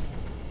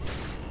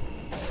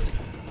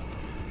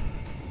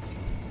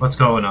 What's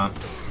going on?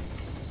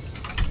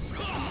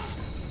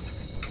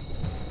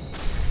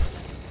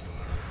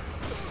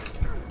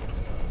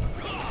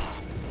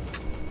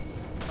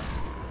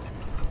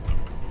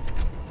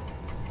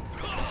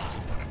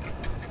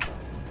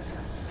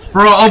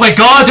 Bro, oh my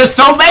god, there's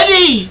so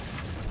many!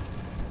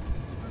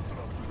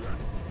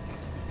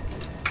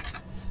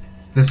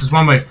 This is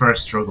what my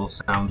first struggle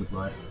sounded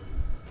like.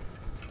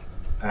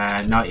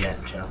 Not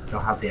yet, Joe.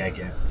 Don't have the egg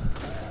yet.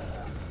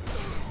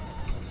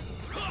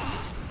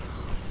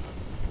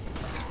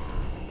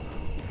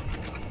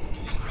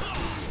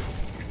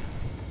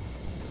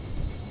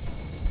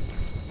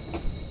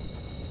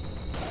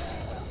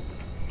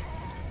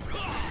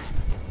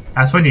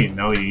 That's when you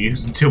know you're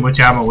using too much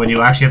ammo, when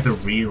you actually have to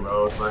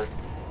reload, like.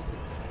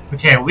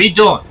 Okay, are we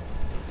done?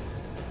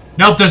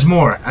 Nope, there's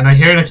more, and I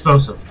hear an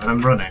explosive, and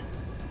I'm running.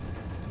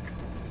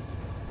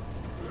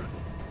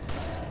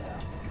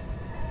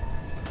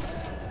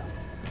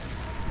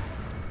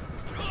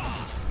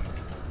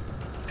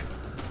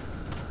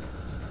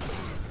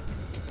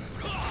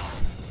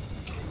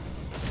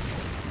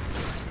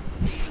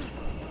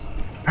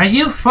 Are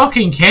you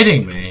fucking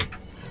kidding me?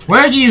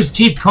 Where do you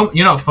keep coming?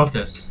 You know, fuck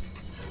this.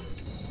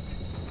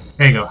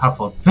 There you go, have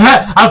fun.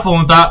 Have fun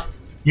with that.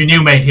 Your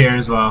new mate here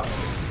as well.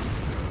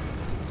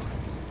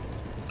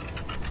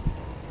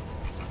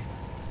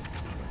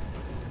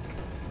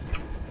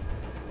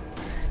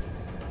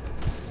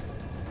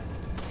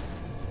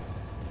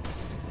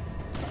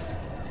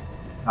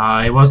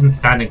 He wasn't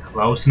standing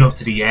close enough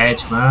to the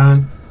edge,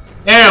 man.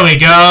 There we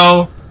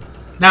go.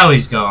 Now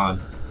he's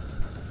gone.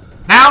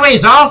 Now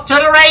he's off to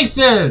the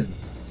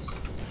races!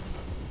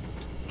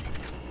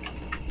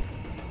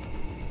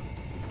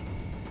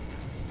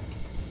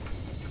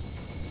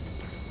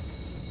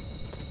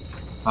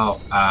 Oh,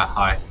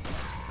 hi.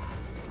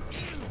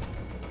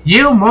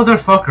 You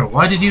motherfucker,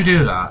 why did you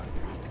do that?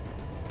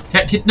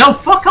 No,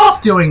 fuck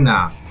off doing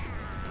that!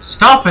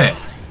 Stop it!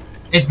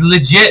 It's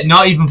legit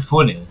not even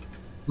funny.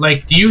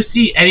 Like, do you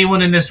see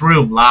anyone in this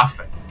room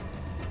laughing?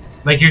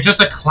 Like, you're just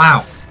a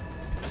clown.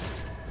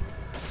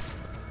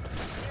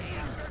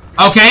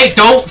 Okay,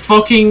 don't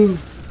fucking...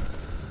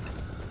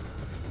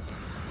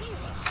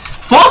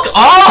 Fuck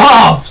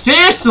off!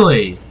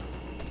 Seriously!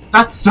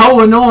 That's so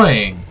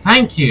annoying.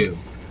 Thank you.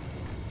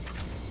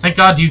 Thank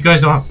God you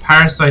guys don't have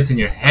parasites in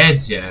your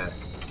heads yet.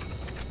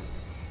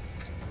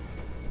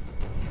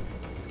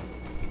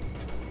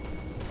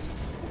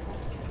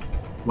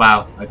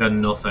 Wow, I got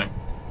nothing.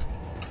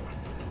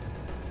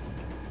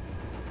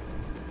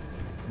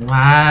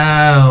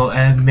 Wow,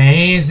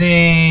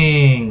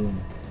 amazing!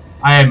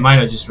 I might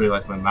have just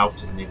realized my mouth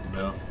doesn't even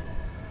move.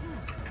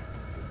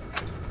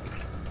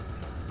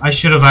 I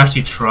should have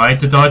actually tried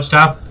to dodge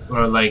that,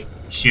 or like,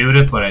 shoot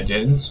it, but I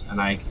didn't,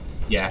 and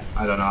yeah,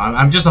 I don't know,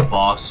 I'm just a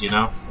boss, you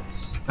know?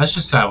 That's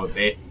just how it would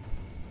be.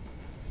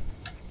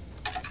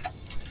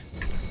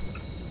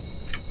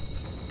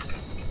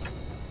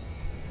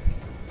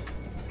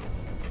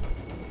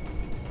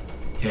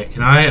 Okay,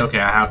 can I? Okay,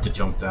 I have to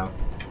jump down.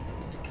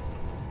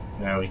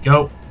 There we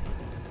go.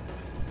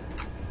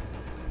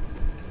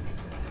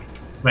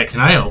 Wait, can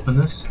I open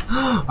this?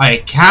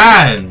 I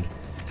can!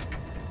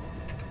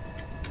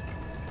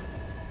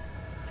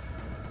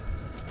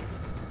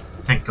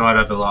 Thank God I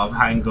have a lot of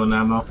handgun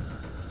ammo.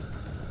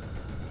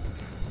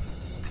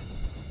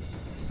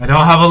 I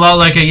don't have a lot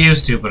like I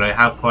used to, but I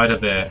have quite a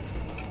bit.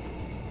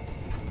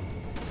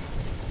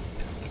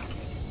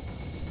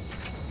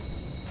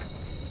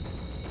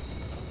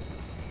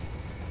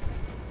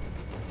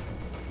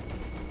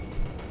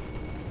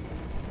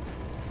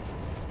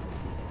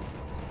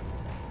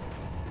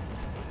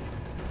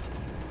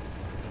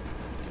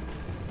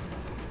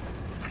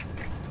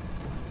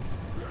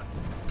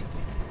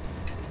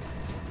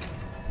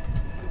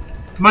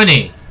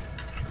 Money!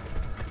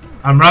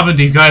 I'm robbing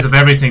these guys of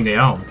everything they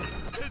own.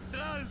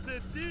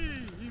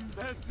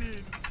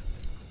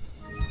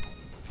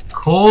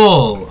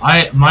 Cool.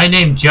 My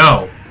name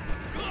Joe.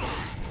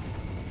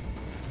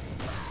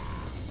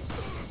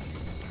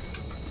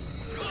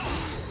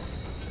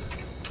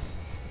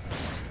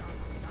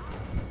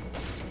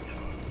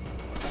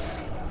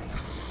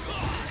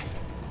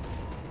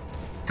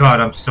 God,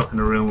 I'm stuck in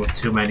a room with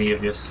too many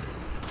of yous.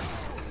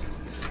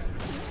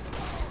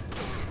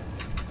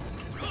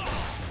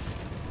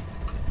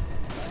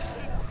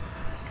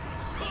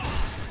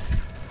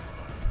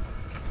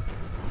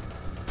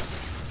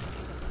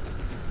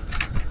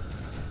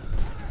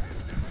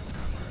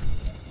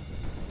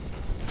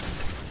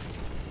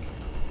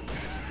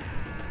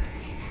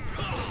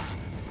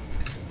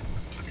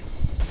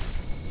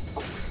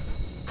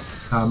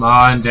 Come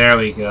on, there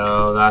we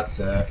go, that's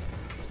it.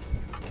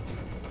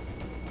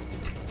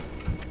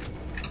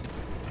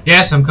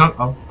 Yes, I'm coming.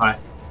 Oh, hi.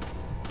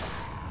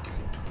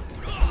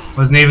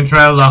 Wasn't even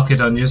trying to lock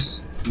it on you.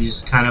 You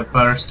just kind of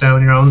burst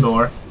down your own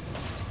door.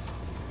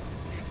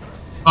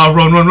 Oh,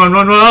 run, run, run,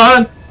 run,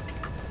 run!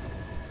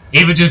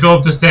 Even just go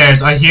up the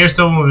stairs. I hear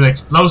someone with an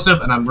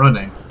explosive and I'm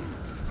running.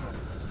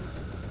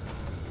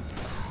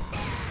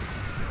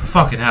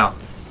 Fucking hell.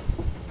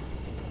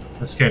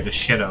 That scared the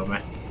shit out of me.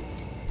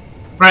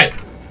 Right.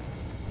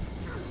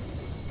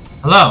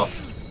 Hello.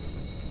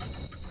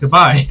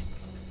 Goodbye.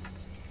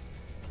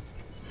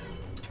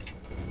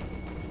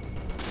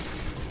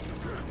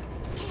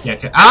 Yeah,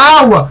 okay.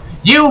 Ow!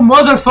 You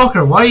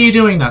motherfucker! Why are you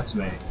doing that to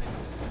me?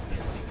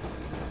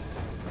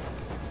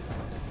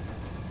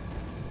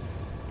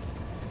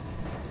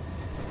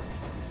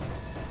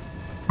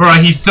 Bro,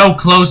 he's so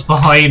close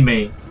behind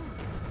me.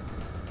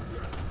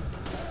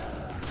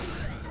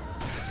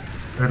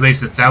 Or at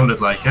least it sounded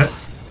like it.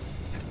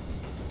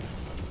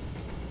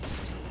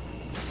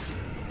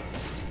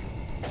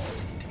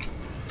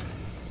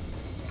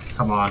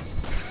 Come on.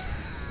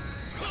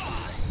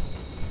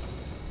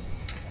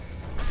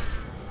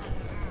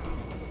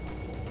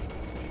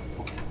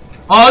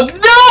 Oh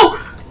no!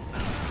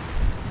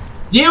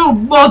 You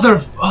mother...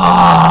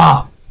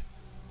 Ah!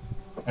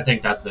 I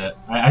think that's it.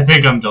 I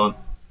think I'm done.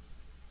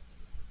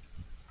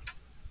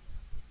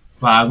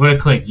 Well, I'm gonna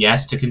click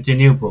yes to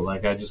continue, but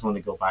like I just want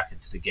to go back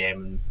into the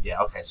game and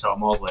yeah, okay, so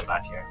I'm all the way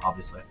back here,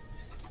 obviously.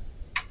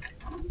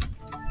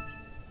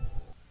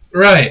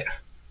 Right.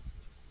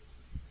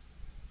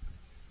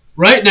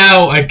 Right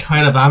now, I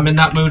kind of am in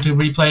that mood to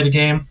replay the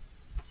game.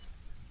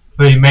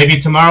 But maybe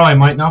tomorrow I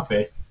might not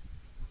be.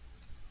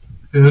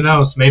 Who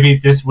knows? Maybe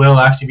this will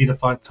actually be the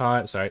final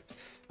time. Sorry.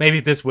 Maybe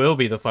this will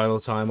be the final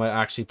time I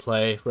actually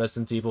play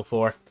Resident Evil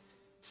 4.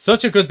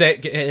 Such a good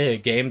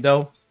game,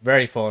 though.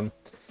 Very fun.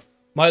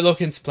 Might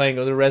look into playing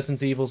other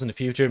Resident Evils in the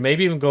future.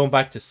 Maybe even going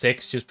back to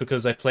 6, just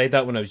because I played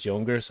that when I was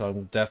younger. So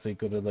I'm definitely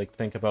going to like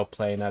think about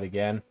playing that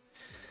again.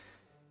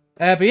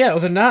 But yeah,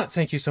 other than that,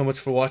 thank you so much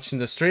for watching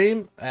the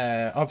stream.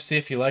 Obviously,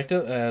 if you liked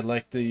it,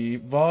 like the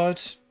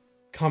VOD,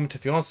 comment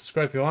if you want,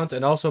 subscribe if you want,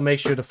 and also make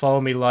sure to follow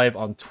me live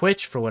on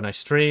Twitch for when I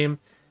stream.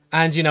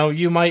 And, you know,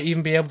 you might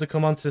even be able to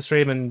come onto the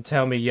stream and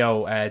tell me,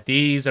 yo,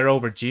 these are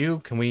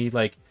overdue.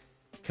 Can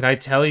I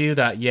tell you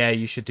that, yeah,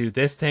 you should do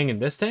this thing and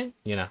this thing?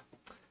 You know.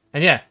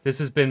 And yeah, this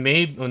has been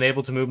me,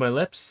 unable to move my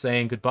lips,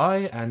 saying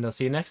goodbye, and I'll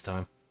see you next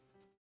time.